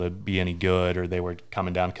be able to be any good, or they were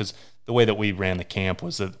coming down, because the way that we ran the camp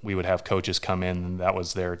was that we would have coaches come in and that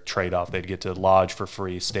was their trade-off. They'd get to lodge for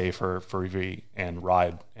free, stay for free, and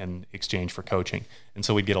ride in exchange for coaching. And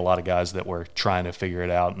so we'd get a lot of guys that were trying to figure it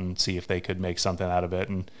out and see if they could make something out of it.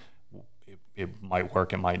 And it might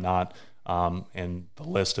work, it might not. And the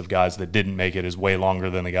list of guys that didn't make it is way longer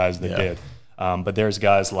than the guys that did. But there's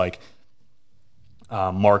guys like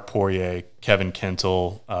Mark Poirier, Kevin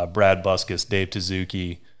Kentel, Brad Buskus, Dave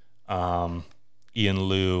Tezuki, Ian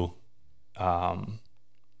Liu,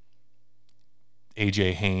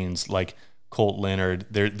 AJ Haynes, like Colt Leonard.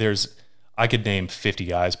 There's I could name 50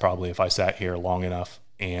 guys probably if I sat here long enough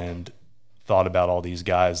and thought about all these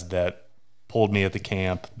guys that pulled me at the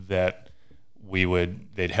camp, that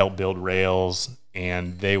they'd help build rails,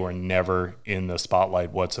 and they were never in the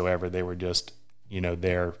spotlight whatsoever. They were just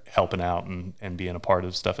there helping out and being a part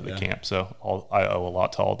of stuff at the camp. So I owe a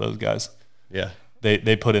lot to all those guys. Yeah.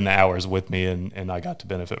 They put in the hours with me, and I got to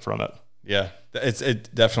benefit from it. Yeah,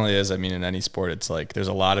 it definitely is. I mean, in any sport, it's like there's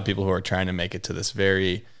a lot of people who are trying to make it to this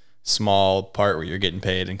very small part where you're getting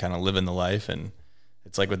paid and kind of living the life. And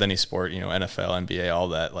it's like with any sport, NFL, NBA, all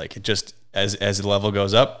that, like it just, as the level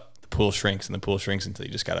goes up, the pool shrinks and the pool shrinks until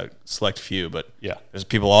you just got to select few. But Yeah. there's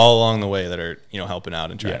people all along the way that are, helping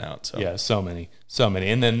out and trying out. So Yeah, so many.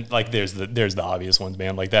 And then like there's the obvious ones,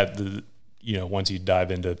 man. Like that, once you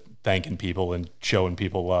dive into thanking people and showing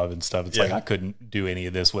people love and stuff, it's like I couldn't do any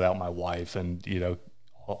of this without my wife and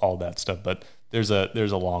all that stuff. But there's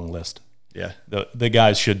a long list. Yeah. The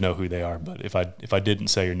guys should know who they are, but if I didn't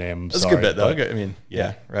say your name, I'm That's sorry. a good bet, though. but- I mean,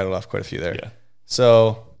 yeah, rattled off quite a few there. Yeah.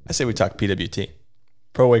 So I say we talk PWT,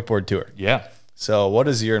 Pro Wakeboard Tour. Yeah. So what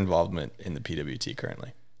is your involvement in the PWT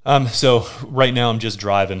currently? So right now I'm just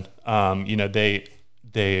driving.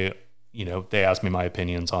 They ask me my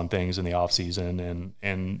opinions on things in the off season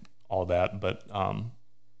and all that, but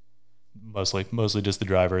mostly just the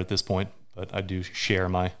driver at this point. But I do share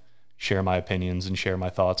my opinions and share my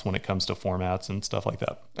thoughts when it comes to formats and stuff like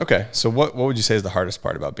that. Okay. So what would you say is the hardest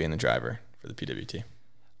part about being the driver for the PWT?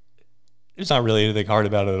 There's not really anything hard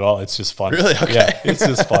about it at all. It's just fun. Really? Okay. Yeah, it's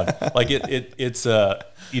just fun. Like it's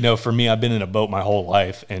for me, I've been in a boat my whole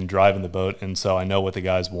life and driving the boat, and so I know what the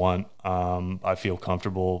guys want. I feel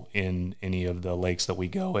comfortable in any of the lakes that we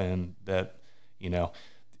go in. That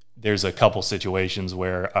there's a couple situations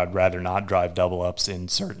where I'd rather not drive double ups in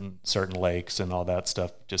certain lakes and all that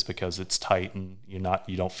stuff, just because it's tight and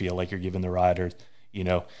you don't feel like you're giving the rider,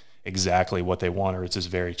 exactly what they want, or it's just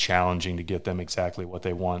very challenging to get them exactly what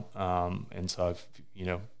they want. And so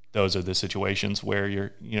those are the situations where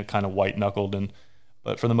you're, kind of white knuckled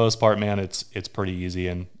but for the most part, man, it's pretty easy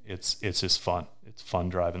and it's just fun. It's fun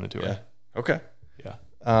driving the tour. Yeah. Okay.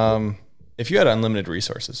 Yeah. If you had unlimited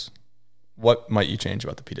resources, what might you change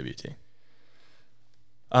about the PWT?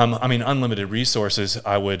 Unlimited resources,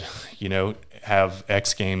 I would, have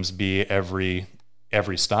X Games be every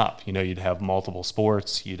stop. You'd have multiple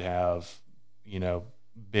sports, you'd have,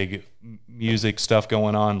 big music stuff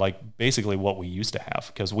going on, like basically what we used to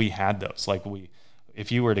have, because we had those. Like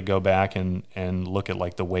if you were to go back and look at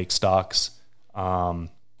like the wake stocks, and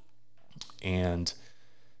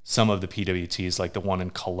some of the PWTs, like the one in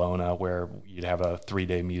Kelowna, where you'd have a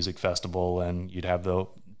 3-day music festival and you'd have the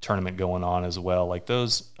tournament going on as well. Like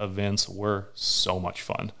those events were so much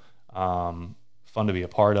fun. Fun to be a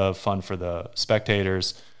part of, fun for the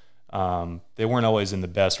spectators. They weren't always in the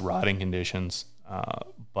best riding conditions,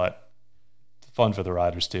 but fun for the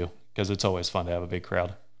riders too, because it's always fun to have a big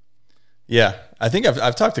crowd. Yeah, I think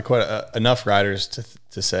I've talked to quite enough riders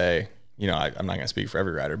to say, I'm not going to speak for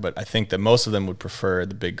every rider, but I think that most of them would prefer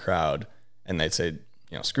the big crowd, and they'd say,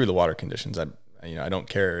 screw the water conditions. I don't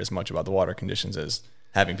care as much about the water conditions as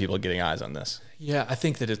having people getting eyes on this. Yeah, I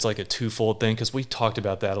think that it's like a twofold thing, because we talked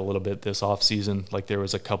about that a little bit this off season. Like there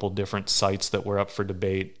was a couple different sites that were up for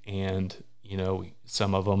debate, and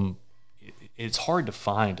some of them, it's hard to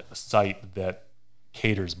find a site that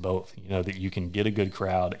caters both, that you can get a good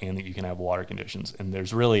crowd and that you can have water conditions. And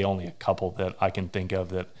there's really only a couple that I can think of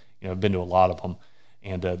that, I've been to a lot of them.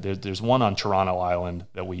 And there's one on Toronto Island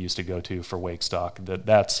that we used to go to for wake stock.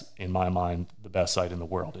 That's in my mind the best site in the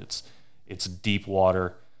world. It's deep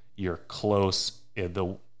water. You're close.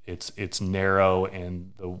 It's narrow,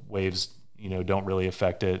 and the waves don't really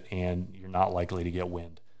affect it, and you're not likely to get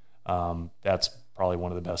wind. That's probably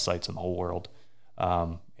one of the best sites in the whole world.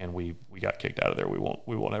 And we got kicked out of there. We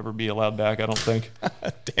won't ever be allowed back, I don't think.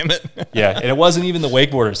 Damn it. Yeah, and it wasn't even the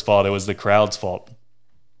wakeboarders' fault. It was the crowd's fault.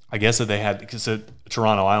 I guess that they had, because at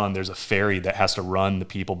Toronto Island, there's a ferry that has to run the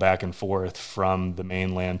people back and forth from the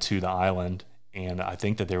mainland to the island. And I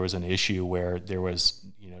think that there was an issue where there was,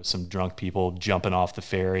 some drunk people jumping off the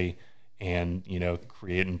ferry and,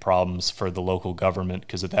 creating problems for the local government.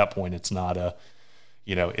 Because at that point, it's not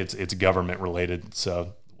it's government related.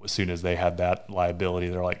 So as soon as they had that liability,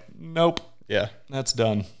 they're like, nope. Yeah. That's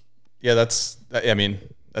done. Yeah, that's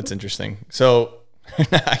interesting. So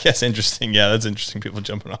I guess interesting. Yeah, that's interesting. People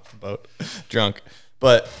jumping off the boat drunk.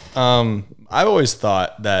 But I've always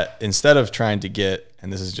thought that instead of trying to get,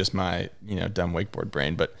 and this is just my dumb wakeboard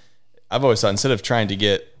brain, but I've always thought instead of trying to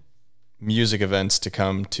get music events to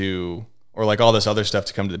come to, or like all this other stuff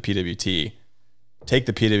to come to the PWT, take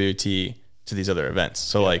the PWT to these other events.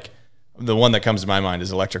 So like the one that comes to my mind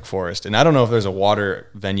is Electric Forest, and I don't know if there's a water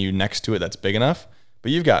venue next to it that's big enough,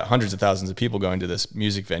 but you've got hundreds of thousands of people going to this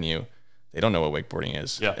music venue. They don't know what wakeboarding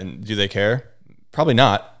is. Yeah. And do they care? Probably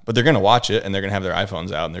not, but they're going to watch it, and they're going to have their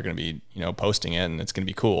iPhones out, and they're going to be, posting it, and it's going to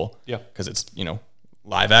be cool. Yeah. Because it's,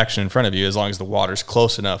 live action in front of you, as long as the water's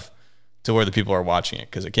close enough to where the people are watching it,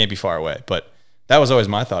 because it can't be far away. But that was always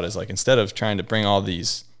my thought, is like, instead of trying to bring all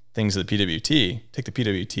these things to the PWT, take the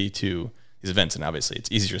PWT to these events, and obviously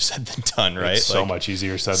it's easier said than done, right? It's so much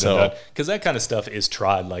easier said than done, because that kind of stuff is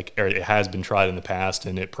tried, like, or it has been tried in the past,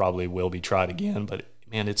 and it probably will be tried again. But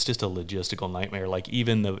man, it's just a logistical nightmare. Like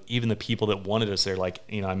even the people that wanted us there, like,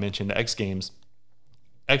 you know, I mentioned X Games.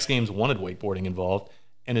 X Games wanted wakeboarding involved,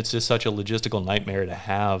 and it's just such a logistical nightmare to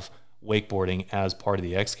have wakeboarding as part of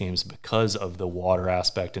the X Games because of the water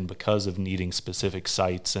aspect and because of needing specific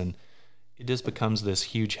sites, and it just becomes this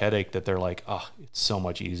huge headache that they're like, oh, it's so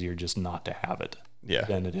much easier just not to have it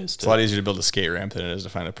than it is to. It's a lot easier to build a skate ramp than it is to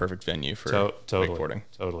find a perfect venue for wakeboarding.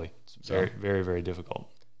 Totally. It's very, very, very difficult.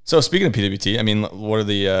 So speaking of PWT, I mean, what are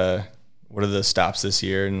the stops this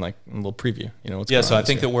year, and like a little preview? You know, what's going on so I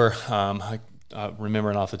think year? that we're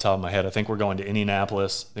remembering off the top of my head. I think we're going to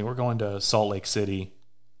Indianapolis. I think we're going to Salt Lake City.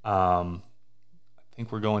 I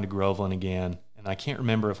think we're going to Groveland again, and I can't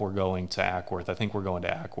remember if we're going to Ackworth. I think we're going to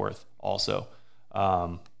Ackworth also.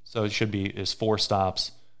 So it should be 4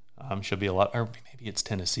 stops. Should be a lot, or maybe it's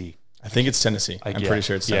Tennessee. I think it's Tennessee. I'm pretty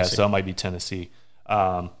sure it's Tennessee. Yeah, so it might be Tennessee.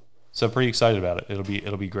 So pretty excited about it.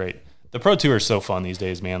 It'll be great. The Pro Tour is so fun these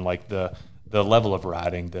days, man. Like the level of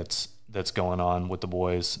riding that's going on with the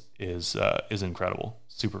boys is incredible.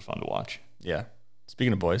 Super fun to watch. Yeah.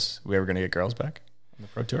 Speaking of boys, we ever going to get girls back on the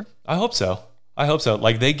Pro Tour? I hope so.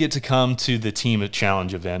 Like they get to come to the Team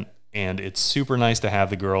Challenge event, and it's super nice to have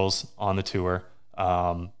the girls on the tour,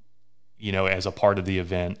 you know, as a part of the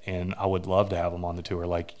event. And I would love to have them on the tour.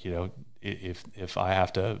 Like, you know, if I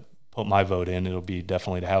have to put my vote in, it'll be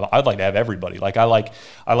definitely to have. I'd like to have everybody. Like I like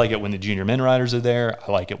it when the junior men riders are there.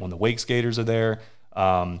 I like it when the wake skaters are there.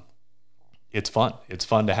 It's fun. It's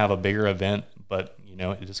fun to have a bigger event, but you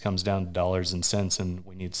know, it just comes down to dollars and cents, and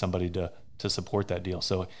we need somebody to support that deal.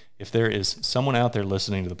 So if there is someone out there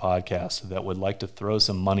listening to the podcast that would like to throw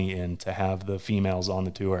some money in to have the females on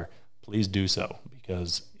the tour, please do so,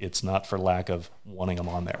 because it's not for lack of wanting them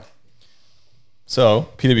on there. So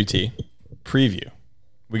PWT preview.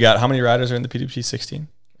 We got, how many riders are in the PWT 16?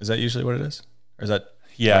 Is that usually what it is? Or is that?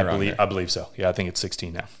 Yeah, I believe so. Yeah, I think it's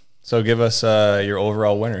 16 now. So give us your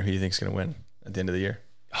overall winner. Who do you think is going to win at the end of the year?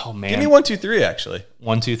 Oh man, give me 1, 2, 3. Actually,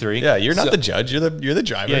 1, 2, 3. Yeah, you're not the judge. You're the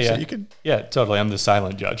driver. Yeah, so you could. Yeah, totally. I'm the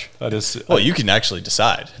silent judge. That is. Well, you can actually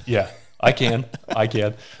decide. Yeah, I can. I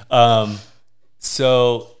can.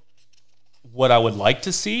 So, what I would like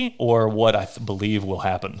to see, or what I believe will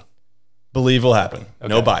happen. Believe will happen. Okay.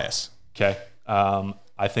 No bias. Okay.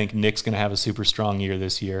 I think Nick's going to have a super strong year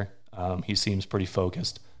this year. He seems pretty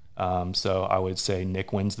focused. So I would say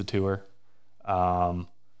Nick wins the tour.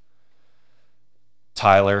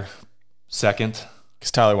 Tyler, second.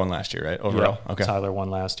 Because Tyler won last year, right? Overall? Yeah, okay. Tyler won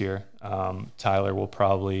last year. Tyler will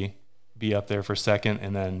probably be up there for second.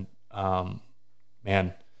 And then,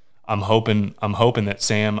 man, I'm hoping that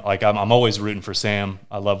Sam, like I'm always rooting for Sam.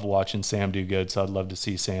 I love watching Sam do good. So I'd love to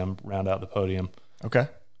see Sam round out the podium. Okay.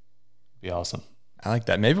 Be awesome. I like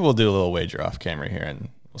that. Maybe we'll do a little wager off camera here and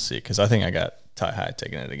we'll see. Because I think I got Ty High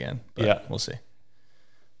taking it again. But yeah. We'll see.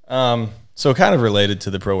 So kind of related to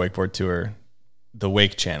the Pro Wakeboard Tour, the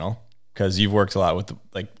Wake Channel, because you've worked a lot with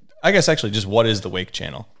I guess actually just what is the Wake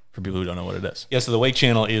Channel for people who don't know what it is? Yeah, so the Wake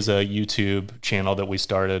Channel is a YouTube channel that we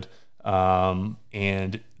started,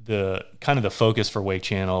 and the kind of the focus for Wake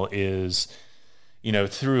Channel is, you know,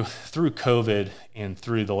 through COVID and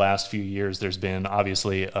through the last few years, there's been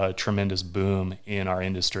obviously a tremendous boom in our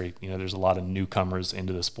industry. You know, there's a lot of newcomers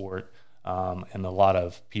into the sport, and a lot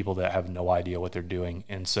of people that have no idea what they're doing,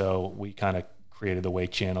 and so we kind of created the Wake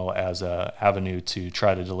Channel as a avenue to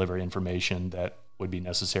try to deliver information that would be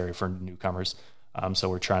necessary for newcomers. So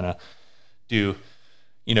we're trying to do,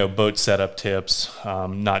 you know, boat setup tips,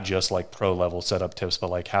 not just like pro level setup tips, but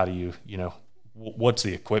like how do you, you know, what's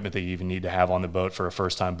the equipment that you even need to have on the boat for a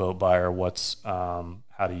first time boat buyer? What's, how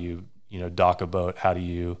do you, you know, dock a boat? How do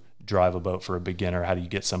you drive a boat for a beginner? How do you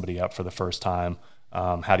get somebody up for the first time?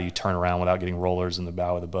 How do you turn around without getting rollers in the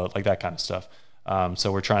bow of the boat? Like that kind of stuff.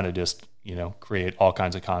 So we're trying to just, you know, create all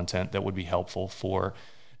kinds of content that would be helpful for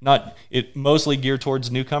mostly geared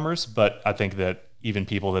towards newcomers, but I think that even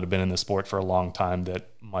people that have been in the sport for a long time that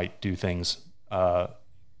might do things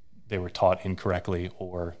they were taught incorrectly,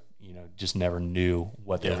 or, you know, just never knew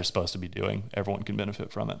what they were supposed to be doing. Everyone can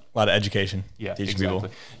benefit from it. A lot of education. Yeah, teaching exactly.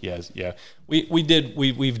 people. Yes, yeah.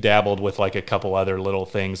 We've dabbled with like a couple other little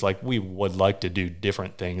things. Like we would like to do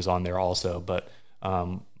different things on there also, but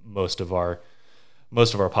most of our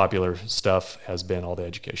popular stuff has been all the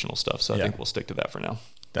educational stuff. So I think we'll stick to that for now.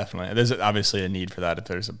 Definitely. There's obviously a need for that.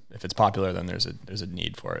 If it's popular, then there's a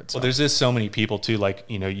need for it. So. Well, there's just so many people too. Like,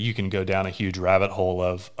 you know, you can go down a huge rabbit hole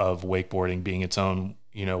of wakeboarding being its own,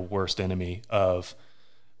 you know, worst enemy of,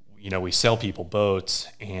 we sell people boats,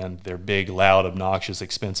 and they're big, loud, obnoxious,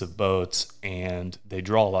 expensive boats, and they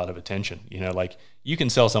draw a lot of attention. Like you can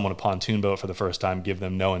sell someone a pontoon boat for the first time, give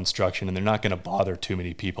them no instruction, and they're not going to bother too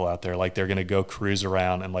many people out there. Like they're going to go cruise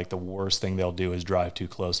around, and like the worst thing they'll do is drive too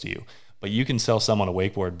close to you. But you can sell someone a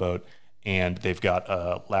wakeboard boat, and they've got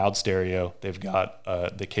a loud stereo. They've got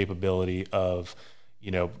the capability of,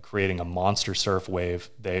 creating a monster surf wave.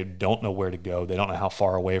 They don't know where to go. They don't know how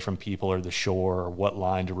far away from people or the shore or what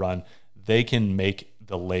line to run. They can make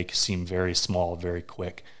the lake seem very small, very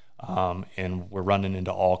quick. And we're running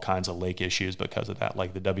into all kinds of lake issues because of that.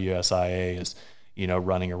 Like the WSIA is,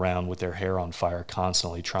 running around with their hair on fire,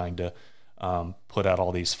 constantly trying to put out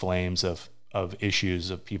all these flames of issues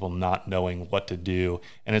of people not knowing what to do.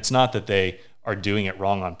 And it's not that they are doing it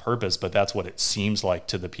wrong on purpose, but that's what it seems like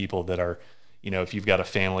to the people that are, if you've got a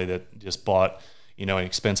family that just bought, an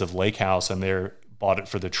expensive lake house, and they're bought it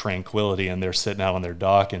for the tranquility, and they're sitting out on their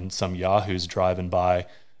dock, and some yahoo's driving by,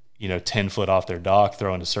 10 foot off their dock,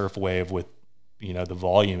 throwing a surf wave with, the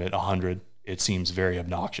volume at 100. It seems very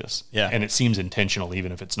obnoxious. Yeah. And it seems intentional,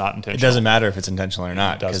 even if it's not intentional. It doesn't matter if it's intentional or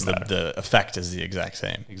not, because doesn't the effect is the exact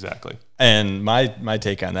same. Exactly. And my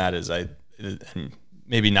take on that is and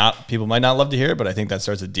maybe not, people might not love to hear it, but I think that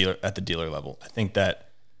starts at the dealer level. I think that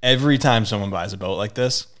every time someone buys a boat like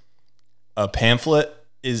this, a pamphlet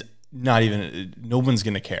is not even, no one's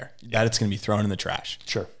going to care that it's going to be thrown in the trash.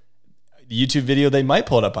 Sure. The YouTube video, they might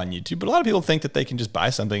pull it up on YouTube, but a lot of people think that they can just buy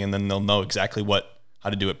something and then they'll know exactly how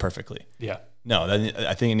to do it perfectly. Yeah. No,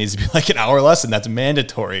 I think it needs to be like an hour lesson. That's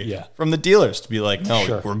mandatory from the dealers to be like,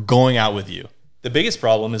 no, we're going out with you. The biggest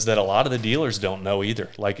problem is that a lot of the dealers don't know either.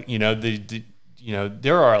 Like,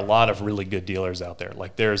 there are a lot of really good dealers out there.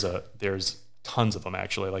 Like there's tons of them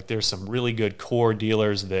actually. Like there's some really good core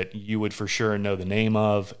dealers that you would for sure know the name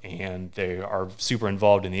of, and they are super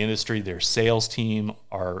involved in the industry. Their sales team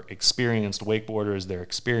are experienced wakeboarders, they're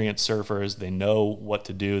experienced surfers, they know what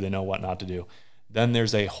to do, they know what not to do. Then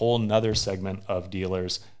there's a whole nother segment of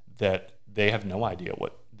dealers that they have no idea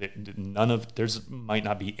there's might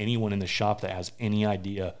not be anyone in the shop that has any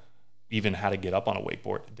idea even how to get up on a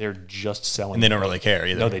wakeboard. They're just selling. And they don't really care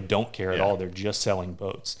either. No, they don't care at all. They're just selling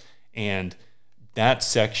boats. And that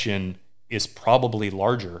section is probably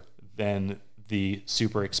larger than the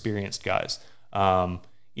super experienced guys. The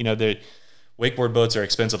wakeboard boats are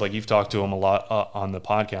expensive. Like you've talked to them a lot on the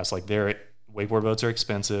podcast. Like wakeboard boats are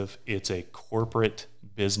expensive. It's a corporate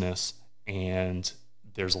business, and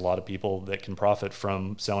there's a lot of people that can profit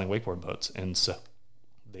from selling wakeboard boats. And so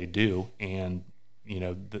they do. And,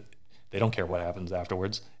 they don't care what happens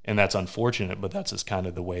afterwards. And that's unfortunate, but that's just kind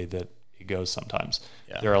of the way that it goes sometimes.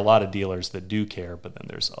 Yeah. There are a lot of dealers that do care, but then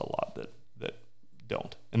there's a lot that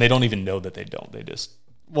don't. And they don't even know that they don't. They just...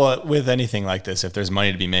 Well, with anything like this, if there's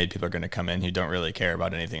money to be made, people are going to come in who don't really care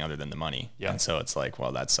about anything other than the money. Yeah. And so it's like,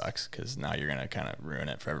 well, that sucks because now you're going to kind of ruin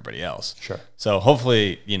it for everybody else. Sure. So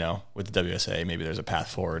hopefully, with the WSA, maybe there's a path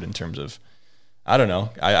forward in terms of, I don't know.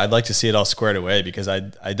 I'd like to see it all squared away because I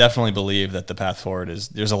definitely believe that the path forward is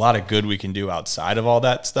there's a lot of good we can do outside of all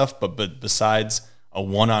that stuff. But besides a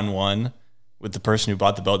one-on-one with the person who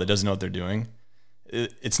bought the boat that doesn't know what they're doing,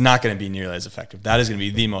 it's not going to be nearly as effective. That is going to be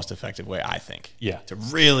the most effective way, I think. Yeah. To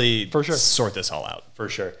really for sure sort this all out. For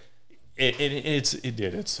sure.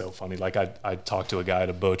 It's so funny. Like I talked to a guy at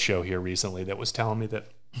a boat show here recently that was telling me that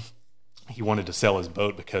he wanted to sell his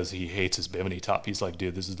boat because he hates his bimini top. He's like,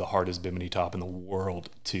 dude, this is the hardest bimini top in the world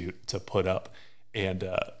to put up. And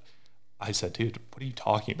I said, dude, what are you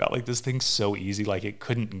talking about? Like, this thing's so easy. Like, it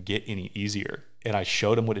couldn't get any easier. And I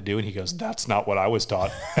showed him what to do, and he goes, that's not what I was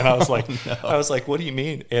taught. And I was like, what do you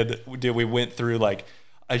mean? And we went through, like,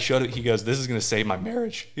 I showed it. He goes, this is going to save my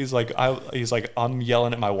marriage. He's like, I'm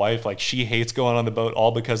yelling at my wife. Like, she hates going on the boat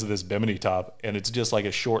all because of this bimini top. And it's just like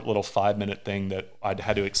a short little 5-minute thing that I'd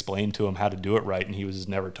had to explain to him how to do it right. And he was just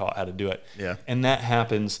never taught how to do it. Yeah. And that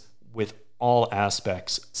happens with all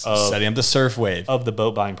aspects of setting up the surf wave of the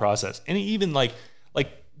boat buying process. And even like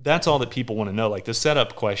that's all that people want to know. Like, the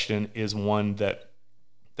setup question is one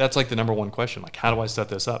that's like the number one question. Like, how do I set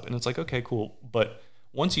this up? And it's like, okay, cool. But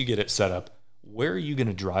once you get it set up, where are you going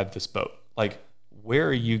to drive this boat? Like, where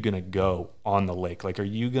are you going to go on the lake? Like, are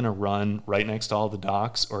you going to run right next to all the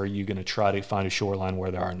docks, or are you going to try to find a shoreline where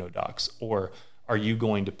there are no docks? Or are you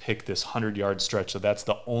going to pick this 100-yard stretch so that's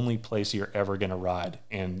the only place you're ever going to ride,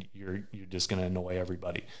 and you're just going to annoy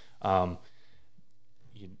everybody?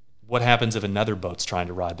 What happens if another boat's trying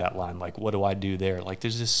to ride that line? Like, what do I do there? Like,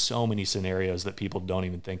 there's just so many scenarios that people don't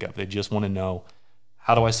even think of. They just want to know,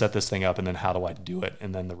 how do I set this thing up, and then how do I do it?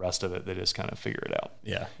 And then the rest of it, they just kind of figure it out.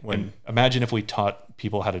 Yeah. Imagine if we taught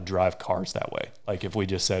people how to drive cars that way. Like, if we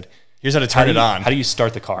just said, Here's how to turn it on. How do you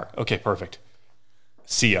start the car? Okay, perfect.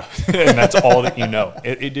 See ya. And that's all that you know.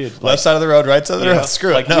 It did. Left side of the road, right side of the road.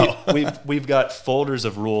 Screw it. No. We've got folders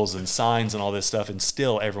of rules and signs and all this stuff, and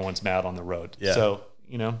still everyone's mad on the road. Yeah. So,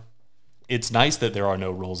 it's nice that there are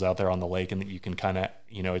no rules out there on the lake and that you can kind of,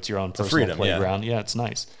 it's your own personal freedom, playground. Yeah, it's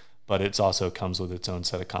nice. But it also comes with its own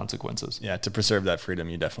set of consequences. Yeah, to preserve that freedom,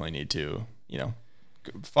 you definitely need to,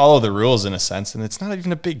 follow the rules in a sense. And it's not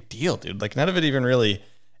even a big deal, dude. Like, none of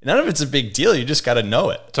it's a big deal. You just got to know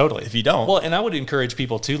it. Totally. If you don't. Well, and I would encourage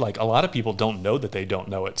people too, like a lot of people don't know that they don't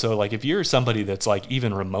know it. So like if you're somebody that's like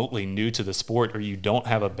even remotely new to the sport, or you don't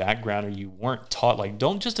have a background, or you weren't taught, like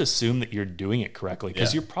don't just assume that you're doing it correctly,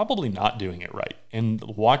 because you're probably not doing it right. And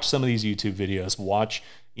watch some of these YouTube videos,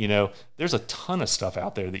 there's a ton of stuff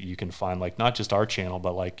out there that you can find, like not just our channel,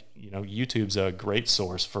 but like, YouTube's a great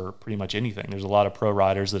source for pretty much anything. There's a lot of pro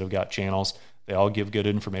riders that have got channels. They all give good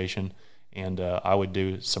information. And I would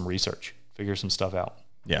do some research, figure some stuff out.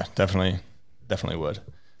 Yeah, definitely would.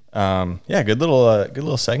 Good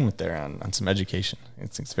little segment there on some education.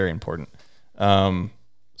 It's very important.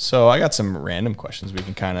 So I got some random questions. We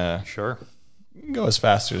can kind of go as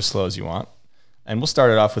fast or as slow as you want, and we'll start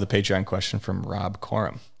it off with a Patreon question from Rob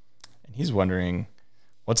Coram, and he's wondering,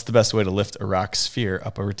 what's the best way to lift a rock sphere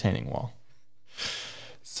up a retaining wall?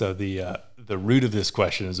 So the root of this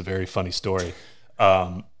question is a very funny story.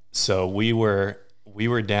 So we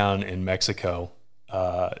were down in Mexico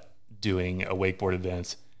doing a wakeboard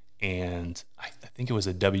event, and I think it was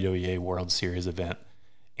a WWA World Series event.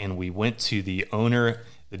 And we went to the owner.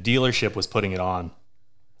 The dealership was putting it on.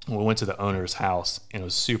 We went to the owner's house, and it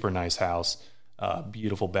was a super nice house,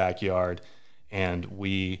 beautiful backyard. And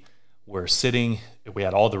we were sitting. We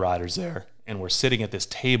had all the riders there, and we're sitting at this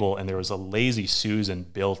table, and there was a Lazy Susan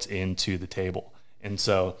built into the table. And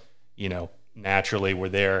so, naturally, we're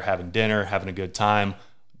there having dinner, having a good time.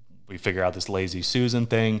 We figure out this Lazy Susan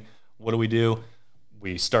thing. What do?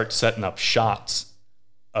 We start setting up shots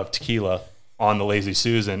of tequila on the Lazy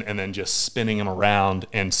Susan, and then just spinning them around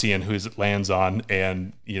and seeing who it lands on.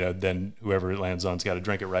 And, then whoever it lands on's got to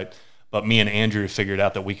drink it right. But me and Andrew figured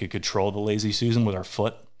out that we could control the Lazy Susan with our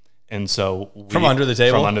foot. And so from under the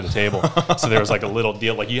table? From under the table. So there was like a little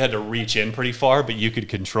deal. Like you had to reach in pretty far, but you could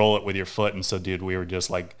control it with your foot. And so, dude, we were just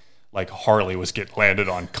like Harley was getting landed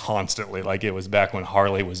on constantly. Like it was back when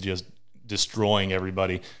Harley was just destroying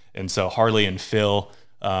everybody. And so Harley and Phil,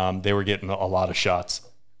 they were getting a lot of shots.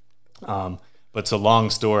 But so long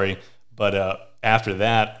story. But after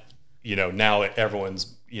that, now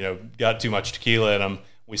everyone's, got too much tequila in them.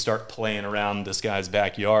 We start playing around this guy's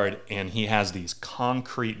backyard, and he has these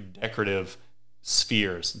concrete decorative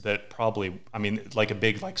spheres that probably, like a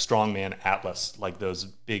big, like strongman atlas, like those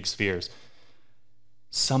big spheres.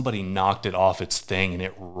 Somebody knocked it off its thing, and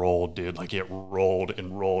it rolled, dude. Like it rolled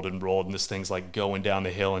and rolled and rolled, and this thing's like going down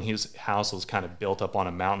the hill, and his house was kind of built up on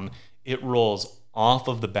a mountain. It rolls off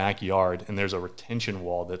of the backyard, and there's a retention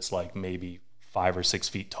wall that's like maybe 5 or 6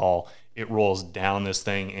 feet tall. It rolls down this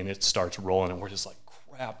thing, and it starts rolling, and we're just like,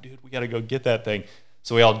 crap, dude, we got to go get that thing.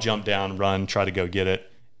 So we all jump down, run, try to go get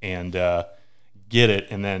it, and get it,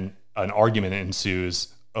 and then an argument ensues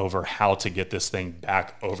over how to get this thing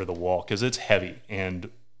back over the wall, because it's heavy, and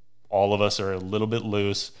all of us are a little bit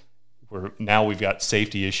loose. We've got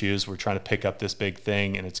safety issues. We're trying to pick up this big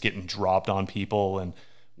thing, and it's getting dropped on people, and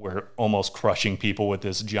we're almost crushing people with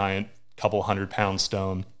this giant couple 100-pound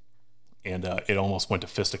stone. And it almost went to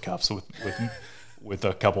fisticuffs with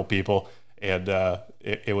a couple people, and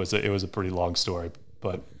it was a pretty long story,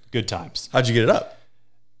 but good times. How'd you get it up?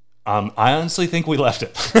 I honestly think we left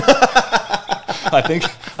it. I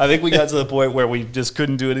think we got to the point where we just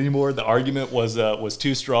couldn't do it anymore. The argument was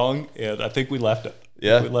too strong, and I think we left it.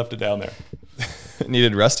 Yeah, we left it down there. It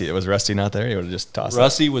needed Rusty. Was Rusty not there? He would have just tossed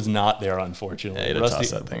Rusty was not there, unfortunately. Yeah, he'd have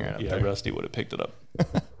tossed that thing right up there. Rusty would have picked it up.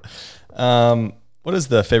 What is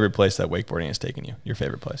the favorite place that wakeboarding has taken you? Your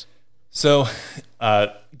favorite place? So,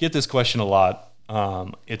 get this question a lot.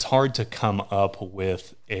 It's hard to come up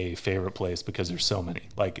with a favorite place because there's so many.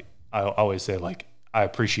 Like I always say, like I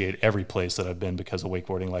appreciate every place that I've been because of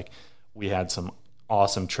wakeboarding. Like we had some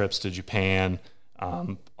awesome trips to Japan,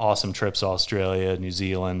 awesome trips to Australia, New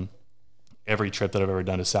Zealand. Every trip that I've ever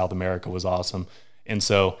done to South America was awesome. And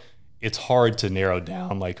so it's hard to narrow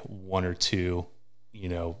down like one or two,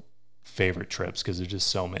 favorite trips because there's just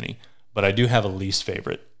so many. But I do have a least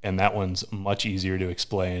favorite, and that one's much easier to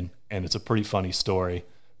explain, and it's a pretty funny story.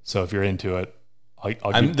 So if you're into it,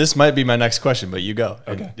 this might be my next question, but you go.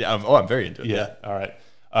 Okay. Yeah. I'm very into it. Yeah. All right.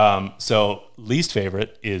 So least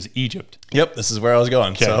favorite is Egypt. Yep. This is where I was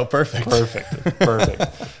going. Okay. So perfect. Perfect.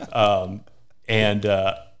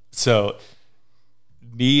 So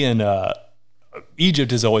me and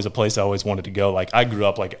Egypt is always a place I always wanted to go. Like I grew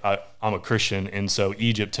up, like I'm a Christian, and so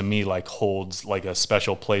Egypt to me like holds like a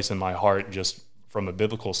special place in my heart just from a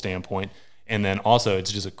biblical standpoint. And then also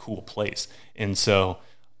it's just a cool place. And so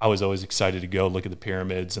I was always excited to go look at the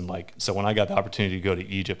pyramids. And like, so when I got the opportunity to go to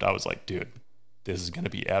Egypt, I was like, dude, this is going to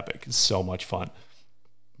be epic. It's so much fun.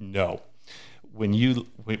 No. When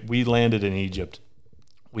we landed in Egypt,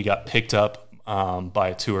 we got picked up by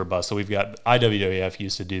a tour bus. So we've got IWWF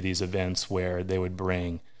used to do these events where they would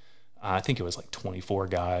bring, I think it was like 24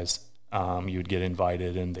 guys. You would get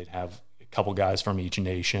invited, and they'd have a couple guys from each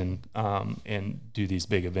nation and do these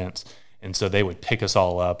big events. And so they would pick us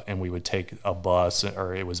all up, and we would take a bus,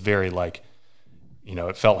 or it was very like, you know,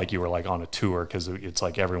 it felt like you were like on a tour because it's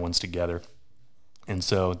like everyone's together. And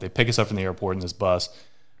so they pick us up from the airport in this bus.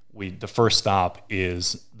 The first stop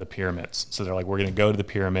is the pyramids. So they're like, we're going to go to the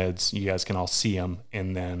pyramids. You guys can all see them.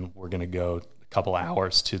 And then we're going to go a couple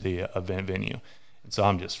hours to the event venue. And so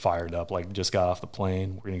I'm just fired up, like just got off the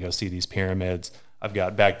plane. We're going to go see these pyramids. I've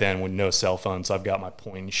got, back then with no cell phone, so I've got my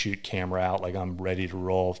point and shoot camera out. Like I'm ready to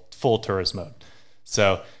roll, full tourist mode.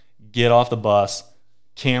 So get off the bus,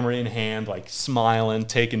 camera in hand, like smiling,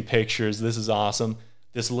 taking pictures. This is awesome.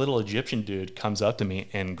 This little Egyptian dude comes up to me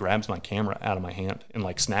and grabs my camera out of my hand and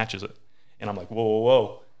like snatches it. And I'm like, whoa, whoa,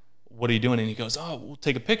 whoa, what are you doing? And he goes, oh, we'll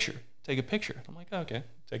take a picture. Take a picture. I'm like, okay,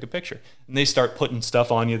 take a picture. And they start putting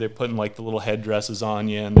stuff on you. They're putting like the little headdresses on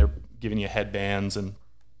you, and they're giving you headbands and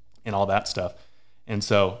all that stuff. And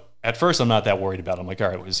so at first I'm not that worried about it. I'm like, all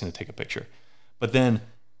right, we're just going to take a picture. But then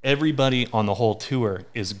everybody on the whole tour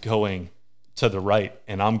is going to the right,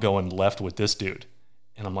 and I'm going left with this dude.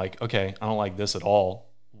 And I'm like, okay, I don't like this at all.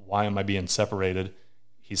 Why am I being separated?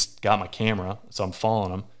 He's got my camera, so I'm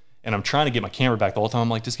following him. And I'm trying to get my camera back the whole time. I'm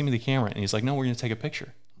like, just give me the camera. And he's like, no, we're going to take a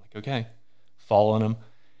picture. I'm like, okay. Following him.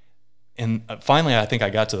 And finally, I think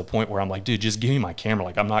I got to the point where I'm like, dude, just give me my camera.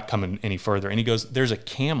 Like, I'm not coming any further. And he goes, there's a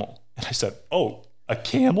camel. And I said, oh, a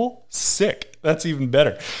camel? Sick. That's even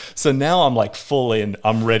better. So now I'm like full in.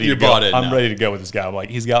 I'm ready to go. I'm ready to go with this guy. I'm like,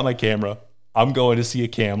 he's got my camera. I'm going to see a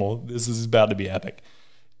camel. This is about to be epic.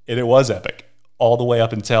 And it was epic all the way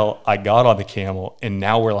up until I got on the camel, and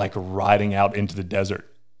now we're like riding out into the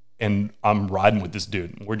desert, and I'm riding with this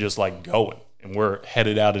dude. We're just like going, and we're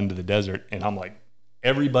headed out into the desert, and I'm like,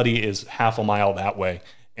 everybody is half a mile that way,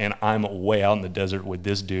 and I'm way out in the desert with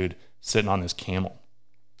this dude sitting on this camel.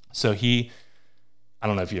 So I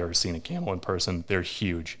don't know if you've ever seen a camel in person. They're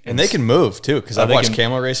huge. And they can move too, because I've watched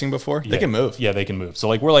camel racing before. Yeah, they can move. Yeah, they can move. So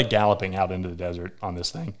like we're like galloping out into the desert on this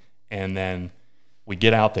thing, and then we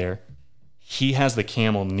get out there. He has the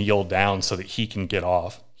camel kneel down so that he can get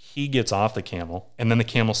off. He gets off the camel, and then the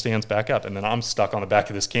camel stands back up, and then I'm stuck on the back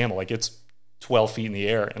of this camel. Like it's 12 feet in the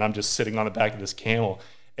air, and I'm just sitting on the back of this camel,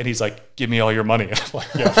 and he's like, give me all your money. And I'm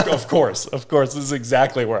like, yeah, of course. This is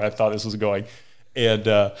exactly where I thought this was going.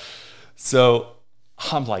 And so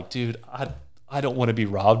I'm like, dude, I don't want to be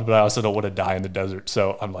robbed, but I also don't want to die in the desert.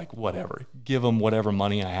 So I'm like, whatever, give him whatever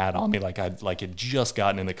money I had on me. Like I'd just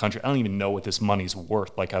gotten in the country. I don't even know what this money's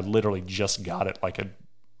worth. Like I literally just got it. Like I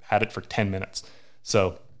had it for 10 minutes.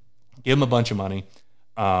 So give him a bunch of money.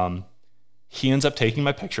 He ends up taking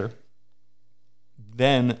my picture.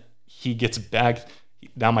 Then he gets back.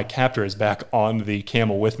 Now my captor is back on the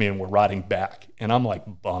camel with me, and we're riding back. And I'm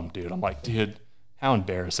like bummed, dude. I'm like, dude, how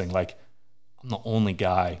embarrassing. Like I'm the only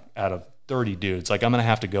guy out of 30 dudes. Like I'm going to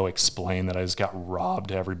have to go explain that I just got robbed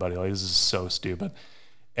to everybody. Like this is so stupid.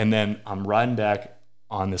 And then I'm riding back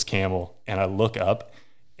on this camel, and I look up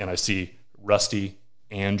and I see Rusty,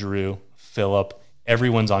 Andrew, Philip,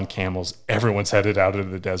 everyone's on camels. Everyone's headed out into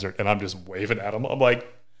the desert, and I'm just waving at them. I'm like,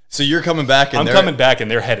 so you're coming back, and I'm coming back, and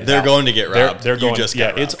they're headed. They're out. going to get robbed. They're going.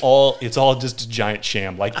 Yeah, it's all just a giant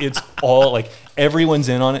sham. Like it's all like everyone's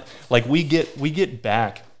in on it. Like we get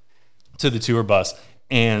back to the tour bus,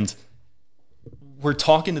 and we're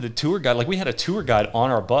talking to the tour guide. Like we had a tour guide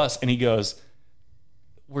on our bus, and he goes,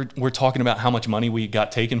 we're talking about how much money we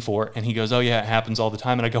got taken for. And he goes, oh yeah, it happens all the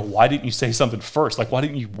time. And I go, why didn't you say something first? Like, why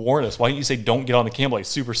didn't you warn us? Why didn't you say, don't get on the camel? Like, it's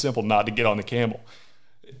super simple not to get on the camel.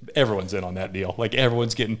 Everyone's in on that deal. Like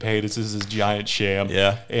everyone's getting paid. This is this giant sham.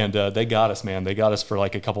 Yeah. And they got us, man. They got us for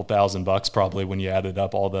like a couple $1,000 probably when you added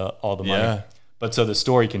up all the money. Yeah. But so the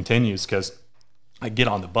story continues, because I get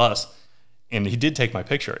on the bus, and he did take my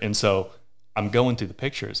picture. And so I'm going through the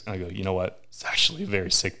pictures, and I go, you know what? It's actually a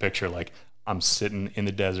very sick picture. Like I'm sitting in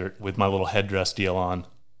the desert with my little headdress deal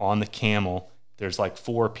on the camel. There's like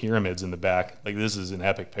 4 pyramids in the back. Like this is an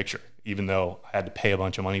epic picture, even though I had to pay a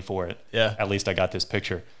bunch of money for it. Yeah. At least I got this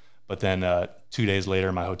picture. But then 2 days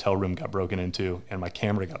later, my hotel room got broken into and my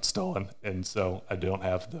camera got stolen. And so I don't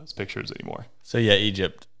have those pictures anymore. So yeah,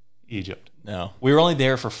 Egypt. No. We were only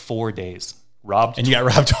there for 4 days. And you got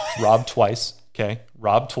robbed. Robbed twice. Okay.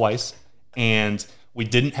 Robbed twice. And we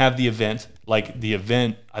didn't have the event. Like the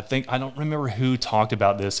event, I don't remember who talked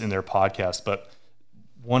about this in their podcast, but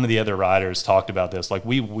one of the other riders talked about this. Like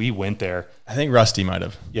we went there. I think Rusty might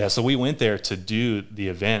have. Yeah. So we went there to do the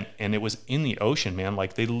event and it was in the ocean, man.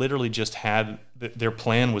 Like they literally just had, their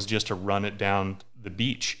plan was just to run it down the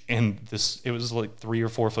beach. And it was like 3 or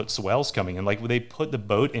 4 foot swells coming in. Like they put the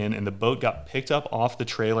boat in and the boat got picked up off the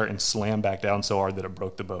trailer and slammed back down so hard that it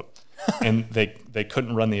broke the boat. And they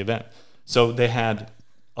couldn't run the event. So they had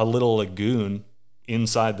a little lagoon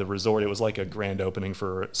inside the resort. It was like a grand opening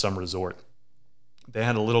for some resort. They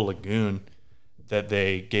had a little lagoon that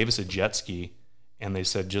they gave us a jet ski and they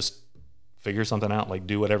said, just figure something out, like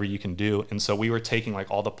do whatever you can do. And so we were taking like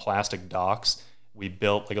all the plastic docks. We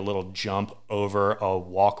built like a little jump over a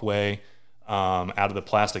walkway out of the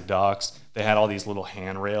plastic docks. They had all these little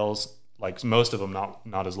handrails, like most of them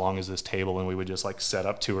not as long as this table. And we would just like set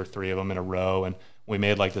up 2 or 3 of them in a row. And we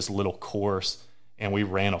made like this little course and we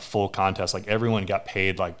ran a full contest. Like everyone got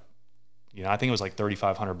paid like, I think it was like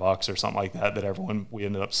 $3,500 or something like that we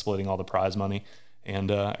ended up splitting all the prize money and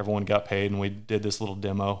everyone got paid and we did this little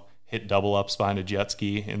demo, hit double ups behind a jet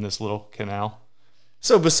ski in this little canal.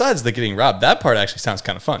 So besides the getting robbed, that part actually sounds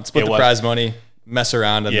kind of fun. Split the prize money, mess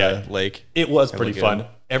around in the lake. It was pretty fun.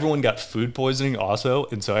 Everyone got food poisoning also.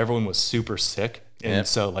 And so everyone was super sick. And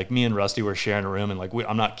so like me and Rusty were sharing a room and like,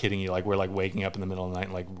 I'm not kidding you. Like we're like waking up in the middle of the night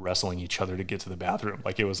and like wrestling each other to get to the bathroom.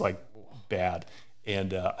 Like it was like bad.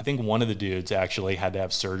 And I think one of the dudes actually had to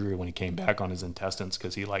have surgery when he came back on his intestines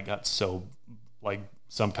because he like got so like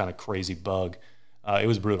some kind of crazy bug. It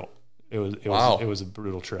was brutal. It was a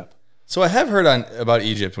brutal trip. So I have heard about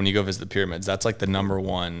Egypt when you go visit the pyramids. That's like the number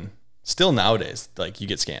one. Still nowadays, like you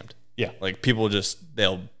get scammed. Yeah, like people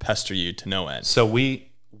they'll pester you to no end. So we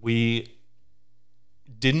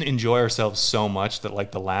didn't enjoy ourselves so much that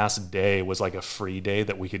like the last day was like a free day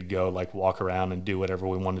that we could go like walk around and do whatever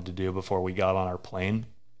we wanted to do before we got on our plane.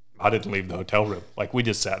 I didn't leave the hotel room. Like we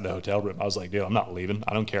just sat in the hotel room. I was like, dude, I'm not leaving.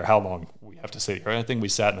 I don't care how long we have to sit here. I think we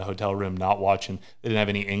sat in the hotel room not watching. They didn't have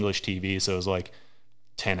any English TV, so it was like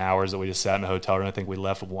 10 hours that we just sat in the hotel room. I think we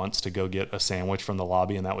left once to go get a sandwich from the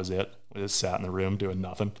lobby and that was it. We just sat in the room doing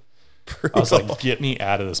nothing. Brutal. I was like, get me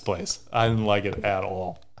out of this place. I didn't like it at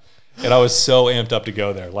all. And I was so amped up to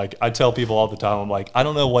go there. Like I tell people all the time, I'm like, I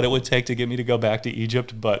don't know what it would take to get me to go back to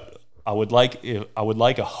Egypt, but I would like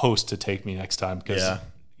a host to take me next time because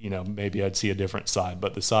maybe I'd see a different side.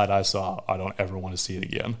 But the side I saw, I don't ever want to see it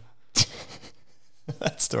again.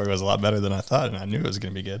 That story was a lot better than I thought, and I knew it was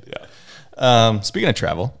going to be good. Yeah. Speaking of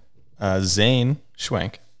travel, Zane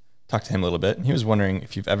Schwenk, talked to him a little bit, and he was wondering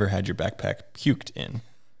if you've ever had your backpack puked in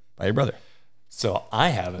by your brother. So I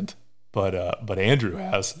haven't. But Andrew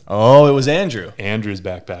has. Oh, it was Andrew. Andrew's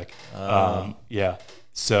backpack. Yeah.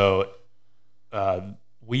 So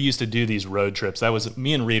we used to do these road trips. That was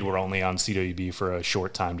me and Reed were only on CWB for a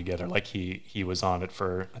short time together. Like he was on it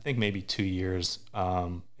for I think maybe 2 years,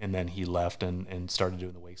 and then he left and started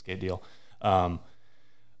doing the wakeskate deal.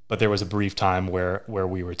 But there was a brief time where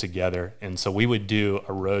we were together, and so we would do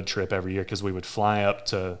a road trip every year because we would fly up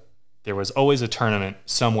to. There was always a tournament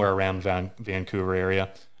somewhere around Vancouver area.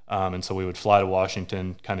 And so we would fly to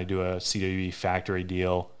Washington, kind of do a CWB factory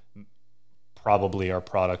deal, probably our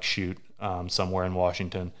product shoot somewhere in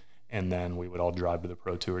Washington, and then we would all drive to the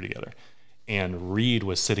Pro Tour together. And Reed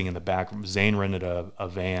was sitting in the back. Zane rented a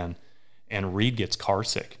van, and Reed gets car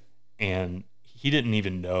sick. And he didn't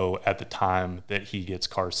even know at the time that he gets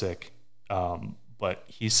car sick, but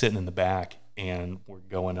he's sitting in the back, and we're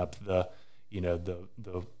going up the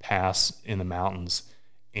pass in the mountains.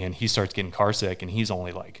 And he starts getting car sick, and he's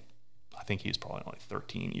only like, I think he's probably only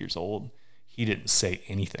 13 years old. He didn't say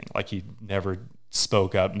anything. Like he never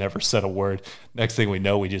spoke up, never said a word. Next thing we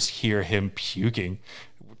know, we just hear him puking.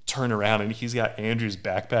 Turn around, and he's got Andrew's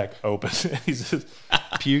backpack open. He's just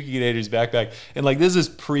puking in Andrew's backpack. And like this is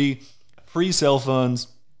pre cell phones,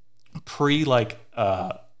 pre all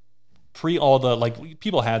the like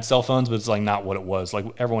people had cell phones, but it's like not what it was. Like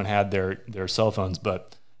everyone had their cell phones,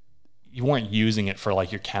 but you weren't using it for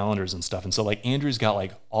like your calendars and stuff. And so like Andrew's got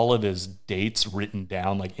like all of his dates written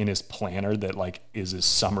down like in his planner that like is his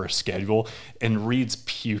summer schedule, and Reed's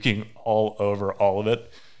puking all over all of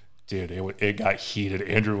it. Dude, it got heated.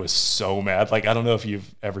 Andrew was so mad. Like I don't know if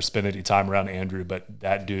you've ever spent any time around Andrew, but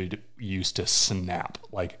that dude used to snap.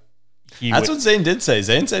 Like That's what Zane did say.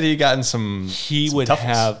 Zane said he gotten some. He some would toughest.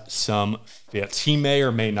 have some fits. He may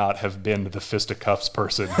or may not have been the fisticuffs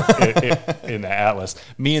person in the Atlas.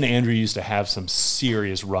 Me and Andrew used to have some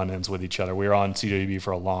serious run-ins with each other. We were on CWB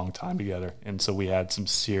for a long time together, and so we had some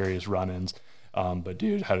serious run-ins. But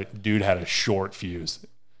dude had a short fuse,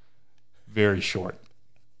 very short.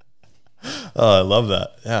 Oh, I love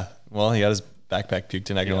that. Yeah. Well, he got his backpack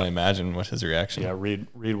puked in. I can only imagine what his reaction. Yeah,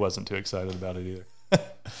 Reed wasn't too excited about it either.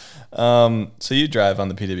 So you drive on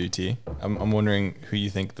the PWT. I'm wondering who you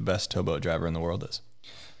think the best towboat driver in the world is.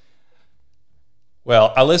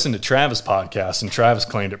 Well, I listened to Travis' podcast, and Travis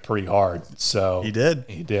claimed it pretty hard. So He did.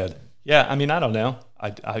 He did. Yeah, I mean, I don't know.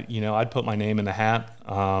 I'd put my name in the hat.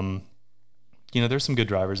 There's some good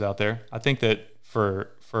drivers out there. I think that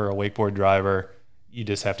for a wakeboard driver, you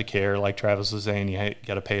just have to care. Like Travis was saying, you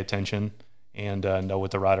got to pay attention and know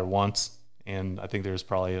what the rider wants. And I think there's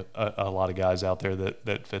probably a lot of guys out there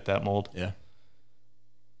that fit that mold. Yeah.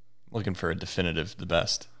 Looking for a definitive the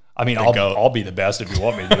best. I mean, I'll be the best if you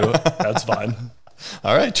want me to. That's fine.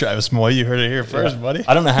 All right, Travis Moy, you heard it here first, buddy.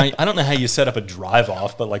 I don't know how you set up a drive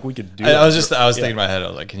off, but like we could do it. I was thinking in my head, I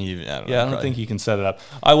was like, can you even? I don't think you can set it up.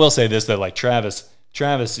 I will say this, that like Travis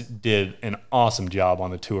did an awesome job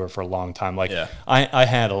on the tour for a long time. Like I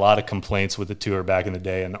had a lot of complaints with the tour back in the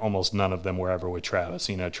day, and almost none of them were ever with Travis.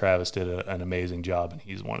 Travis did an amazing job, and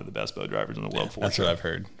he's one of the best boat drivers in the world. That's what I've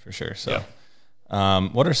heard for sure. So,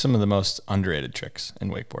 what are some of the most underrated tricks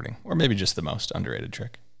in wakeboarding, or maybe just the most underrated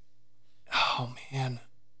trick? Oh man,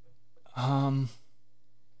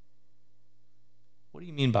 what do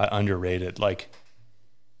you mean by underrated? Like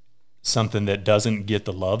something that doesn't get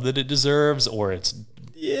the love that it deserves, or it's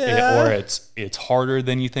harder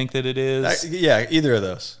than you think that it is? Either of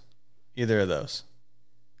those.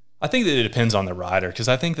 I think that it depends on the rider, because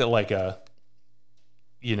I think that like a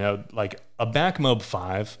back mob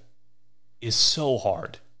 5 is so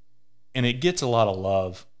hard, and it gets a lot of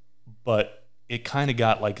love, but it kind of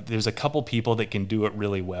got like, there's a couple people that can do it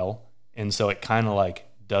really well, and so it kind of like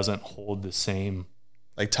doesn't hold the same.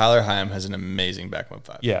 Like Tyler Hyam has an amazing back mob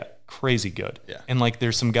 5. Yeah, crazy good. Yeah, and like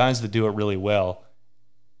there's some guys that do it really well,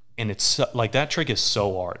 and it's so, like that trick is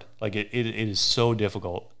so hard. Like it is so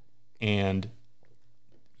difficult, and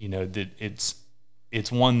that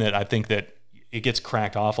it's one that I think that it gets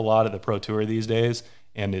cracked off a lot at the Pro Tour these days,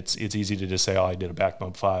 and it's easy to just say, oh, I did a back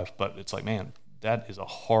mob 5, but it's like, man, that is a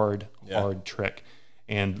hard trick.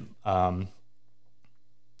 And I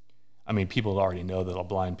mean, people already know that a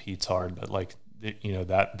blind Pete's hard, but like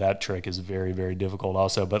that trick is very, very difficult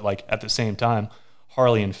also. But like at the same time,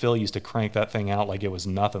 Harley and Phil used to crank that thing out like it was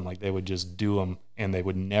nothing. Like they would just do them, and they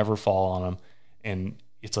would never fall on them. And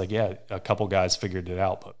it's like, a couple guys figured it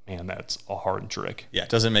out, but man, that's a hard trick. Yeah, it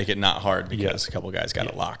doesn't make it not hard because a couple guys got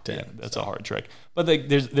it locked in. Yeah, that's a hard trick. But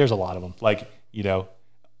there's a lot of them. Like,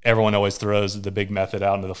 everyone always throws the big method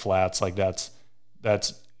out into the flats. Like that's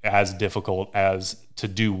as difficult as to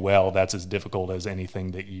do well. That's as difficult as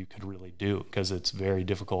anything that you could really do, because it's very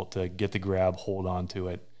difficult to get the grab, hold on to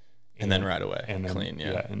it, and then right away, and then, clean,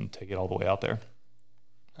 and take it all the way out there.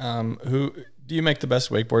 Who do you make the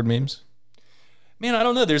best wakeboard memes? Man, I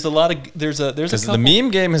don't know. There's a lot of there's a couple. The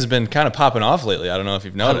meme game has been kind of popping off lately. I don't know if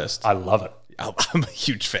you've noticed. I love it. I'm a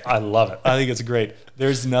huge fan. I love it. I think it's great.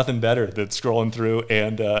 There's nothing better than scrolling through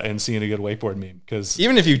and seeing a good wakeboard meme, because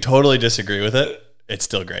even if you totally disagree with it, it's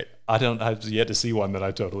still great. I've yet to see one that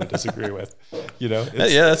I totally disagree with. Yeah,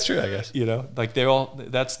 that's true, I guess. Like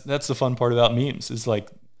that's the fun part about memes, is like,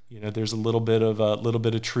 there's a little bit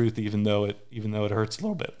of truth, even though it hurts a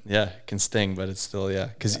little bit. Yeah, it can sting, but it's still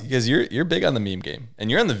because you're big on the meme game,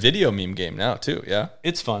 and you're on the video meme game now too. Yeah,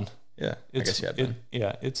 it's fun. Yeah, I guess you have been.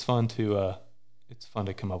 It's fun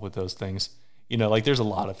to come up with those things. Like there's a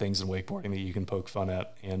lot of things in wakeboarding that you can poke fun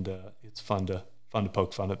at, and it's fun to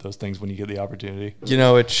poke fun at those things when you get the opportunity.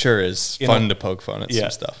 It sure is fun to poke fun at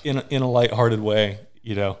some stuff in a lighthearted way.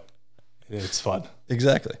 It's fun.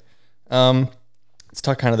 Exactly. Let's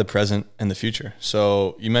talk kind of the present and the future.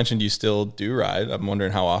 So you mentioned you still do ride. I'm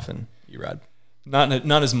wondering how often you ride.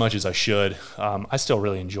 Not as much as I should. I still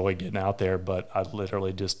really enjoy getting out there, but I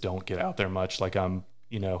literally just don't get out there much. Like I'm,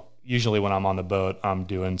 usually when I'm on the boat, I'm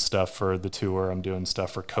doing stuff for the tour. I'm doing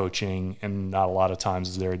stuff for coaching, and not a lot of times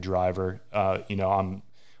is there a driver.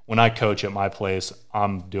 When I coach at my place,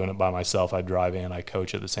 I'm doing it by myself. I drive and I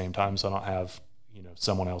coach at the same time, so I don't have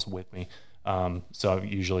someone else with me. So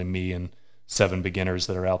usually me and 7 beginners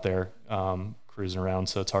that are out there cruising around,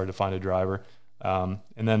 so it's hard to find a driver. And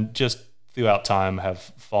then just throughout time have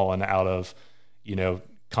fallen out of,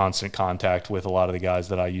 constant contact with a lot of the guys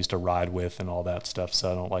that I used to ride with and all that stuff. So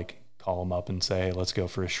I don't like call them up and say, hey, let's go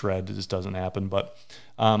for a shred. It just doesn't happen. But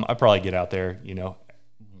I probably get out there,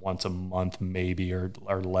 once a month maybe, or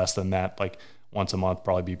less than that. Like once a month,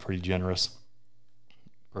 probably be pretty generous.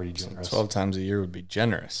 Pretty generous. 12 times a year would be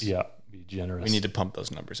generous. Yeah, be generous. We need to pump those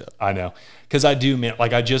numbers up. I know. Because I do, man,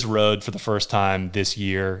 like I just rode for the first time this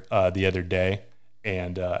year the other day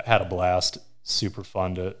and had a blast. Super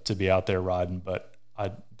fun to be out there riding. But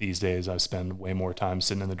these days I spend way more time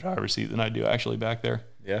sitting in the driver's seat than I do actually back there.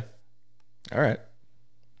 Yeah. All right.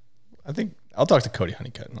 I think I'll talk to Cody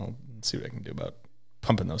Honeycutt and I'll see what I can do about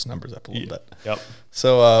pumping those numbers up a little bit. Yep.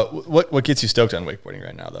 So what gets you stoked on wakeboarding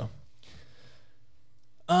right now, though?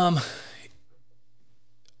 I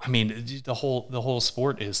mean, the whole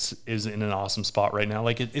sport is in an awesome spot right now.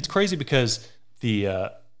 Like it's crazy because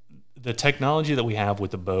the technology that we have with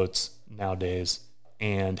the boats nowadays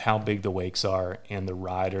and how big the wakes are and the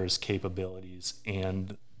riders' capabilities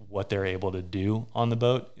and what they're able to do on the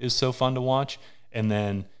boat is so fun to watch. And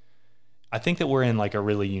then I think that we're in like a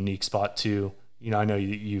really unique spot too. I know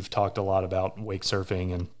you've talked a lot about wake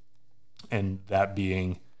surfing and that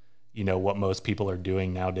being, what most people are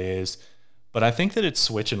doing nowadays. But I think that it's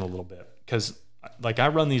switching a little bit because like I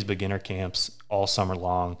run these beginner camps all summer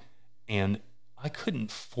long and I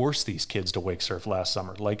couldn't force these kids to wake surf last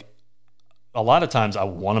summer. Like a lot of times I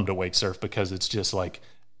want them to wake surf because it's just like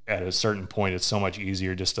at a certain point, it's so much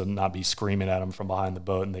easier just to not be screaming at them from behind the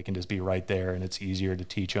boat and they can just be right there and it's easier to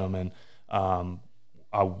teach them. And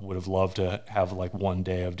I would have loved to have like one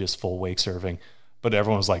day of just full wake surfing, but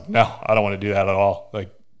everyone was like, no, I don't want to do that at all.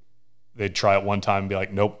 Like they'd try it one time and be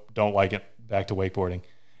like, nope, don't like it, back to wakeboarding.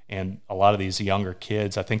 And a lot of these younger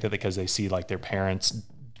kids, I think that because they see like their parents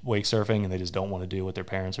wake surfing and they just don't want to do what their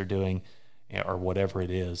parents are doing or whatever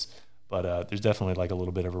it is. But there's definitely like a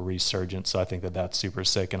little bit of a resurgence. So I think that that's super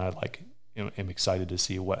sick. And I am excited to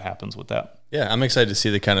see what happens with that. Yeah, I'm excited to see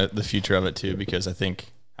the future of it too, because I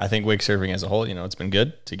think wake surfing as a whole, it's been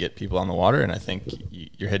good to get people on the water. And I think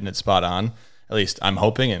you're hitting it spot on. At least I'm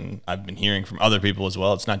hoping, and I've been hearing from other people as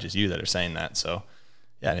well. It's not just you that are saying that. So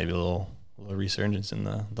yeah, maybe a little resurgence in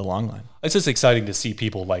the long line. It's just exciting to see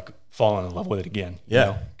people like falling in love with it again.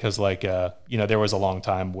 Yeah. Because there was a long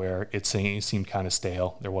time where it seemed kind of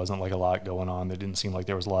stale. There wasn't like a lot going on. There didn't seem like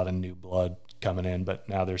there was a lot of new blood coming in, but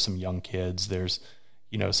now there's some young kids. There's,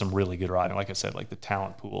 some really good riding. Like I said, like the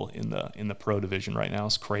talent pool in the pro division right now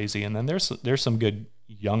is crazy. And then there's some good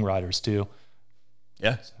young riders too.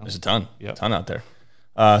 Yeah. There's a ton out there.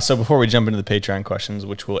 So before we jump into the Patreon questions,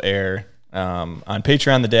 which will air on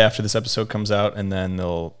Patreon the day after this episode comes out, and then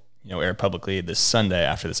they'll air publicly this Sunday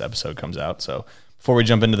after this episode comes out. So before we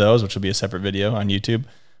jump into those, which will be a separate video on YouTube,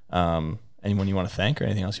 anyone you want to thank or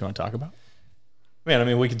anything else you want to talk about? Man, I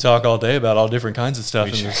mean, we could talk all day about all different kinds of stuff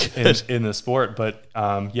in the sport, but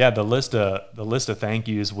the list of thank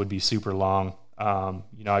yous would be super long.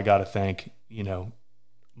 I got to thank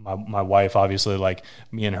my wife, obviously. Like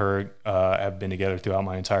me and her have been together throughout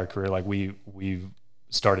my entire career. Like we've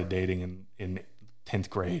started dating in 10th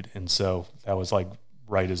grade, and so that was like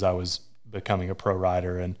right as I was becoming a pro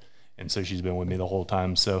rider, and so she's been with me the whole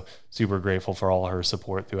time. So super grateful for all her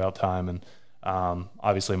support throughout time, and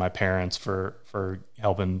obviously my parents for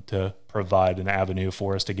helping to provide an avenue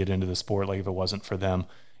for us to get into the sport. Like if it wasn't for them,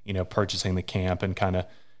 purchasing the camp and kind of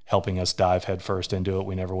helping us dive headfirst into it,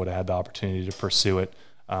 we never would have had the opportunity to pursue it.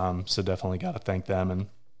 So definitely got to thank them,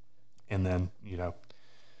 and then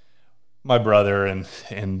my brother and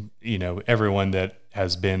everyone that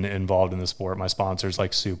has been involved in the sport. My sponsors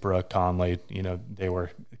like Supra, Conley, they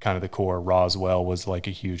were kind of the core. Roswell was like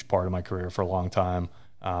a huge part of my career for a long time.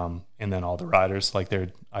 And then all the riders, like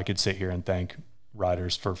I could sit here and thank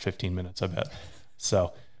riders for 15 minutes, I bet.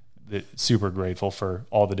 So super grateful for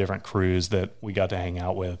all the different crews that we got to hang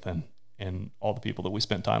out with and all the people that we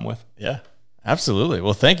spent time with. Yeah, absolutely.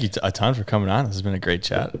 Well, thank you a ton for coming on. This has been a great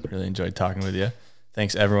chat. Really enjoyed talking with you.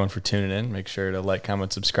 Thanks everyone for tuning in. Make sure to like,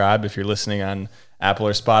 comment, subscribe. If you're listening on Apple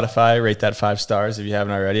or Spotify, rate that 5 stars if you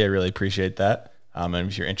haven't already. I really appreciate that. And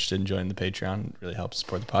if you're interested in joining the Patreon, it really helps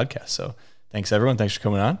support the podcast. So thanks everyone. Thanks for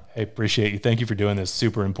coming on. Hey, appreciate you. Thank you for doing this.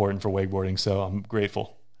 Super important for wakeboarding. So I'm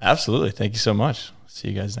grateful. Absolutely. Thank you so much. See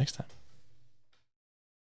you guys next time.